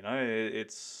and there,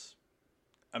 It's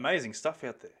amazing stuff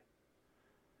out there.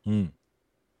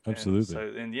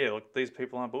 Absolutely. And like, these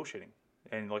people aren't bullshitting.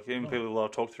 And, like, even people that I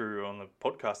talk through on the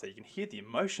podcast, that you can hear the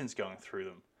emotions going through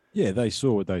them. Yeah, they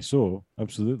saw what they saw.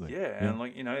 Absolutely. Yeah, and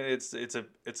like, it's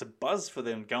a buzz for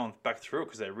them going back through it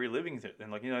because they're reliving it, and,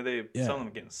 like, some of them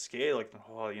are getting scared, like,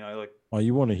 like. Oh,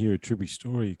 you want to hear a trippy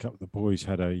story? A couple of the boys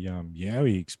had a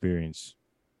Yowie experience.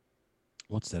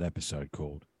 What's that episode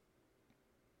called?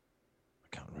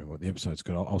 I can't remember what the episode's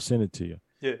called. I'll send it to you.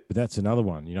 Yeah. But that's another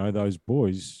one. Those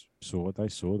boys saw what they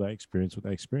saw. They experienced what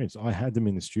they experienced. I had them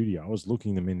in the studio. I was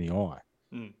looking them in the eye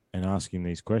and asking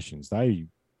these questions. They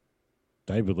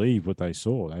believe what they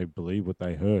saw. They believe what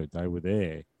they heard. They were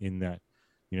there in that,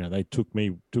 they took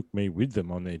me with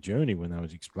them on their journey when they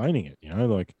was explaining it,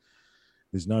 like,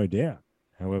 there's no doubt.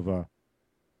 However,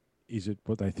 is it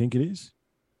what they think it is?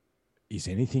 Is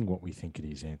anything what we think it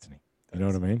is, Anthony? You know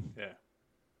what I mean? Yeah.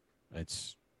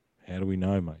 It's, how do we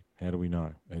know, mate? How do we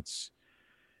know? But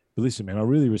listen, man, I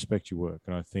really respect your work.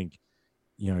 And I think,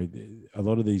 a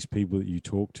lot of these people that you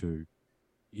talk to,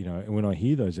 and when I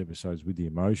hear those episodes with the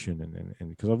emotion and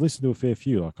because I've listened to a fair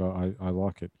few, like, I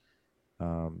like it.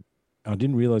 I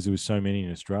didn't realize there was so many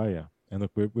in Australia. And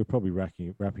look, we're probably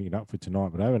wrapping it up for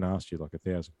tonight, but I haven't asked you like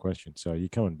 1,000 questions. So you're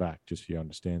coming back just so you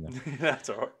understand that. That's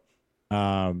all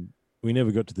right. We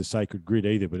never got to the sacred grid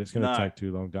either, but it's going to take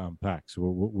too long to unpack. So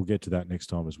we'll get to that next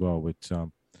time as well. But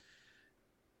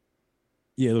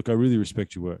yeah, look, I really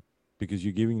respect your work because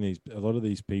you're giving a lot of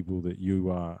these people that you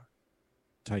are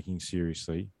taking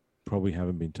seriously probably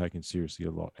haven't been taken seriously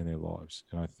a lot in their lives.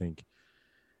 And I think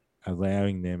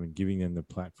allowing them and giving them the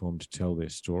platform to tell their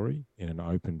story in an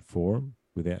open forum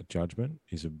without judgment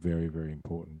is a very, very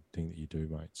important thing that you do,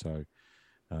 mate. So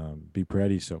be proud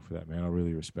of yourself for that, man. I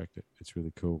really respect it. It's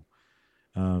really cool.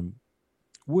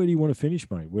 Where do you want to finish,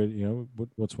 mate?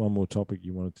 What's one more topic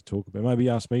you wanted to talk about? Maybe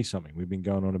ask me something. We've been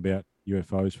going on about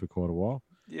UFOs for quite a while.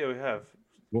 Yeah, we have.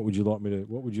 What would you like me to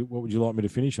like me to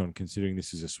finish on, considering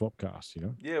this is a swap cast,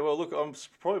 Yeah, well, look, I'm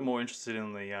probably more interested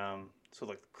in the sort of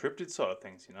like the cryptid side of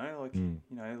things, like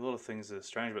a lot of things are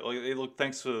strange, but, like, look,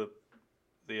 thanks for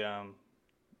the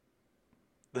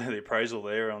appraisal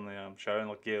there on the show, and,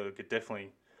 like, look, it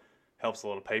definitely helps a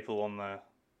lot of people on the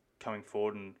coming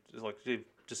forward, and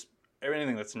just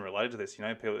everything that's related to this,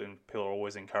 people are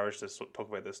always encouraged to talk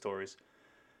about their stories.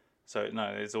 So no,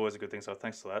 it's always a good thing. So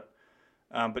thanks for that.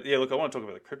 But yeah, look, I want to talk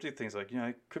about the cryptid things. Like,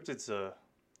 cryptid's a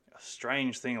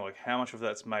strange thing. Like, how much of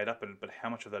that's made up, but how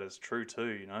much of that is true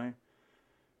too.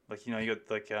 Like, you got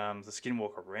like the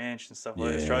Skinwalker Ranch and stuff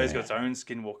like that. Australia's got its own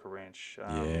Skinwalker Ranch.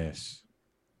 Yes.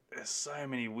 There's so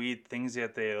many weird things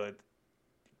out there that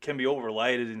can be all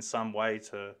related in some way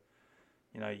to,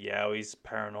 yowies,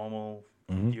 paranormal,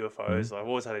 UFOs. I've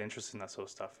always had an interest in that sort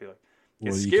of stuff.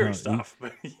 It's scary stuff,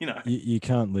 but you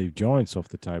can't leave giants off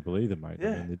the table either, mate. Yeah.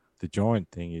 I mean, the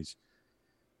giant thing is,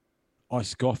 I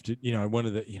scoffed at, one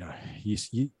of the,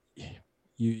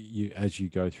 you as you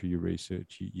go through your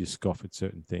research, you scoff at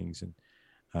certain things, and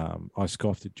I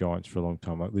scoffed at giants for a long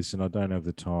time. Like, listen, I don't have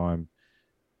the time.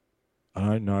 I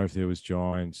don't know if there was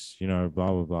giants, you know,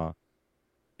 blah blah blah.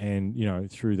 And you know,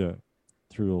 through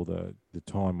all the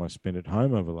time I spent at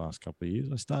home over the last couple of years,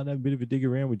 I started to have a bit of a dig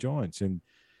around with giants. And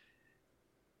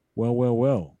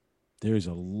well, there is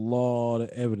a lot of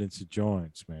evidence of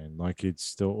giants, man. Like it's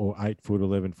still or 8 foot,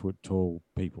 11 foot tall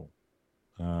people.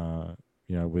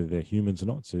 You know, whether they're humans or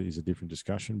not is a different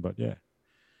discussion. But yeah,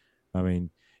 I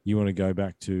mean, you want to go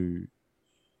back to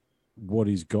what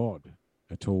is God?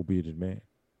 A tall bearded man.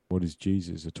 What is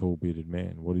Jesus? A tall bearded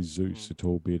man. What is Zeus? A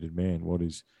tall bearded man. What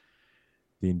is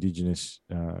the indigenous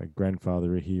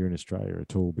grandfather here in Australia? A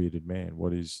tall bearded man.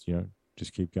 What is, you know,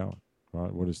 just keep going,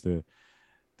 right? What is the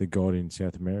god in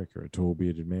South America? A tall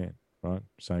bearded man, right?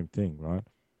 Same thing, right?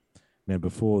 Now,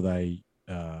 before they,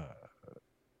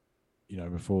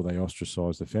 before they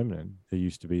ostracized the feminine, there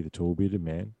used to be the tall bearded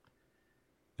man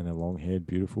and a long haired,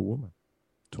 beautiful woman.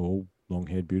 Tall, long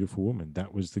haired, beautiful woman.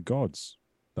 That was the gods.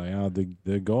 They are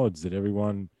the gods that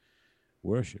everyone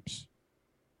worships.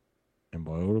 And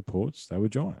by all reports, they were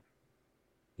giant.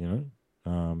 You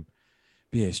know,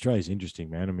 but yeah, Australia's interesting,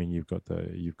 man. I mean, you've got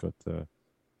the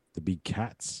big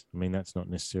cats. I mean, that's not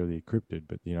necessarily a cryptid,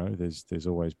 but you know, there's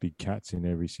always big cats in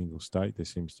every single state. There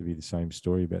seems to be the same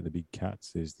story about the big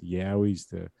cats. There's the yowies,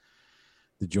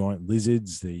 the giant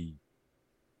lizards, the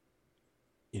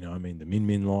min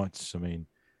min lights. I mean,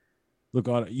 look,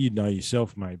 you know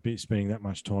yourself, mate, spending that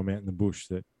much time out in the bush,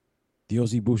 that the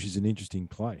Aussie bush is an interesting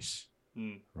place,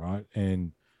 right?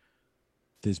 And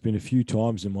there's been a few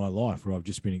times in my life where I've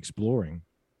just been exploring,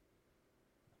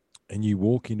 and you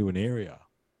walk into an area,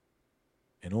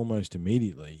 and almost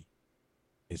immediately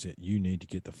is that you need to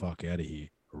get the fuck out of here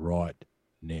right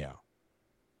now,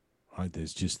 right?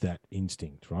 There's just that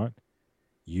instinct, right?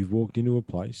 You've walked into a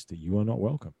place that you are not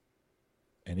welcome,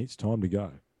 and it's time to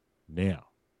go now.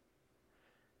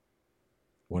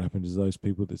 What happens to those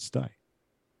people that stay?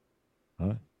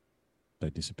 Right? They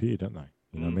disappear, don't they?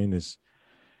 You know what I mean? There's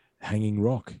Hanging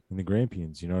Rock in the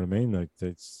Grampians. You know what I mean? Like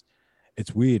it's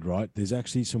weird, right? There's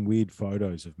actually some weird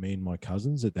photos of me and my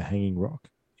cousins at the Hanging Rock,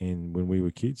 and when we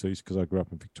were kids, because I grew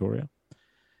up in Victoria.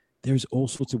 There's all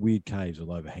sorts of weird caves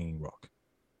all over Hanging Rock.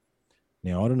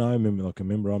 Now I don't know. I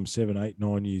remember I'm 7, 8,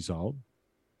 9 years old,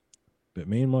 but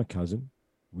me and my cousin,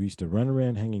 we used to run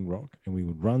around Hanging Rock, and we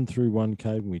would run through one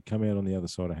cave and we'd come out on the other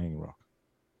side of Hanging Rock.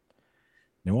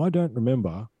 Now, I don't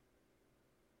remember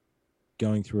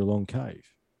going through a long cave,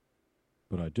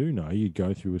 but I do know you'd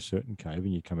go through a certain cave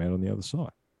and you'd come out on the other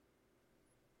side.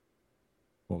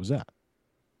 What was that?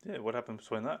 Yeah, what happened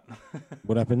between that?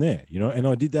 What happened there? You know, and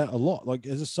I did that a lot. Like,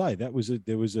 as I say,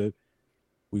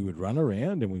 we would run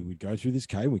around and we would go through this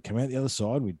cave, we'd come out the other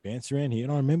side, and we'd bounce around here.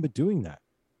 And I remember doing that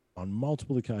on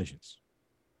multiple occasions.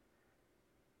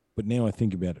 But now I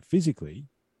think about it physically,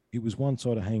 it was one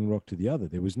side of Hanging Rock to the other.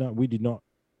 We did not,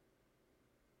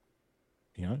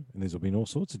 you know, and there's been all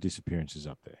sorts of disappearances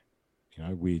up there. You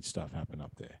know, weird stuff happened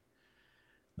up there.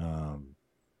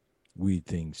 Weird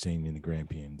things seen in the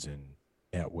Grampians and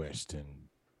out west. And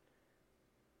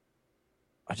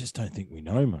I just don't think we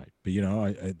know, mate. But, you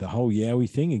know, the whole Yowie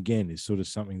thing, again, is sort of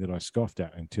something that I scoffed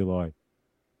at until I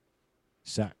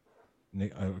sat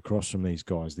across from these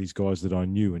guys that I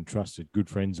knew and trusted, good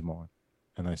friends of mine,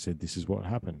 and they said this is what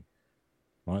happened.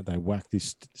 Right? They whacked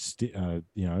this stick on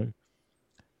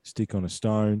a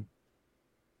stone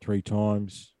 3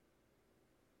 times,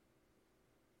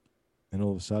 and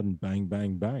all of a sudden, bang,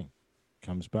 bang, bang,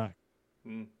 comes back.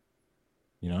 You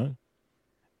know,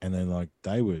 and then like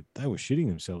they were shitting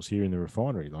themselves here in the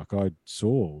refinery. Like I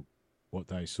saw what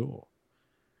they saw.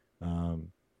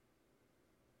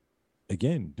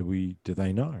 Again, do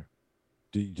they know?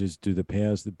 Do the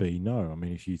powers that be know? I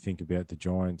mean, if you think about the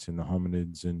giants and the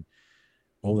hominids and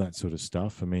all that sort of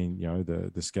stuff, I mean, you know,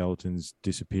 the skeletons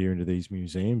disappear into these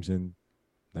museums and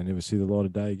they never see the light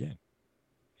of day again.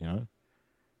 You know,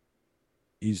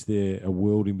 is there a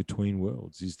world in between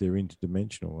worlds? Is there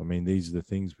interdimensional? I mean, these are the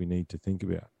things we need to think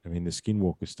about. I mean, the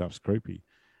Skinwalker stuff's creepy.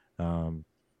 You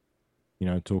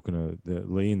know, talking to the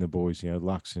Lee and the boys, you know,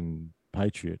 Lux and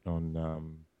Patriot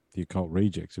on the Occult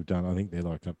Rejects have done, I think they're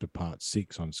like up to part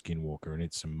 6 on Skinwalker, and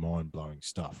it's some mind-blowing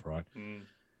stuff, right?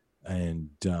 And,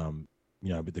 you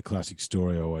know, but the classic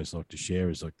story I always like to share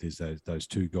is like there's those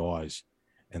 2 guys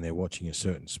and they're watching a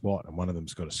certain spot, and one of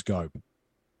them's got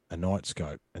a night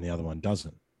scope, and the other one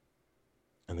doesn't.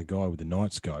 And the guy with the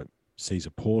night scope sees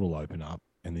a portal open up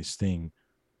and this thing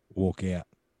walk out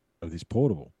of this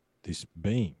portal, this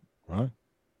being, right?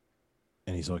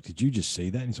 And he's like, did you just see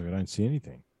that? And he's like, I don't see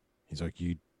anything. He's like,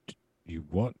 you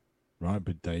what? Right?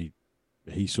 But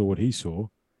he saw what he saw,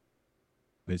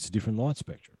 but it's a different light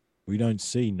spectrum. We don't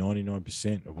see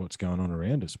 99% of what's going on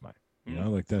around us, mate. You know,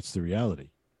 like that's the reality,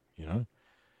 you know.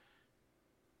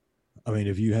 I mean,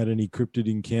 have you had any cryptid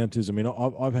encounters? I mean,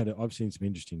 I've seen some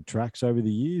interesting tracks over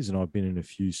the years, and I've been in a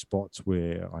few spots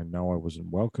where I know I wasn't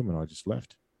welcome and I just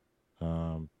left.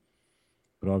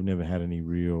 But I've never had any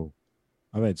real.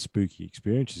 I've had spooky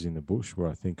experiences in the bush where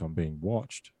I think I'm being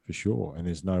watched for sure, and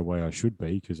there's no way I should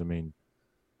be because I mean,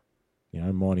 you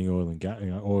know, mining oil and gas,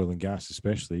 oil and gas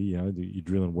especially. You know, you're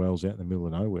drilling wells out in the middle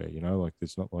of nowhere. You know, like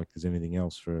it's not like there's anything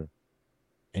else for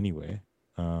anywhere.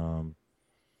 You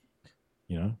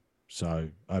know. So,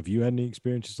 have you had any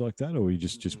experiences like that, or are you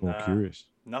just more curious?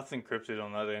 Nothing cryptid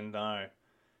on that end, no.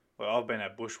 Well, I've been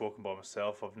out bushwalking by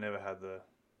myself. I've never had the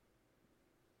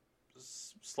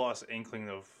slightest inkling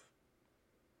of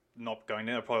not going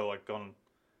there. I've probably like gone.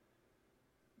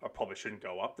 I probably shouldn't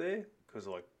go up there because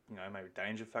like you know maybe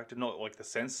danger factor, not like the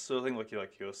sense sort of thing. Like you're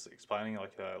explaining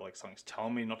like something's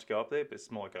telling me not to go up there, but it's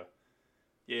more like a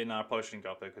yeah no I probably shouldn't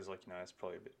go up there because like you know it's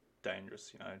probably a bit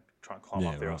dangerous. You know, try and climb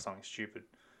up there or something stupid.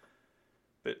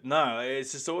 But no,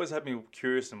 it's just always had me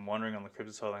curious and wondering on the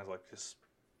cryptid side of things, like just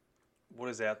what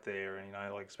is out there, and you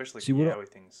know, like especially Yowie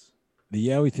things. The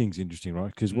Yowie thing's interesting, right?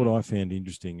 Because what I found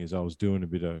interesting is I was doing a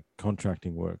bit of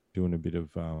contracting work, doing a bit of,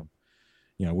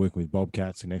 you know, working with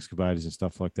bobcats and excavators and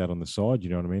stuff like that on the side. You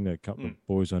know what I mean? A couple of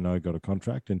boys I know got a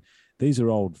contract, and these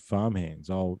are old farmhands,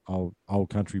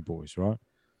 old country boys, right?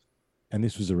 And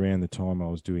this was around the time I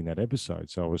was doing that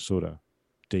episode, so I was sort of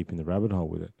deep in the rabbit hole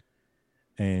with it.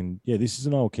 And yeah, this is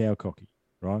an old cow cocky,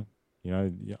 right? You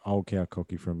know, old cow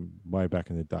cocky from way back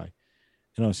in the day.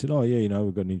 And I said, oh yeah, you know,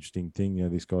 we've got an interesting thing. You know,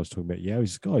 this guy's talking about yowies.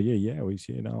 He's like, oh yeah, yowies.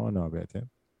 Yeah, no, I know about them.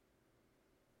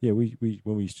 Yeah, we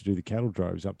when we used to do the cattle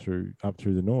droves up through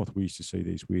the north, we used to see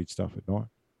these weird stuff at night.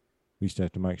 We used to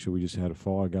have to make sure we just had a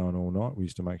fire going all night. We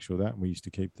used to make sure that, and we used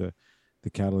to keep the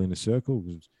cattle in a circle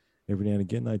because every now and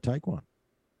again they'd take one.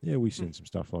 Yeah, we seen some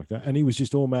stuff like that, and he was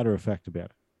just all matter of fact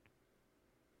about it.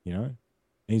 You know.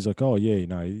 And he's like, oh, yeah, you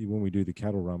know, when we do the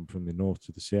cattle run from the north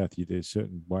to the south, there's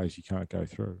certain ways you can't go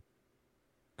through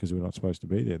because we're not supposed to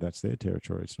be there. That's their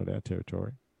territory. It's not our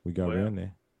territory. We go around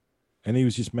there. And he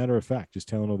was just matter of fact, just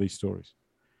telling all these stories.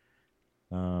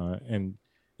 And,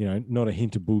 you know, not a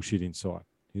hint of bullshit in sight.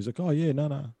 He was like, oh, yeah,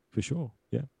 no, for sure.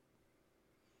 Yeah.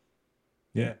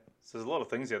 Yeah. So there's a lot of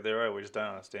things out there we just don't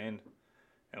understand.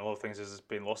 And a lot of things has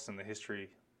been lost in the history.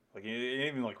 Like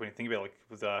even like when you think about like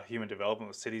with human development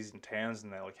with cities and towns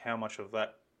and that, like how much of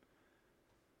that,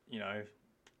 you know,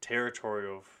 territory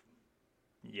of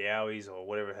yowies or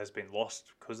whatever has been lost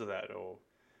because of that, or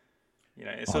you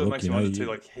know, it sort of makes you wonder too.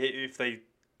 Like if they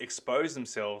expose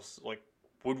themselves, like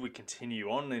would we continue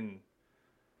on in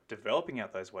developing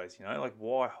out those ways? You know, like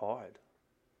why hide?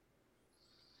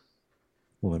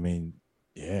 Well, I mean,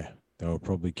 yeah, they were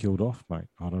probably killed off, mate.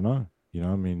 I don't know. You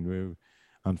know, I mean,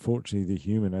 unfortunately, the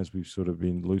human, as we've sort of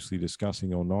been loosely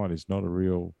discussing all night, is not a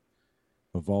real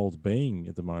evolved being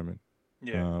at the moment.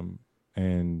 Yeah.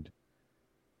 And,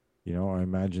 you know, I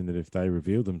imagine that if they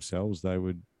revealed themselves, they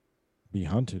would be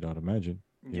hunted, I'd imagine.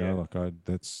 You know, like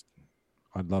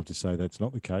I'd love to say that's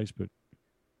not the case, but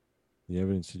the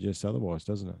evidence suggests otherwise,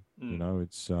 doesn't it? You know,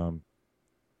 it's, but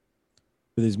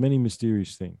there's many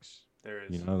mysterious things. There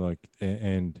is. You know, like,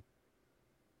 and,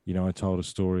 you know, I told a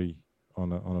story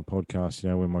on a podcast, you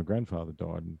know, when my grandfather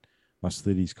died, and I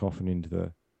slid his coffin into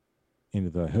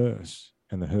the hearse,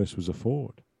 and the hearse was a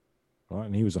Ford, right?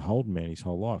 And he was a Holden man his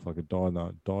whole life, like a dyed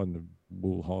in the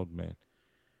wool Holden man.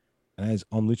 And as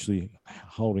I'm literally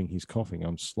holding his coffin,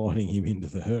 I'm sliding him into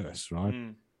the hearse,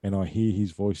 right? And I hear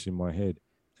his voice in my head,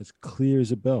 as clear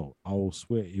as a bell. I will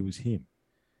swear it was him.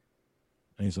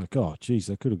 And he's like, "Oh, geez,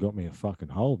 they could have got me a fucking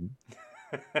Holden."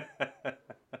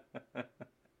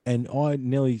 And I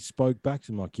nearly spoke back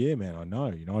to him like, yeah, man, I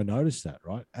know. You know, I noticed that,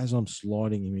 right? As I'm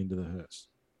sliding him into the hearse.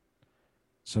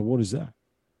 So what is that?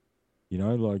 You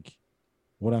know, like,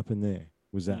 what happened there?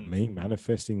 Was that me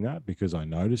manifesting that because I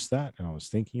noticed that and I was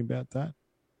thinking about that?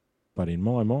 But in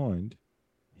my mind,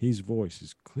 his voice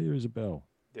is clear as a bell.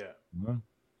 Yeah. You know?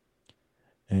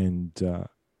 And,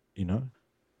 you know,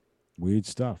 weird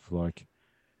stuff. Like,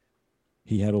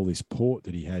 he had all this port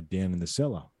that he had down in the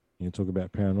cellar. You know, talk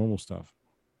about paranormal stuff.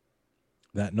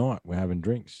 That night, we're having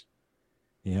drinks.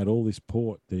 He had all this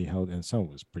port that he held, and some of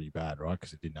it was pretty bad, right?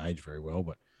 Because it didn't age very well,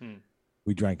 but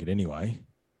we drank it anyway.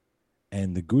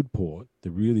 And the good port,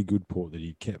 the really good port that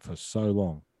he'd kept for so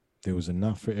long, there was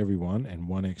enough for everyone and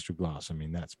one extra glass. I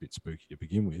mean, that's a bit spooky to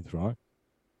begin with, right?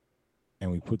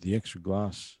 And we put the extra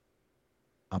glass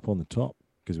up on the top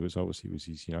because it was obviously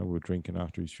his, you know, we were drinking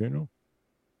after his funeral.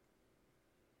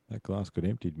 That glass got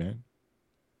emptied, man.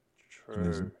 True.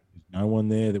 There's no one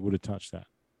there that would have touched that.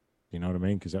 You know what I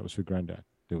mean? Because that was for Granddad.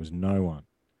 There was no one.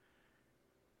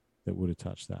 that would have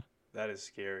touched that. That is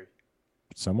scary.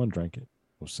 But someone drank it,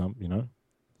 or someone.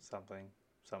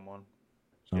 Someone.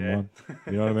 Yeah.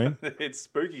 You know what I mean? It's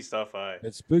spooky stuff, eh?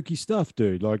 It's spooky stuff,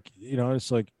 dude. Like,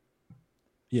 it's like,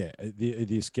 yeah,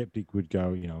 the skeptic would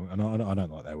go, and I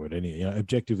don't like that word anyway.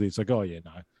 Objectively, it's like, oh yeah,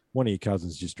 no, one of your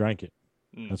cousins just drank it.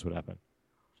 That's what happened.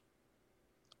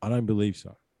 I don't believe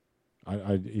so.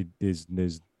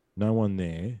 There's no one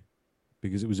there,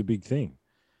 because it was a big thing.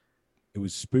 It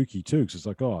was spooky too, because it's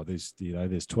like, oh, there's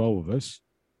 12 of us.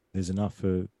 There's enough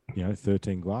for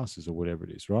 13 glasses or whatever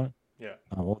it is, right? Yeah.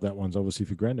 Well, that one's obviously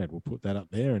for Granddad. We'll put that up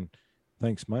there, and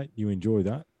thanks, mate. You enjoy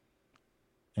that.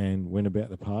 And went about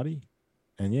the party,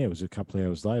 and yeah, it was a couple of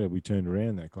hours later. We turned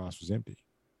around, that glass was empty.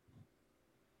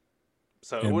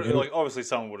 So, obviously,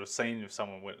 someone would have seen if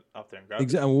someone went up there and grabbed it.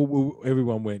 Exactly. Well,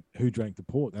 everyone went, who drank the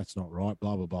port? That's not right,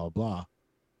 blah, blah, blah, blah.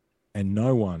 And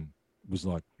no one was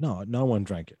like, no one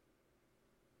drank it.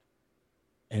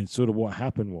 And sort of what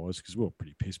happened was, because we were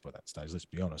pretty pissed by that stage, let's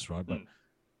be honest, right? But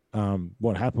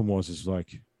what happened is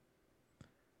like,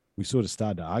 we sort of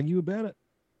started to argue about it.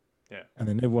 Yeah. And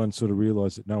then everyone sort of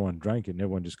realized that no one drank it, and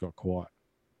everyone just got quiet.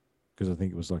 Because I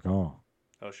think it was like, oh,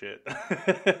 shit.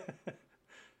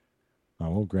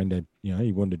 well, Granddad,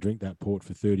 he wanted to drink that port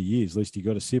for 30 years. At least he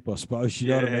got a sip, I suppose. You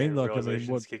know what I mean? Like,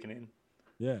 realization's kicking in.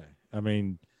 Yeah. I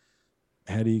mean,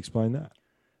 how do you explain that?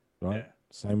 Right? Yeah.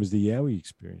 Same as the Yowie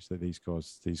experience that these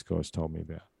guys told me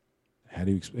about. How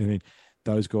do you explain? I mean,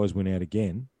 those guys went out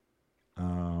again.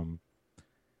 And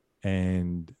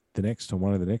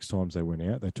one of the next times they went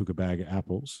out, they took a bag of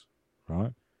apples,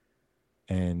 right?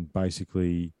 And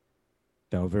basically,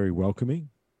 they were very welcoming,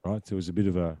 right? There was a bit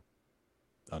of a,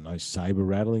 I don't know, saber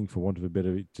rattling, for want of a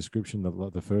better description,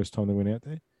 the first time they went out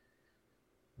there. It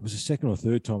was the second or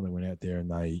third time they went out there,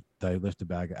 and they left a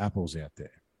bag of apples out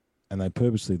there. And they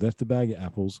purposely left the bag of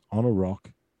apples on a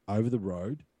rock over the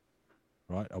road,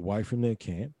 right, away from their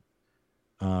camp,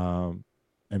 and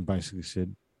basically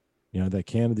said, they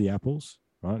counted the apples,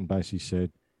 right, and basically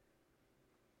said,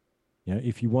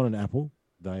 if you want an apple,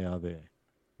 they are there,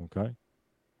 okay?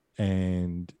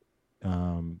 And,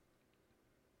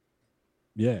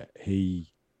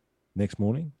 next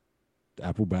morning, the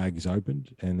apple bag is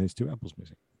opened, and there's 2 apples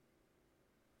missing.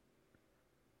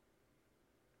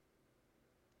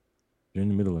 You're in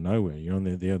the middle of nowhere. You're on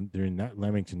they're in that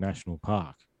Lamington National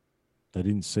Park. They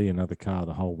didn't see another car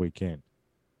the whole weekend.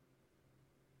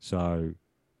 So,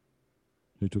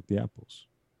 who took the apples?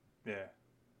 Yeah.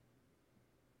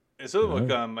 It sort of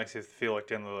like makes you feel like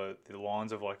down the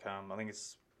lines of like I think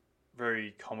it's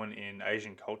very common in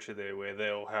Asian culture there, where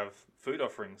they'll have food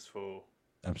offerings for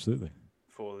their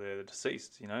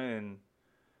deceased, and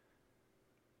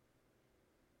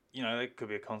it could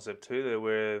be a concept too there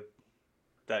where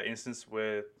that instance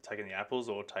where taking the apples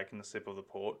or taking the sip of the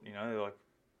port, like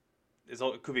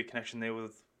it could be a connection there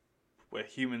with where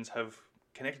humans have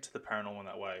connected to the paranormal in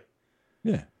that way.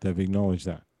 Yeah, they've acknowledged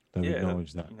that. And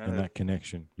that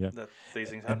connection. Yeah, that these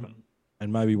things happen.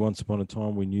 And maybe once upon a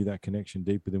time we knew that connection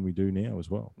deeper than we do now as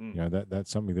well.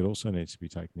 That's something that also needs to be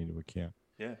taken into account.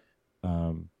 Yeah.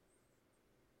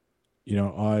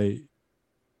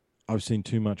 I've seen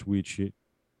too much weird shit,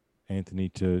 Anthony,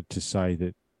 to say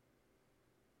that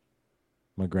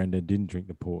my granddad didn't drink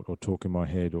the port or talk in my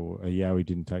head or a Yowie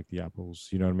didn't take the apples.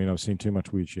 You know what I mean? I've seen too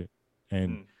much weird shit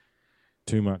and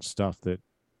too much stuff that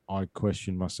I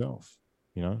question myself,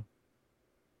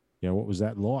 what was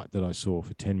that light that I saw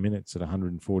for 10 minutes at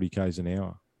 140 Ks an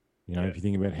hour? If you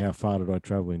think about how far did I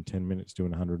travel in 10 minutes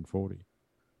doing 140,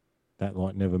 that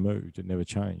light never moved. It never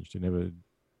changed. And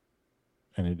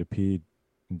it appeared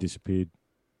and disappeared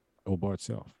all by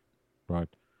itself, right?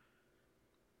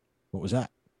 What was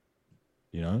that?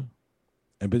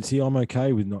 But see, I'm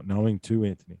okay with not knowing too,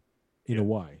 Anthony, in a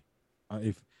way.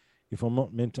 If I'm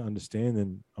not meant to understand,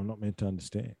 then I'm not meant to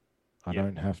understand. I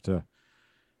don't have to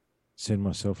send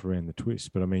myself around the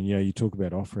twist. But I mean, you talk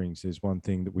about offerings. There's one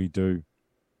thing that we do.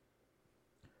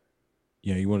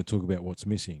 You want to talk about what's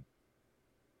missing.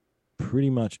 Pretty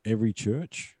much every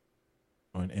church,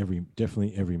 and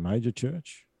definitely every major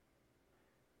church,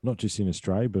 not just in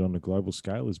Australia, but on a global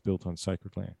scale, is built on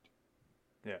sacred land.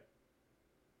 Yeah.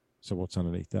 So what's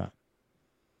underneath that?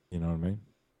 You know what I mean?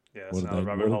 Yeah, that's another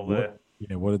rabbit hole there.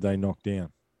 What did they knock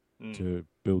down to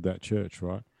build that church,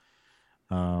 right?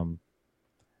 And,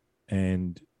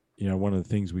 one of the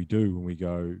things we do when we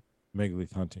go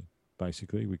megalith hunting,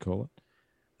 basically, we call it,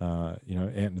 out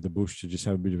into the bush to just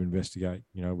have a bit of investigate.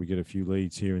 We get a few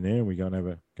leads here and there and we go and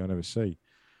have a see.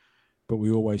 But we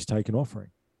always take an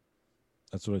offering.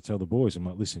 That's what I tell the boys. I'm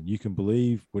like, listen, you can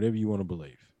believe whatever you want to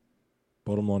believe.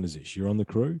 Bottom line is this: you're on the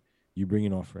crew, you bring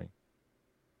an offering.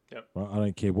 Yep. Right? I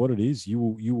don't care what it is. You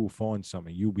will find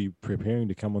something. You'll be preparing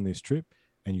to come on this trip,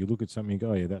 and you look at something and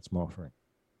go, oh, yeah, that's my offering.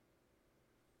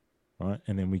 Right?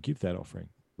 And then we give that offering,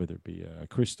 whether it be a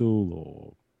crystal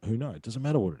or who knows. It doesn't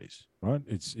matter what it is, right?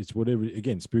 It's whatever.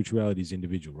 Again, spirituality is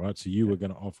individual, right? So you are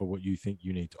going to offer what you think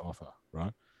you need to offer,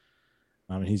 right?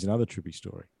 And here's another trippy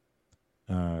story.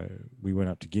 We went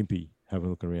up to Gympie, have a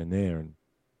look around there, and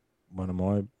one of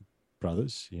my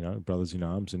brothers, brothers in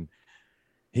arms, and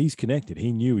he's connected.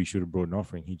 He knew he should have brought an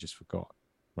offering. He just forgot,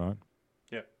 right?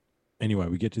 Yeah. Anyway,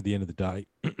 we get to the end of the day,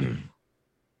 and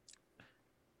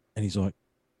he's like,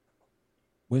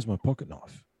 where's my pocket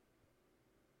knife?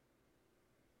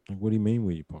 Like, what do you mean,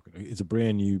 where your pocket? It's a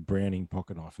brand new Browning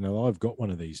pocket knife. Now, I've got one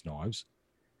of these knives.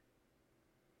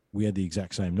 We had the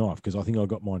exact same knife because I think I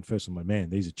got mine first. I'm like, man,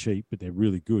 these are cheap, but they're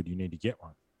really good. You need to get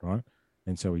one, right?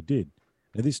 And so he did.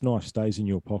 Now, this knife stays in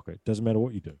your pocket. Doesn't matter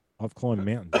what you do. I've climbed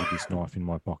mountains with this knife in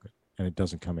my pocket, and it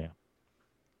doesn't come out,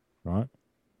 right?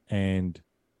 And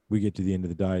we get to the end of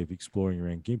the day of exploring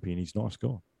around Gympie, and his knife's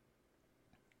gone.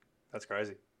 That's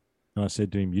crazy. And I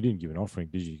said to him, you didn't give an offering,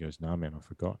 did you? He goes, no, man, I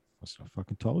forgot. I said, I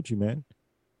fucking told you, man.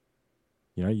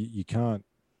 You can't,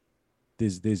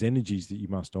 there's energies that you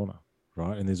must honor,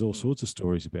 right? And there's all sorts of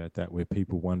stories about that where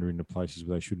people wander into places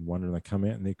where they shouldn't wander and they come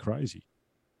out and they're crazy,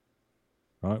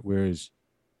 right? Whereas,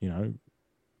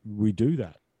 we do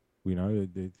that.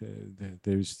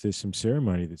 There's some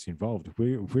ceremony that's involved. If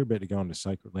we're about to go into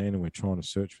sacred land and we're trying to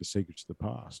search for secrets of the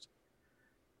past,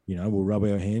 we'll rub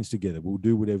our hands together. We'll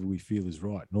do whatever we feel is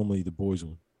right. Normally the boys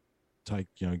will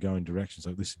go in directions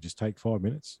like, listen, just take 5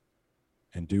 minutes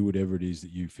and do whatever it is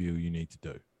that you feel you need to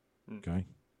do. Okay.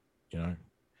 I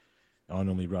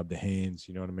normally rub the hands,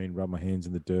 you know what I mean? Rub my hands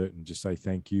in the dirt and just say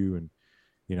thank you. And,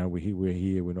 we're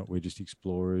here. We're just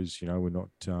explorers. We're not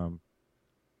trying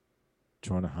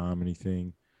to harm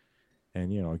anything.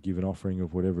 And, I give an offering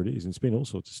of whatever it is. And it's been all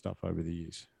sorts of stuff over the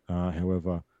years.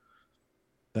 However,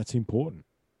 that's important,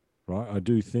 right? I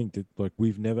do think that, like,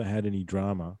 we've never had any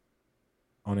drama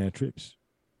on our trips.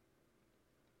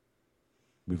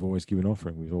 We've always given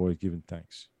offering. We've always given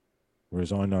thanks.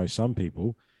 Whereas I know some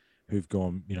people who've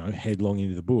gone, headlong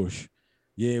into the bush.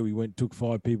 Yeah, we took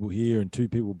 5 people here and 2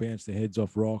 people bounced their heads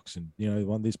off rocks and,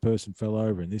 this person fell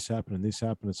over and this happened and this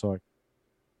happened. It's like,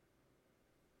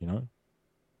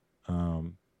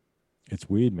 it's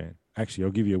weird, man. Actually,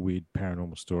 I'll give you a weird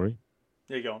paranormal story.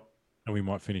 Yeah, go on. And we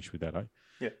might finish with that, eh?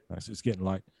 Yeah. So it's getting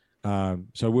late. So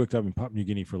I worked up in Papua New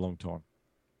Guinea for a long time.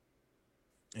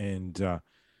 And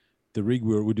the rig,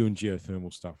 we're doing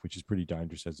geothermal stuff, which is pretty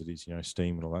dangerous as it is,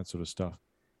 steam and all that sort of stuff.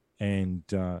 And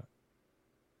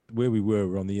where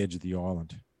we're on the edge of the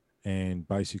island. And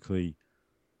basically,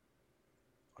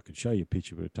 I could show you a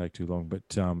picture, but it'd take too long. But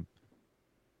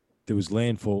there was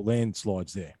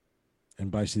landslides there. And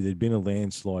basically, there'd been a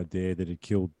landslide there that had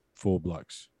killed 4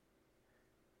 blokes.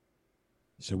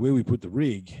 So where we put the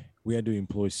rig, we had to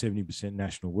employ 70%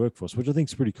 national workforce, which I think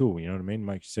is pretty cool. You know what I mean?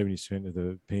 Make 70% of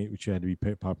the, which had to be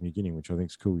Papua New Guinea, which I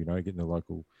think is cool. Getting the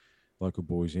local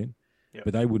boys in. Yep.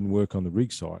 But they wouldn't work on the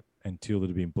rig site until it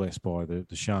had been blessed by the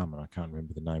shaman. I can't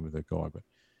remember the name of the guy, but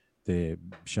they're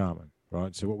shaman,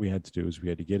 right? So what we had to do is we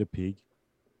had to get a pig.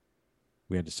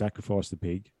 We had to sacrifice the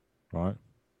pig, right?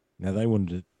 Now they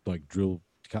wanted to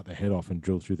cut the head off and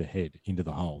drill through the head into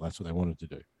the hole. That's what they wanted to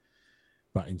do.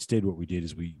 But instead what we did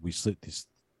is we slit this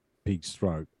pig's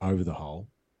throat over the hole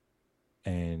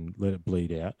and let it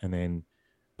bleed out. And then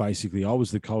basically I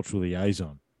was the cultural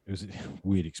liaison. It was a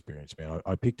weird experience, man.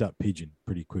 I picked up Pidgin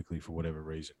pretty quickly for whatever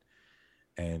reason.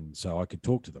 And so I could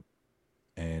talk to them.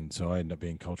 And so I ended up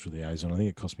being cultural liaison. I think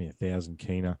it cost me 1,000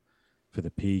 kina for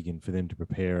the pig and for them to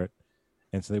prepare it.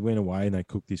 And so they went away and they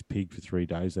cooked this pig for 3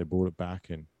 days. They brought it back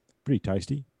and pretty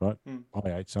tasty, right?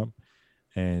 I ate some.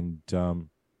 And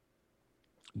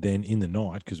then in the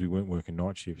night, because we weren't working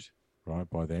night shifts, right,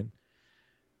 by then,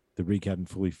 the rig hadn't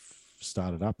fully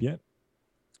started up yet.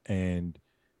 And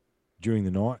during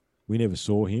the night, we never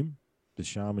saw him. The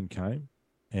shaman came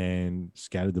and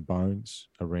scattered the bones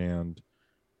around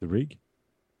the rig,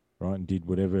 right, and did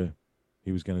whatever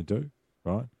he was going to do,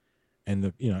 right? And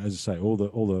as I say, all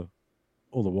the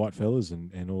white fellas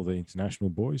and all the international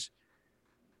boys,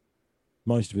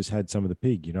 most of us had some of the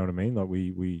pig. You know what I mean? Like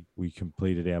we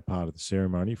completed our part of the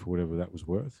ceremony for whatever that was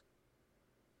worth.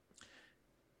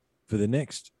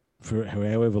 For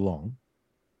however long,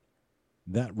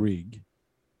 that rig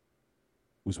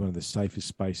was one of the safest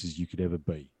spaces you could ever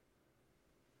be.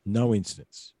 No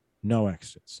incidents, no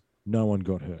accidents, no one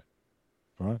got hurt,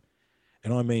 right?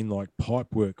 And I mean, like,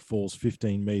 pipe work falls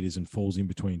 15 meters and falls in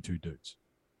between 2 dudes.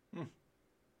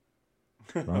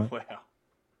 Right? Wow.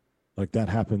 Like that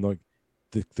happened. Like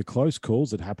the close calls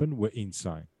that happened were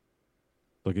insane.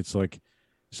 Like it's like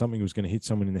something was going to hit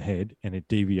someone in the head and it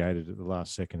deviated at the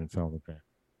last second and fell on the ground.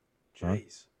 Jeez.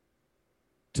 Right?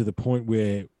 To the point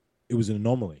where it was an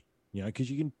anomaly, because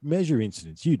you can measure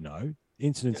incidents.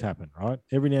 Incidents happen, right?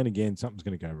 Every now and again, something's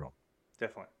going to go wrong.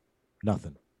 Definitely.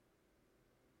 Nothing,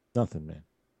 man.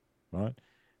 Right?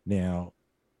 Now,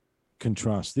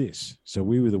 contrast this. So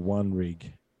we were the one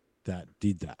rig that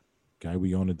did that. Okay,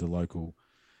 we honored the local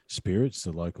spirits,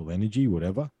 the local energy,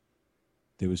 whatever.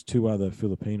 There was 2 other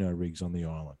Filipino rigs on the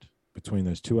island. Between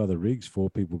those 2 other rigs,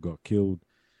 4 people got killed,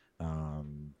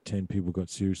 10 people got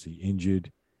seriously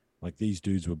injured. Like these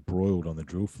dudes were broiled on the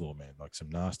drill floor, man. Like some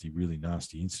nasty, really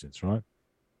nasty incidents, right?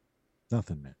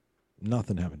 Nothing, man.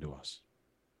 Nothing happened to us.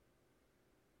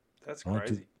 That's right?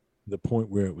 crazy. To the point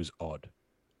where it was odd,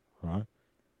 right?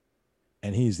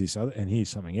 And here's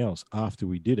something else. After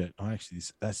we did it,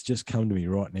 that's just come to me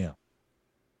right now.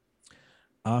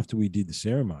 After we did the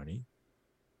ceremony,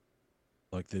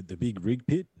 like the big rig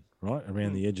pit, right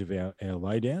around the edge of our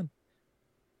laydown,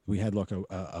 we had like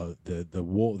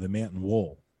the mountain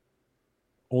wall.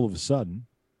 All of a sudden,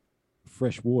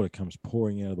 fresh water comes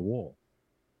pouring out of the wall.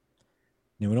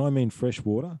 Now, when I mean fresh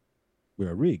water,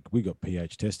 we're a rig. We got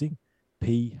pH testing,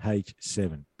 pH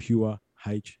 7, pure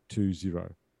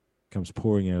H20. Comes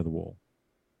pouring out of the wall,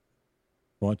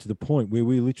 right to the point where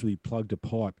we literally plugged a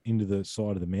pipe into the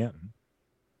side of the mountain,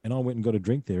 and I went and got a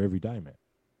drink there every day, man.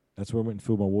 That's where I went and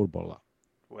filled my water bottle up.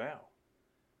 Wow.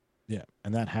 Yeah,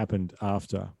 and that happened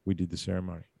after we did the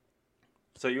ceremony.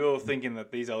 So you're thinking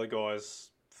that these other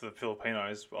guys, the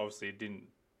Filipinos, obviously didn't.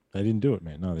 They didn't do it,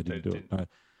 man. No, they didn't do it. No.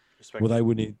 Respect Well, they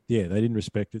wouldn't. Yeah, they didn't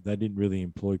respect it. They didn't really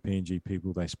employ PNG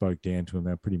people. They spoke down to them.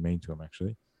 They were pretty mean to them,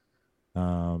 actually.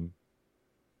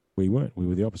 We weren't. We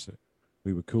were the opposite.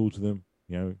 We were cool to them.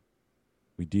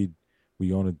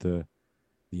 We honored the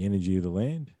energy of the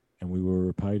land, and we were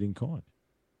repaid in kind.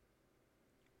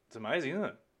 It's amazing, isn't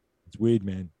it? It's weird,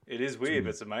 man. It is weird,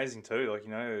 but it's amazing too. Like,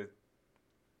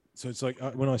 So it's like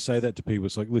when I say that to people,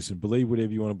 it's like, listen, believe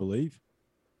whatever you want to believe.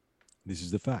 This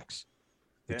is the facts.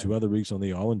 The 2 other rigs on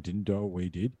the island didn't do what we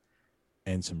did,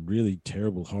 and some really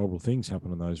terrible, horrible things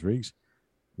happened on those rigs.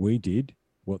 We did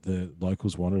what the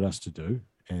locals wanted us to do,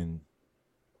 and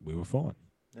we were fine.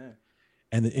 Yeah.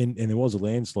 And there was a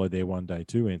landslide there one day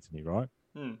too, Anthony, right?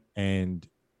 And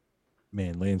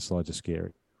man, landslides are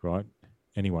scary, right?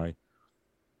 Anyway,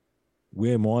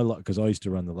 because I used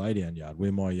to run the laydown yard,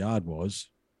 where my yard was,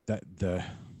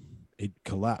 it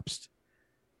collapsed.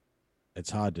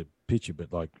 It's hard to picture,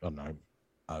 but like, I don't know,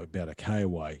 about a K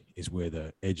away is where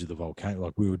the edge of the volcano,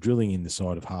 like we were drilling in the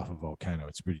side of half a volcano.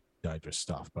 It's pretty dangerous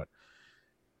stuff, but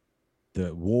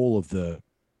the wall of the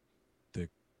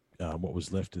what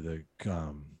was left of the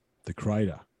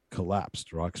crater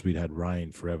collapsed, right? Because we'd had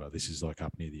rain forever. This is like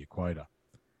up near the equator.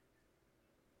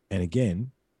 And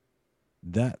again,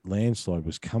 that landslide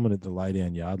was coming at the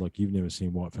laydown yard like you've never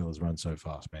seen white fellas run so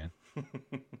fast, man.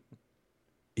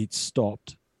 It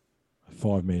stopped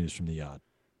 5 meters from the yard.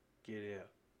 Get out.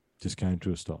 Just came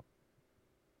to a stop.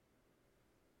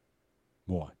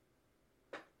 Why?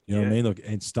 You know what I mean? Like,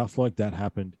 and stuff like that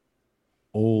happened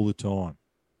all the time.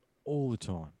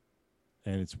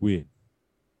 And it's weird,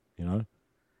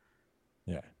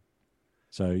 Yeah.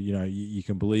 So, you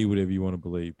can believe whatever you want to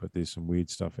believe, but there's some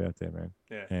weird stuff out there, man.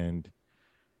 Yeah. And,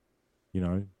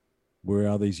 where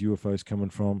are these UFOs coming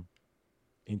from?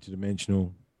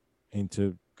 Interdimensional,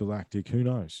 intergalactic, who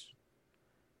knows?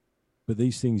 But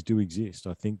these things do exist.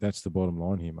 I think that's the bottom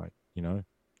line here, mate.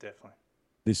 Definitely.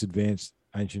 This advanced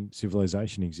ancient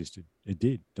civilization existed. It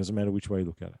did. Doesn't matter which way you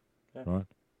look at it, right?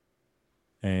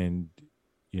 And,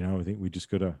 I think we just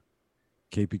got to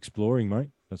keep exploring, mate.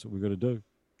 That's what we got to do.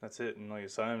 That's it. And like you were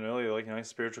saying earlier, like,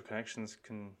 spiritual connections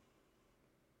can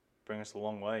bring us a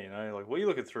long way, Like, you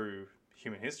look at through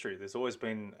human history, there's always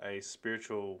been a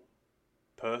spiritual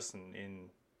person in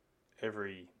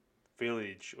every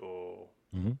village or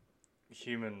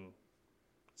human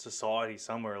society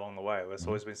somewhere along the way. There's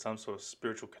always been some sort of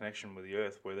spiritual connection with the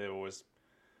earth where they're always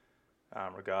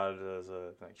regarded as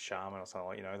a shaman or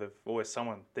something. They've always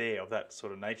someone there of that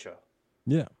sort of nature.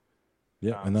 Yeah.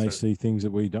 Yeah, and they see things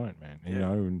that we don't, man.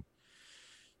 And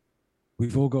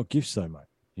we've all got gifts though, mate.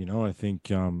 I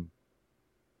think, I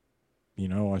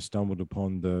stumbled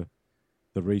upon the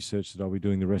research that I'll be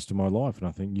doing the rest of my life, and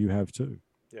I think you have too.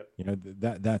 Yep.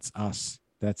 That's us.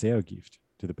 That's our gift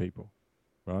to the people,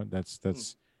 right?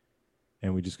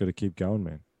 And we just got to keep going,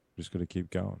 man. Just got to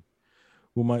keep going.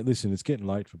 Well, mate, listen, it's getting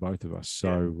late for both of us,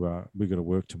 so we got to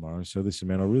work tomorrow. So listen,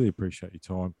 man, I really appreciate your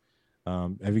time.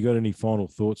 Have you got any final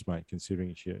thoughts, mate, considering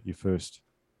it's your first?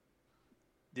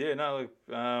 Yeah, no,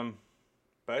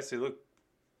 basically, look,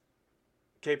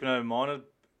 keep an open minded,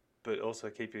 but also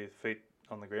keep your feet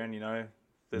on the ground. You know,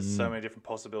 there's so many different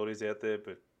possibilities out there,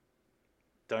 but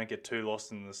don't get too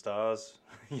lost in the stars.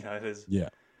 You know, there's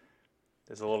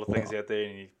a lot of things out there,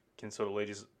 and you can sort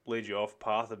of lead you off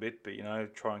path a bit. But you know,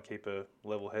 try and keep a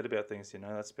level head about things. You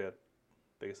know, that's about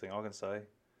the biggest thing I can say.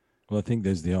 Well, I think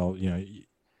there's the old, you know,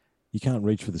 you can't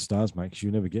reach for the stars, mate, because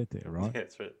you never get there, right? Yeah,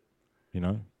 that's right. You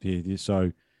know,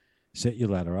 so set your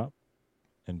ladder up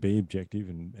and be objective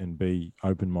and be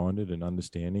open-minded and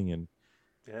understanding and,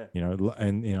 you know,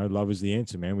 love is the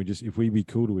answer, man. If we be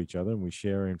cool to each other and we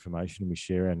share our information and we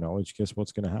share our knowledge, guess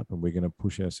what's going to happen? We're going to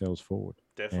push ourselves forward.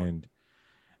 Definitely.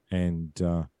 And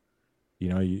you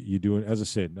know, you do it, as I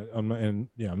said,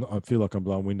 I feel like I'm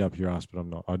blowing wind up your ass, but I'm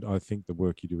not. I think the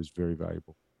work you do is very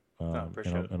valuable. I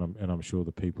appreciate it. And I'm sure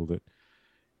the people that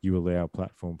you allow a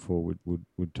platform for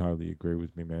would totally agree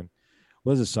with me, man.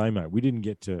 Well, as I say, mate, we didn't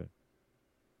get to,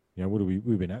 you know,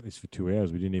 we've been at this for 2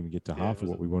 hours. We didn't even get to half of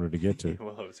what we wanted to get to.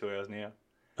 Well, over 2 hours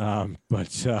now. But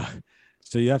so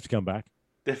you have to come back.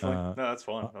 Definitely. No, that's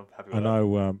fine. I'm happy with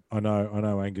I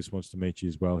know Angus wants to meet you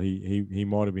as well. He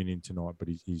might have been in tonight, but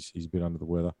he's a bit under the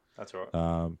weather. That's all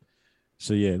right.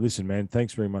 So yeah, listen, man,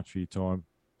 thanks very much for your time.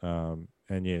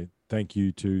 And yeah, thank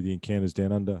you to the Encounters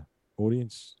Down Under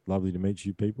audience. Lovely to meet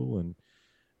you people, and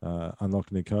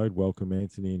unlocking the code. Welcome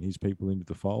Anthony and his people into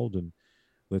the fold, and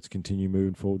let's continue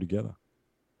moving forward together.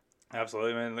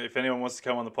 Absolutely, man. If anyone wants to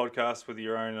come on the podcast with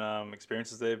your own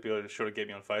experiences there, be sure to get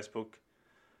me on Facebook,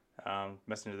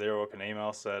 messenger there, or can email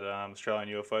us at Australian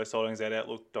UFO sightings at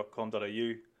outlook.com.au.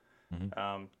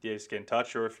 Mm-hmm. Just get in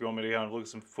touch, or if you want me to go and look at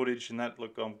some footage and that,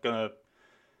 look, I'm going to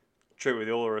treat with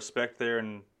all the respect there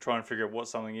and try and figure out what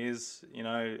something is. You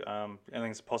know,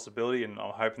 anything's a possibility, and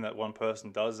I'm hoping that one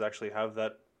person does actually have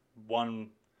that one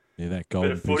that golden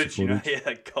bit of footage, you know,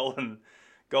 that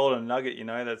golden nugget, you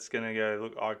know, that's going to go,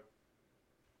 look, I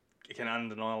can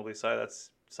undeniably say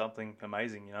that's something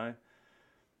amazing, you know.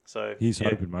 So he's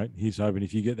hoping, mate. He's hoping.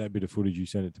 If you get that bit of footage, you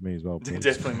send it to me as well, please.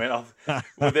 Definitely, mate.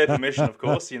 With their permission, of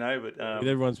course, you know. But with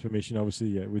everyone's permission, obviously,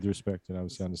 yeah, with respect and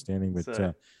obviously understanding.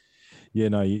 But yeah,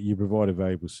 no, you provide a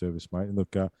valuable service, mate. And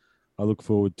look, I look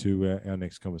forward to our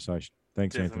next conversation.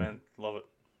 Thanks, definitely, Anthony. Man. Love it.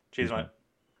 Cheers, mate.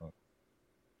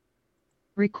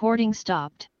 Recording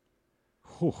stopped.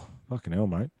 Oh, fucking hell,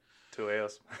 mate. 2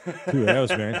 hours. 2 hours,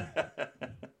 man.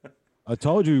 I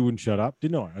told you we wouldn't shut up,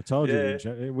 didn't I? I told you we wouldn't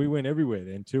shut up. We went everywhere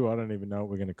then too. I don't even know what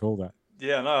we're going to call that.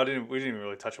 Yeah, no, we didn't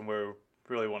really touch on where we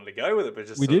really wanted to go with it, but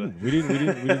just we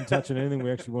didn't touch on anything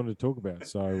we actually wanted to talk about.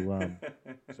 So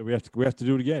so we have to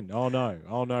do it again. Oh no,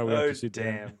 we have to sit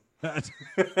down.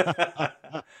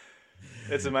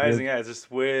 It's amazing, It's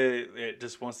just where it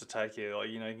just wants to take you. Like,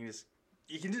 you know, you can just.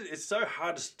 It's so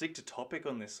hard to stick to topic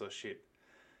on this sort of shit.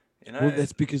 You know, well,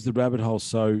 that's because the rabbit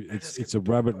hole's it's a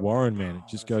rabbit warren, man. It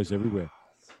just goes everywhere.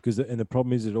 And the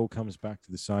problem is, it all comes back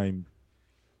to the same.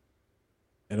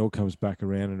 It all comes back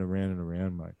around and around and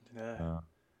around, mate. Yeah.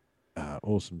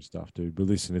 Awesome stuff, dude. But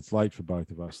listen, it's late for both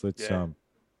of us. Let's. I'm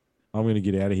going to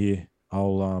get out of here.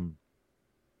 I'll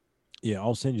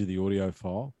send you the audio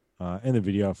file and the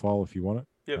video file if you want it.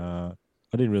 Yep. I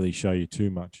didn't really show you too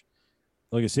much.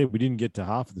 Like I said, we didn't get to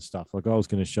half of the stuff. Like I was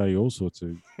going to show you all sorts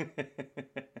of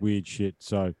weird shit.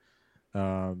 So,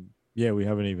 we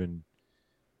haven't even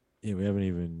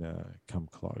come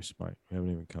close, mate. We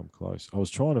haven't even come close. I was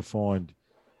trying to find,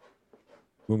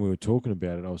 when we were talking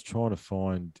about it, I was trying to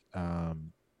find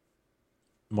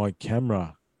my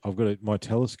camera. My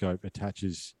telescope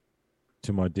attaches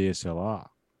to my DSLR.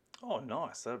 Oh,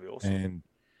 nice. That'd be awesome.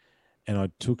 And I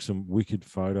took some wicked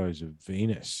photos of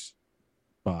Venus,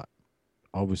 but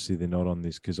obviously they're not on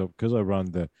this because I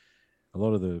run a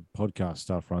lot of the podcast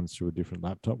stuff runs through a different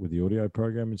laptop with the audio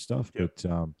program and stuff. Yep.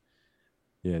 But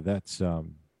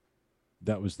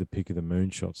that was the pick of the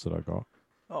moon shots that I got.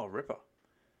 Oh, ripper.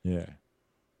 Yeah.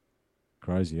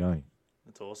 Crazy, eh?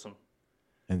 That's awesome.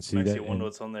 And see makes that, you wonder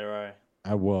what's on there,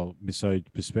 eh? Well, so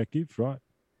perspective, right?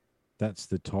 That's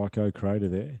the Tycho crater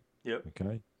there. Yep.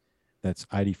 Okay. That's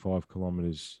 85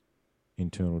 kilometers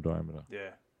internal diameter.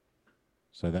 Yeah.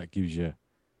 So that gives you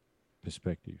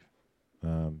perspective.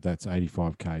 That's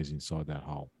 85 Ks inside that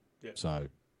hole. Yep. So,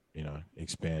 you know,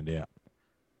 expand out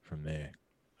from there.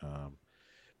 But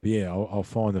yeah, I'll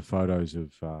find the photos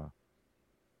of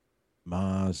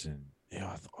Mars, and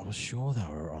I was sure they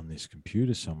were on this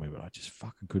computer somewhere, but I just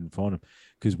fucking couldn't find them.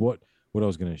 Because what I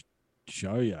was going to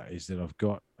show you is that I've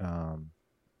got, I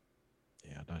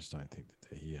just don't think that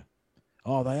they're here.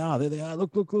 Oh, they are. There they are.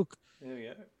 Look. There we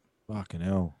go. Fucking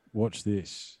hell. Watch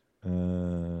this.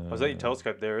 Is that your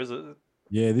telescope there, is it?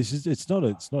 Yeah, it's not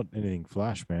anything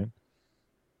flash, man.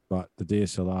 but the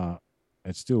DSLR,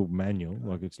 it's still manual,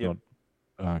 like it's Yep.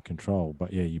 not control.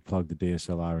 But yeah, you plug the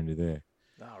DSLR into there.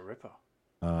 Oh, ripper.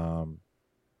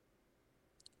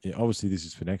 Yeah, obviously this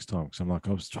is for next time because I'm like,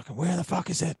 I was fucking, where the fuck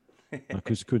is it? I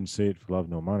just couldn't see it for love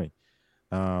nor money.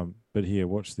 But here,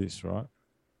 watch this, right?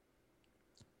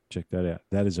 Check that out.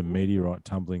 That is a meteorite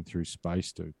tumbling through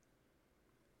space, dude.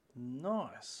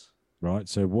 Nice. Right.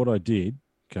 So what I did,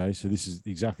 okay, so this is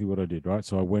exactly what I did, right?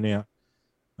 So I went out.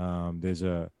 There's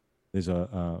a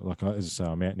like as I say,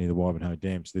 I'm out near the Wivenhoe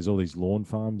Dam. So there's all these lawn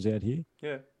farms out here.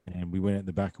 Yeah. And we went out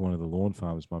the back of one of the lawn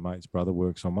farms. My mate's brother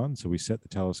works on one. So we set the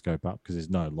telescope up because there's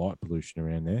no light pollution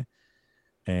around there.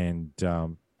 And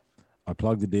I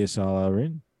plugged the DSLR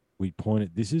in. We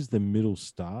pointed. This is the middle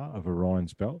star of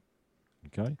Orion's belt.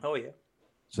 Okay. Oh, yeah.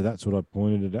 So that's what I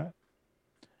pointed it at.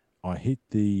 I hit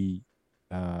the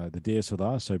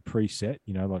DSLR, so preset,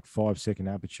 like 5-second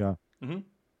aperture,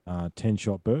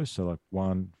 10-shot burst. So like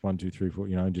 1, 2, 3, 4,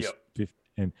 just Yep. 50.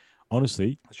 And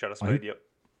honestly, Shutter speed, yep.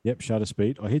 Yep, shutter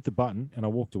speed. I hit the button and I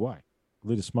walked away.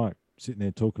 Lit a smoke, sitting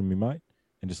there talking to my mate,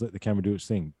 and just let the camera do its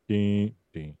thing. Ding,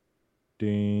 ding,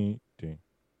 ding, ding,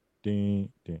 ding,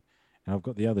 ding. And I've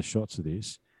got the other shots of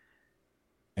this.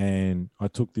 And I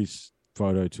took this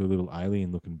photo to a little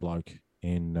alien-looking bloke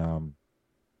in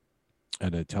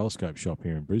at a telescope shop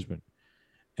here in Brisbane.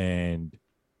 And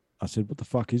I said, "What the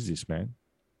fuck is this, man?"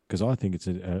 Because I think it's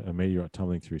a meteorite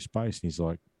tumbling through space. And he's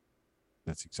like,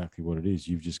 "That's exactly what it is.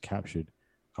 You've just captured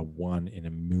a 1 in a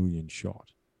million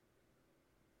shot."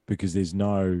 Because there's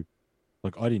no,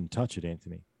 like, I didn't touch it,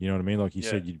 Anthony. You know what I mean? Like you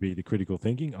said, you'd be the critical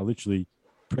thinking. I literally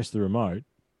pressed the remote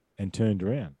and turned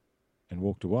around and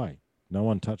walked away. No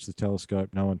one touched the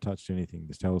telescope. No one touched anything.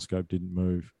 The telescope didn't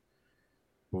move.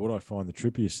 But what I find the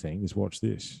trippiest thing is watch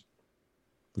this.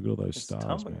 Look at all those stars,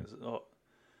 tumbling, man. is it? Oh,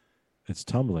 It's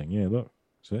tumbling. Yeah, look.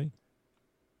 See?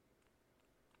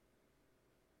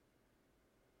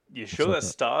 you sure like that's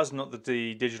that. stars, not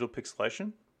the digital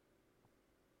pixelation?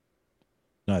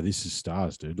 No, this is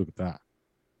stars, dude. Look at that.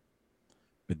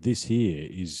 But this here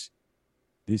is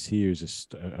a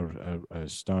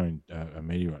stone, a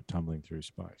meteorite tumbling through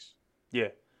space. Yeah.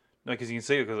 No, because you can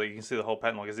see it, because you can see the whole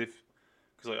pattern, like as if,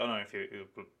 because I don't know if you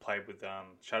played with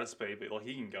shutter speed, but like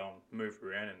you can go and move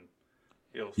around and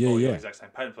it'll follow the exact same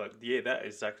pattern. But like, that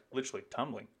is literally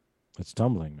tumbling. It's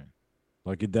tumbling, man.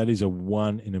 Like that is a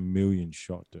 1 in a million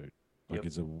shot, dude. Like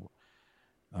it's a,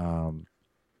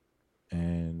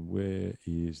 and where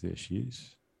is there? She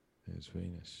is. There's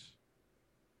Venus.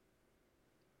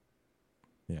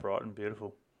 Yeah. Bright and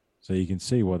beautiful. So you can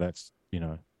see why that's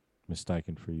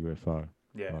mistaken for a UFO.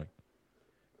 Yeah. Like,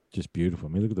 just beautiful.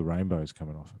 I mean, look at the rainbows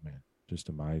coming off it, man. Just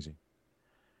amazing.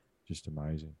 Just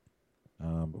amazing.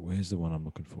 But where's the one I'm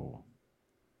looking for?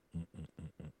 And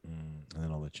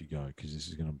then I'll let you go because this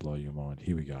is going to blow your mind.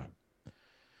 Here we go.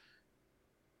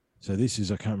 So this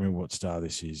is, I can't remember what star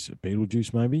this is.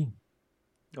 Betelgeuse, maybe?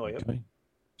 Oh, yeah. Okay.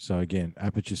 So again,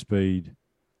 aperture speed,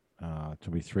 to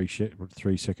be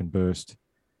 3-second burst,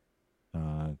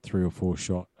 3 or 4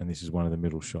 shot, and this is one of the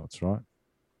middle shots, right?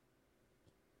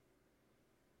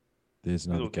 There's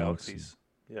another Little galaxy. galaxies.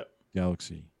 Yep.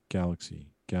 Galaxy,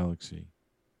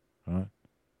 right?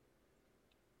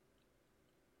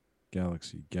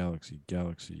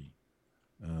 Galaxy.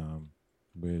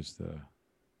 Where's the?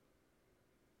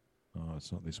 Oh,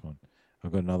 it's not this one.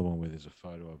 I've got another one where there's a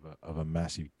photo of a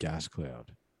massive gas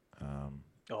cloud.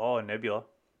 Oh, nebula.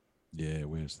 Yeah,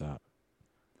 where's that?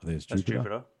 Oh, there's That's Jupiter.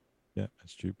 Jupiter. Yeah,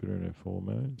 it's Jupiter and her 4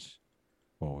 moons.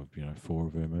 Or 4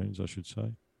 of her moons, I should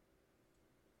say.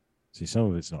 See, some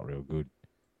of it's not real good.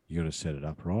 You got to set it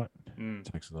up right. It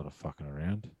takes a lot of fucking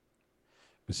around.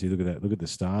 But see, look at that. Look at the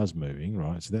stars moving,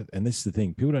 right? So and this is the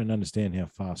thing. People don't understand how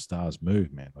fast stars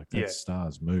move, man. Like that's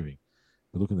stars moving.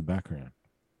 But look in the background.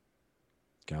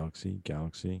 Galaxy.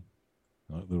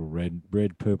 Like little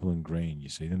red, purple, and green. You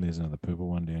see them? There's another purple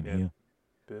one down here.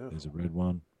 Beautiful. There's a red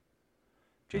one.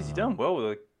 Jeez, you've done well with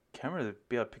the camera to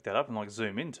be able to pick that up and like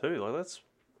zoom in too. Like that's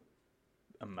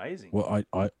amazing. Well,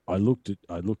 I looked at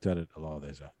it a lot.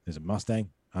 There's a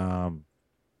Mustang. I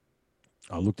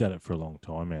looked at it for a long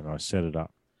time, man. I set it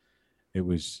up. It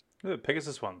was Look at the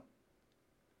Pegasus one.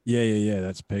 yeah.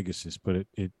 That's Pegasus, but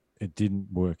it didn't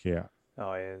work out.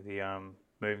 Oh yeah, the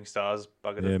moving stars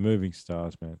buggered Yeah, it. moving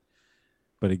stars, man.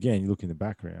 But again, you look in the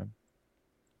background.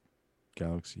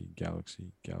 Galaxy. Yeah.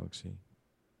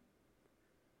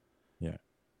 Yeah,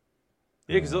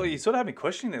 because you sort of had me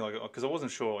questioning there, like because I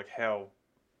wasn't sure like how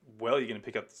well you're going to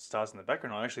pick up the stars in the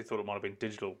background. I actually thought it might have been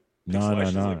digital. No.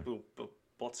 Like little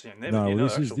blots here and there. No,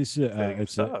 but, this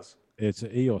is stars. it's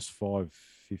an EOS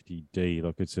 550D.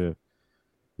 Like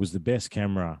was the best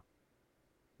camera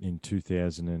in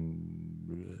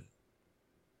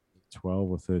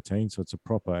 2012 or 13. So it's a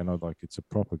proper, and it's a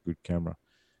proper good camera.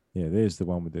 Yeah, there's the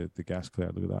one with the gas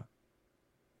cloud. Look at that.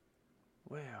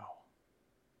 Wow.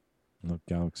 Not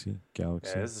Galaxy. Yeah,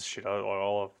 this is shit. I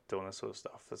love doing this sort of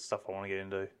stuff. It's stuff I want to get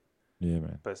into. Yeah,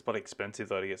 man. But it's bloody expensive,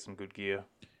 though, to get some good gear.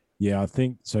 Yeah, I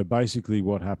think so. Basically,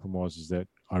 what happened was that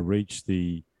I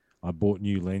bought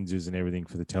new lenses and everything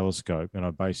for the telescope, and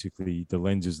the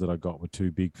lenses that I got were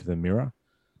too big for the mirror.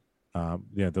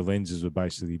 The lenses were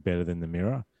basically better than the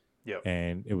mirror. Yep.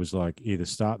 And it was like either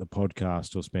start the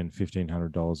podcast or spend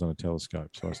 $1,500 on a telescope.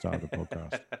 So I started the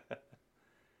podcast.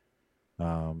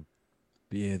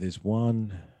 But yeah, there's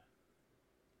one.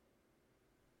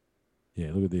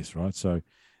 Yeah, look at this, right? So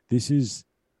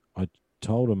I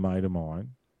told a mate of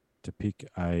mine to pick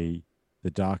the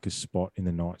darkest spot in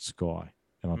the night sky,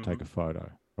 and I'll take a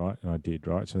photo, right? And I did,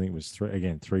 right? So I think it was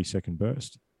 3-second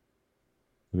burst.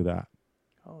 Look at that.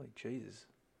 Holy Jesus.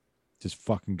 Just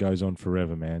fucking goes on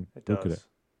forever, man. It does. Look at it.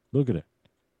 Look at it.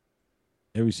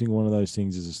 Every single one of those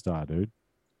things is a star, dude.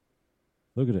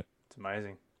 Look at it. It's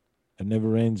amazing. It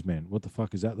never ends, man. What the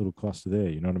fuck is that little cluster there?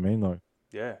 You know what I mean? Like,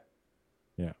 yeah.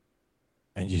 Yeah.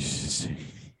 And you just see,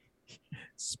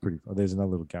 it's pretty. There's another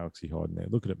little galaxy hiding there.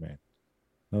 Look at it, man.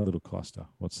 Another little cluster.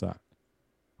 What's that?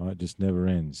 All right, just never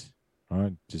ends. All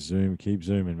right, just keep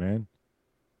zooming, man.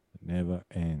 It never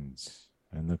ends.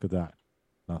 And look at that.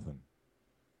 Nothing.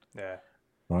 Yeah.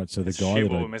 Right, so it's the guy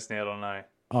shit what we're missing out on, eh?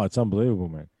 Oh, it's unbelievable,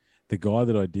 man. The guy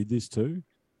that I did this to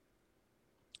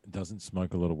doesn't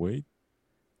smoke a lot of weed,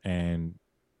 and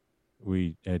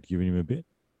we had given him a bit,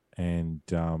 and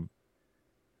then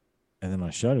I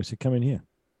showed him. I said, "Come in here,"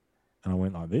 and I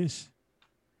went like this,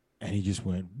 and he just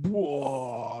went,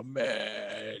 "Whoa,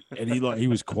 man!" And he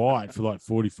was quiet for like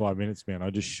 45 minutes, man. I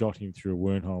just shot him through a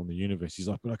wormhole in the universe. He's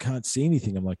like, "But I can't see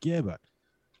anything." I'm like, "Yeah, but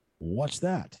watch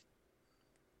that."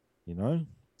 You know,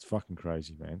 it's fucking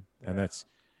crazy, man. Yeah.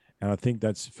 And I think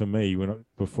that's for me.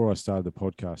 Before I started the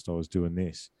podcast, I was doing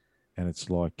this, and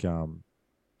it's like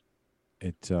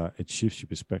it shifts your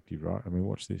perspective, right? I mean,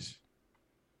 watch this.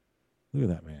 Look at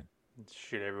that, man. It's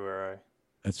shit everywhere, eh?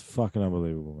 It's fucking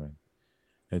unbelievable, man.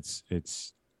 It's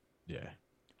yeah.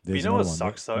 But you know what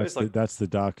sucks though? That's the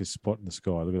darkest spot in the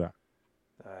sky. Look at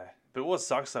that. But what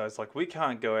sucks though is like we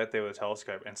can't go out there with a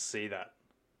telescope and see that.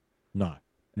 No.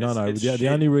 The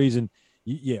only reason,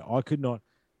 I could not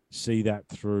see that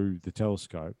through the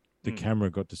telescope. The camera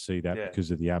got to see that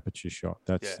because of the aperture shot.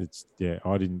 I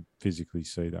didn't physically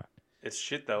see that. It's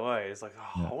shit though, eh? It's like,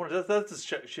 that's the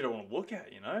shit I want to look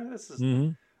at, you know? This is,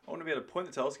 I want to be able to point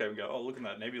the telescope and go, oh, look at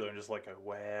that nebula, and just like go,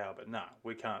 wow. But nah,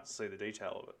 we can't see the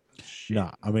detail of it. Shit.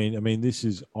 Nah, I mean, this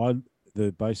is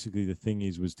basically the thing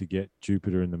was to get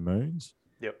Jupiter and the moons.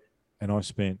 Yep. And I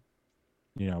spent,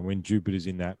 when Jupiter's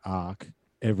in that arc.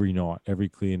 Every night, every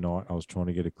clear night, I was trying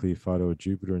to get a clear photo of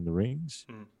Jupiter and the rings.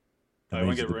 You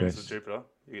won't get rings with Jupiter.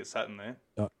 You get Saturn there.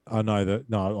 I know that.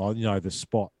 No, the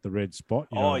spot, the red spot.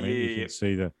 You know what I mean? You can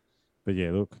see but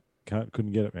yeah, look,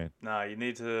 couldn't get it, man. No, you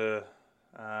need to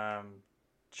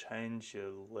change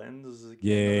your lenses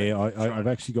again. Yeah,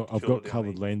 I've got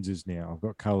coloured lenses now.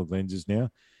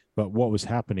 But what was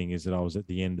happening is that I was at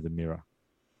the end of the mirror,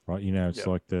 right? It's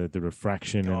like the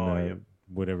refraction and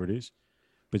whatever it is.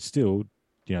 But still,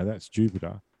 that's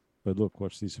Jupiter. But look,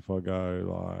 watch this. If I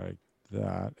go like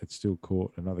that, it's still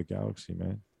caught another galaxy,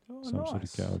 man. Oh, Some sort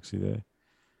of galaxy there.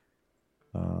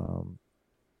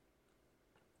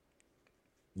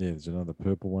 There's another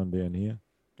purple one down here.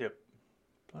 Yep.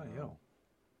 Bloody hell.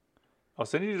 I'll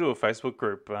send you to a Facebook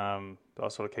group. I'll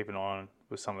sort of keep an eye on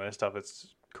with some of their stuff.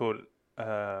 It's called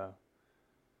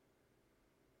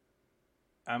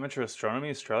Amateur Astronomy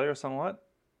Australia or something like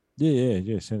that.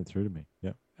 Yeah. Send it through to me.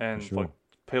 Yeah. And like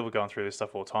people are going through this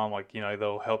stuff all the time. Like,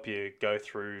 they'll help you go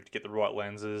through to get the right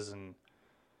lenses and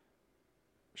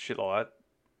shit like that.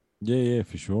 Yeah,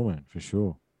 for sure, man. For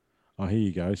sure. Oh, here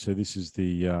you go. So this is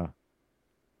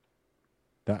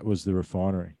that was the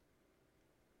refinery.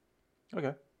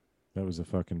 Okay. That was a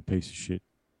fucking piece of shit,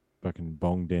 fucking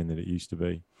bong den that it used to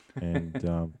be. And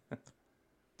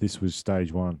this was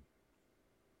stage 1.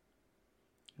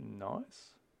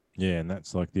 Nice. Yeah, and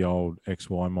that's like the old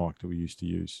XY mic that we used to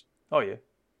use. Oh yeah.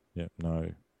 Yeah,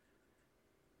 no.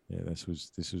 Yeah, this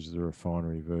was the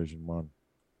refinery version 1.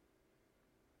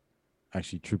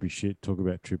 Actually, trippy shit. Talk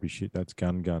about trippy shit. That's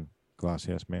Gun.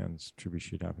 Glasshouse Mountains. Trippy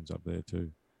shit happens up there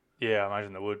too. Yeah, I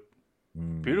imagine there would.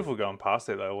 Beautiful going past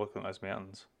there though, looking at those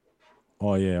mountains.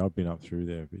 Oh yeah, I've been up through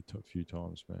there a few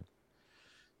times, man.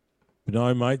 But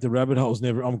no, mate, the rabbit hole's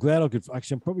never. I'm glad I could.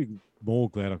 Actually, I'm probably more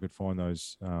glad I could find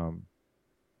those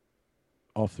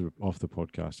off the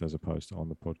podcast as opposed to on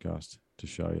the podcast to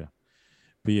show you.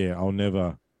 But yeah, I'll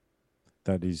never.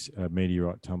 That is a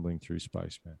meteorite tumbling through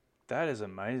space, man. That is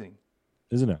amazing,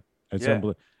 isn't it? It's Yeah.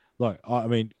 unbelievable. Like I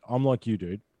mean, I'm like you,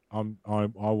 dude. I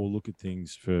will look at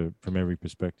things from every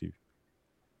perspective,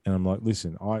 and I'm like,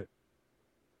 listen,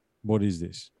 what is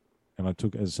this? And I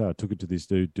took, as I say, I took it to this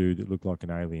dude that looked like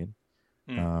an alien.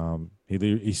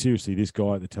 He seriously, this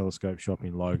guy at the telescope shop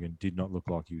in Logan did not look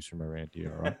like he was from around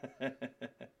here.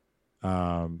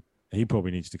 All right. He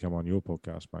probably needs to come on your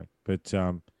podcast, mate. But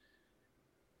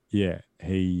yeah,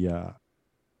 he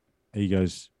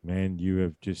goes, man, you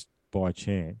have just by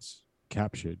chance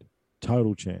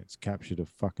total chance captured a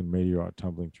fucking meteorite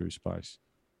tumbling through space.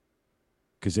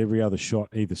 Because every other shot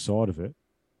either side of it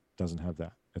doesn't have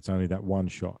that. It's only that one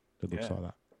shot that looks like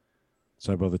that.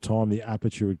 So by the time the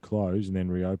aperture had closed and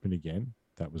then reopened again,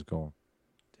 that was gone.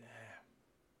 Damn.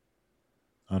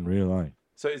 Unreal, eh?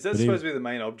 So is that supposed to be the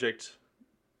main object?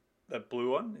 That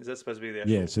blue one? Is that supposed to be the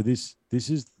actual... Yeah, so this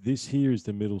here is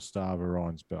the middle star of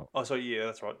Orion's belt. Oh, so yeah,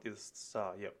 that's right. The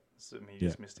star, yep. So he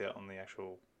just missed out on the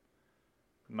actual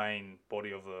main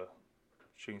body of the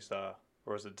shooting star.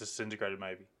 Or is it disintegrated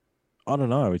maybe? I don't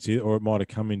know. Or it might have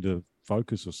come into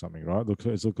focus or something, right? It looks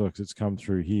like it's come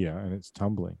through here and it's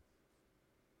tumbling.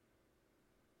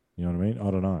 You know what I mean?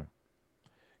 I don't know.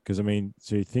 Because, I mean,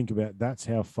 so you think about that's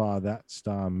how far that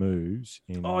star moves.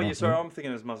 Yeah, sorry. I'm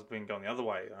thinking it must have been going the other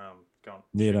way.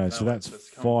 So that's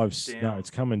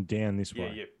it's coming down this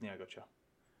way. Yeah, gotcha.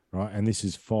 Right, and this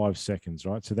is 5 seconds,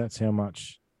 right? So that's how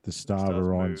much the star of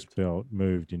Orion's belt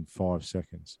moved in 5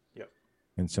 seconds. Yep.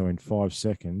 And so in 5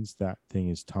 seconds, that thing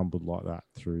is tumbled like that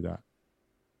through that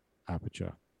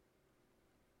aperture.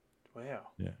 Wow.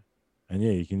 Yeah. And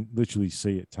yeah, you can literally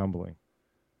see it tumbling.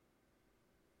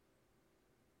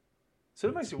 So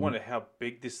it makes you wonder how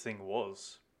big this thing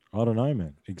was. I don't know,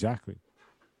 man. Exactly.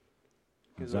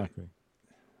 Exactly.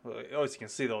 Obviously, you can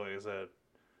see that there's a...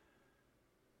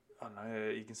 I don't know,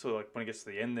 you can sort of, like, when it gets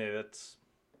to the end there, that's...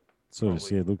 Sort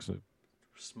of, it looks like...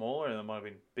 smaller, and it might have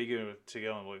been bigger to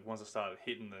go on, like, once it started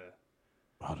hitting the...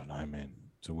 I don't know, man.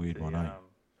 It's a weird one, eh?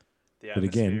 The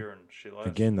atmosphere but and shit like that.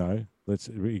 Again, though, let's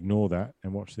ignore that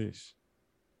and watch this.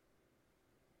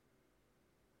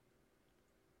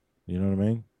 You know what I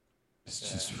mean? It's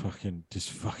just fucking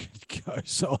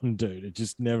goes on, dude. It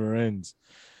just never ends.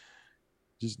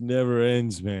 Just never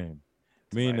ends, man.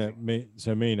 Me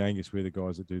and Angus, we're the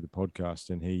guys that do the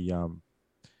podcast, and he,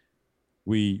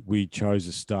 we chose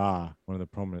a star, one of the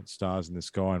prominent stars in the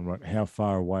sky, and wrote, how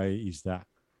far away is that?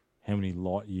 How many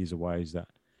light years away is that?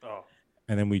 Oh.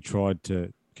 And then we tried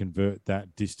to convert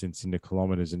that distance into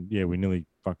kilometers, and yeah, we nearly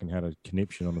fucking had a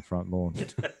conniption on the front lawn.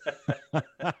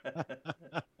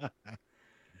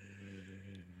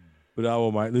 But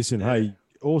well, mate, listen, hey,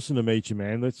 awesome to meet you,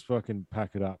 man. Let's fucking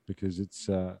pack it up because it's...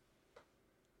 Sorry,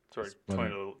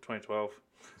 2012.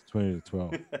 It's 20 to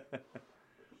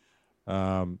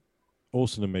 12.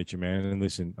 Awesome to meet you, man. And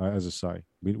listen, as I say,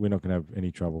 we're not going to have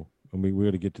any trouble. And we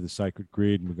got to get to the sacred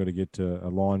grid, and we've got to get to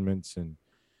alignments. And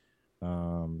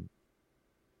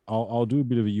I'll do a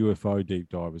bit of a UFO deep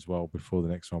dive as well before the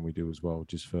next one we do as well,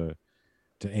 just to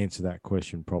answer that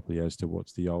question properly as to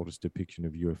what's the oldest depiction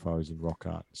of UFOs in rock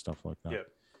art and stuff like that. Yeah.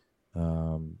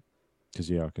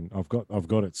 Because I've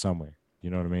got it somewhere. You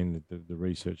know what I mean? The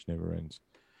research never ends.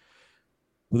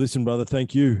 Well, listen, brother,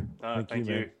 thank you. Thank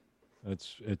you. Man.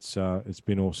 It's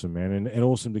been awesome, man, and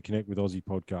awesome to connect with Aussie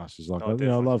podcasters. Like I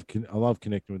love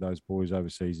connecting with those boys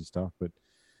overseas and stuff, but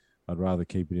I'd rather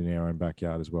keep it in our own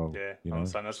backyard as well. Yeah, you I'm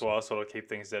saying that's why I sort of keep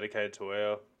things dedicated to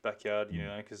our backyard. You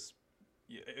know, because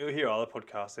you hear other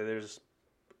podcasts they're just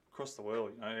across the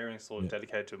world. You know, everything's sort of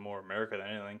dedicated to more America than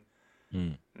anything.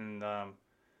 And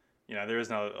there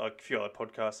is a few other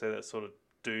podcasts there that sort of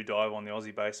do dive on the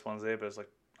Aussie-based ones there, but it's like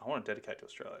I want to dedicate to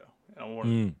Australia, and I want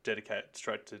to dedicate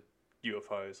straight to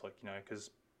UFOs, like because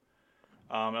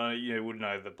you would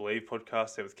know the Believe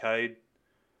podcast there with Cade.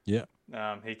 Yeah.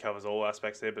 He covers all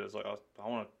aspects there, but it's like I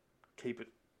want to keep it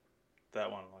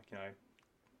that one, like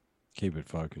keep it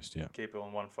focused, yeah. Keep it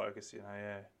on one focus,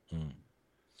 yeah.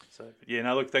 So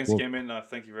look, thanks again, man.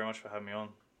 Thank you very much for having me on.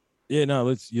 Yeah,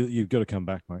 no, you've got to come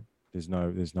back, mate. There's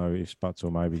no ifs, buts,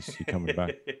 or maybes. You're coming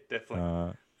back.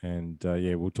 Definitely.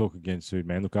 We'll talk again soon,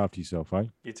 man. Look after yourself, eh?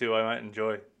 You too, mate.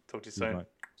 Enjoy. Talk to you soon. Mate.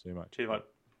 See you, mate. Cheers, mate.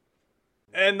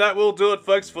 And that will do it,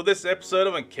 folks, for this episode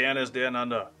of Encounters Down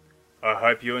Under. I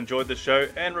hope you enjoyed the show,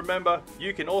 and remember,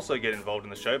 you can also get involved in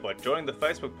the show by joining the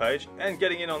Facebook page and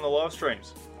getting in on the live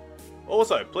streams.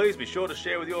 Also, please be sure to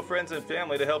share with your friends and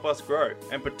family to help us grow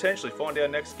and potentially find our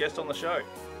next guest on the show.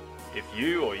 If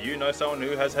you or you know someone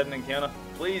who has had an encounter,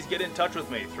 please get in touch with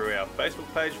me through our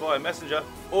Facebook page via Messenger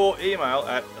or email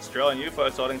at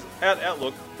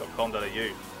australianufosighting@outlook.com.au.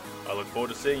 I look forward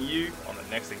to seeing you on the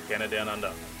next Encounter Down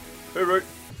Under. Hooroo!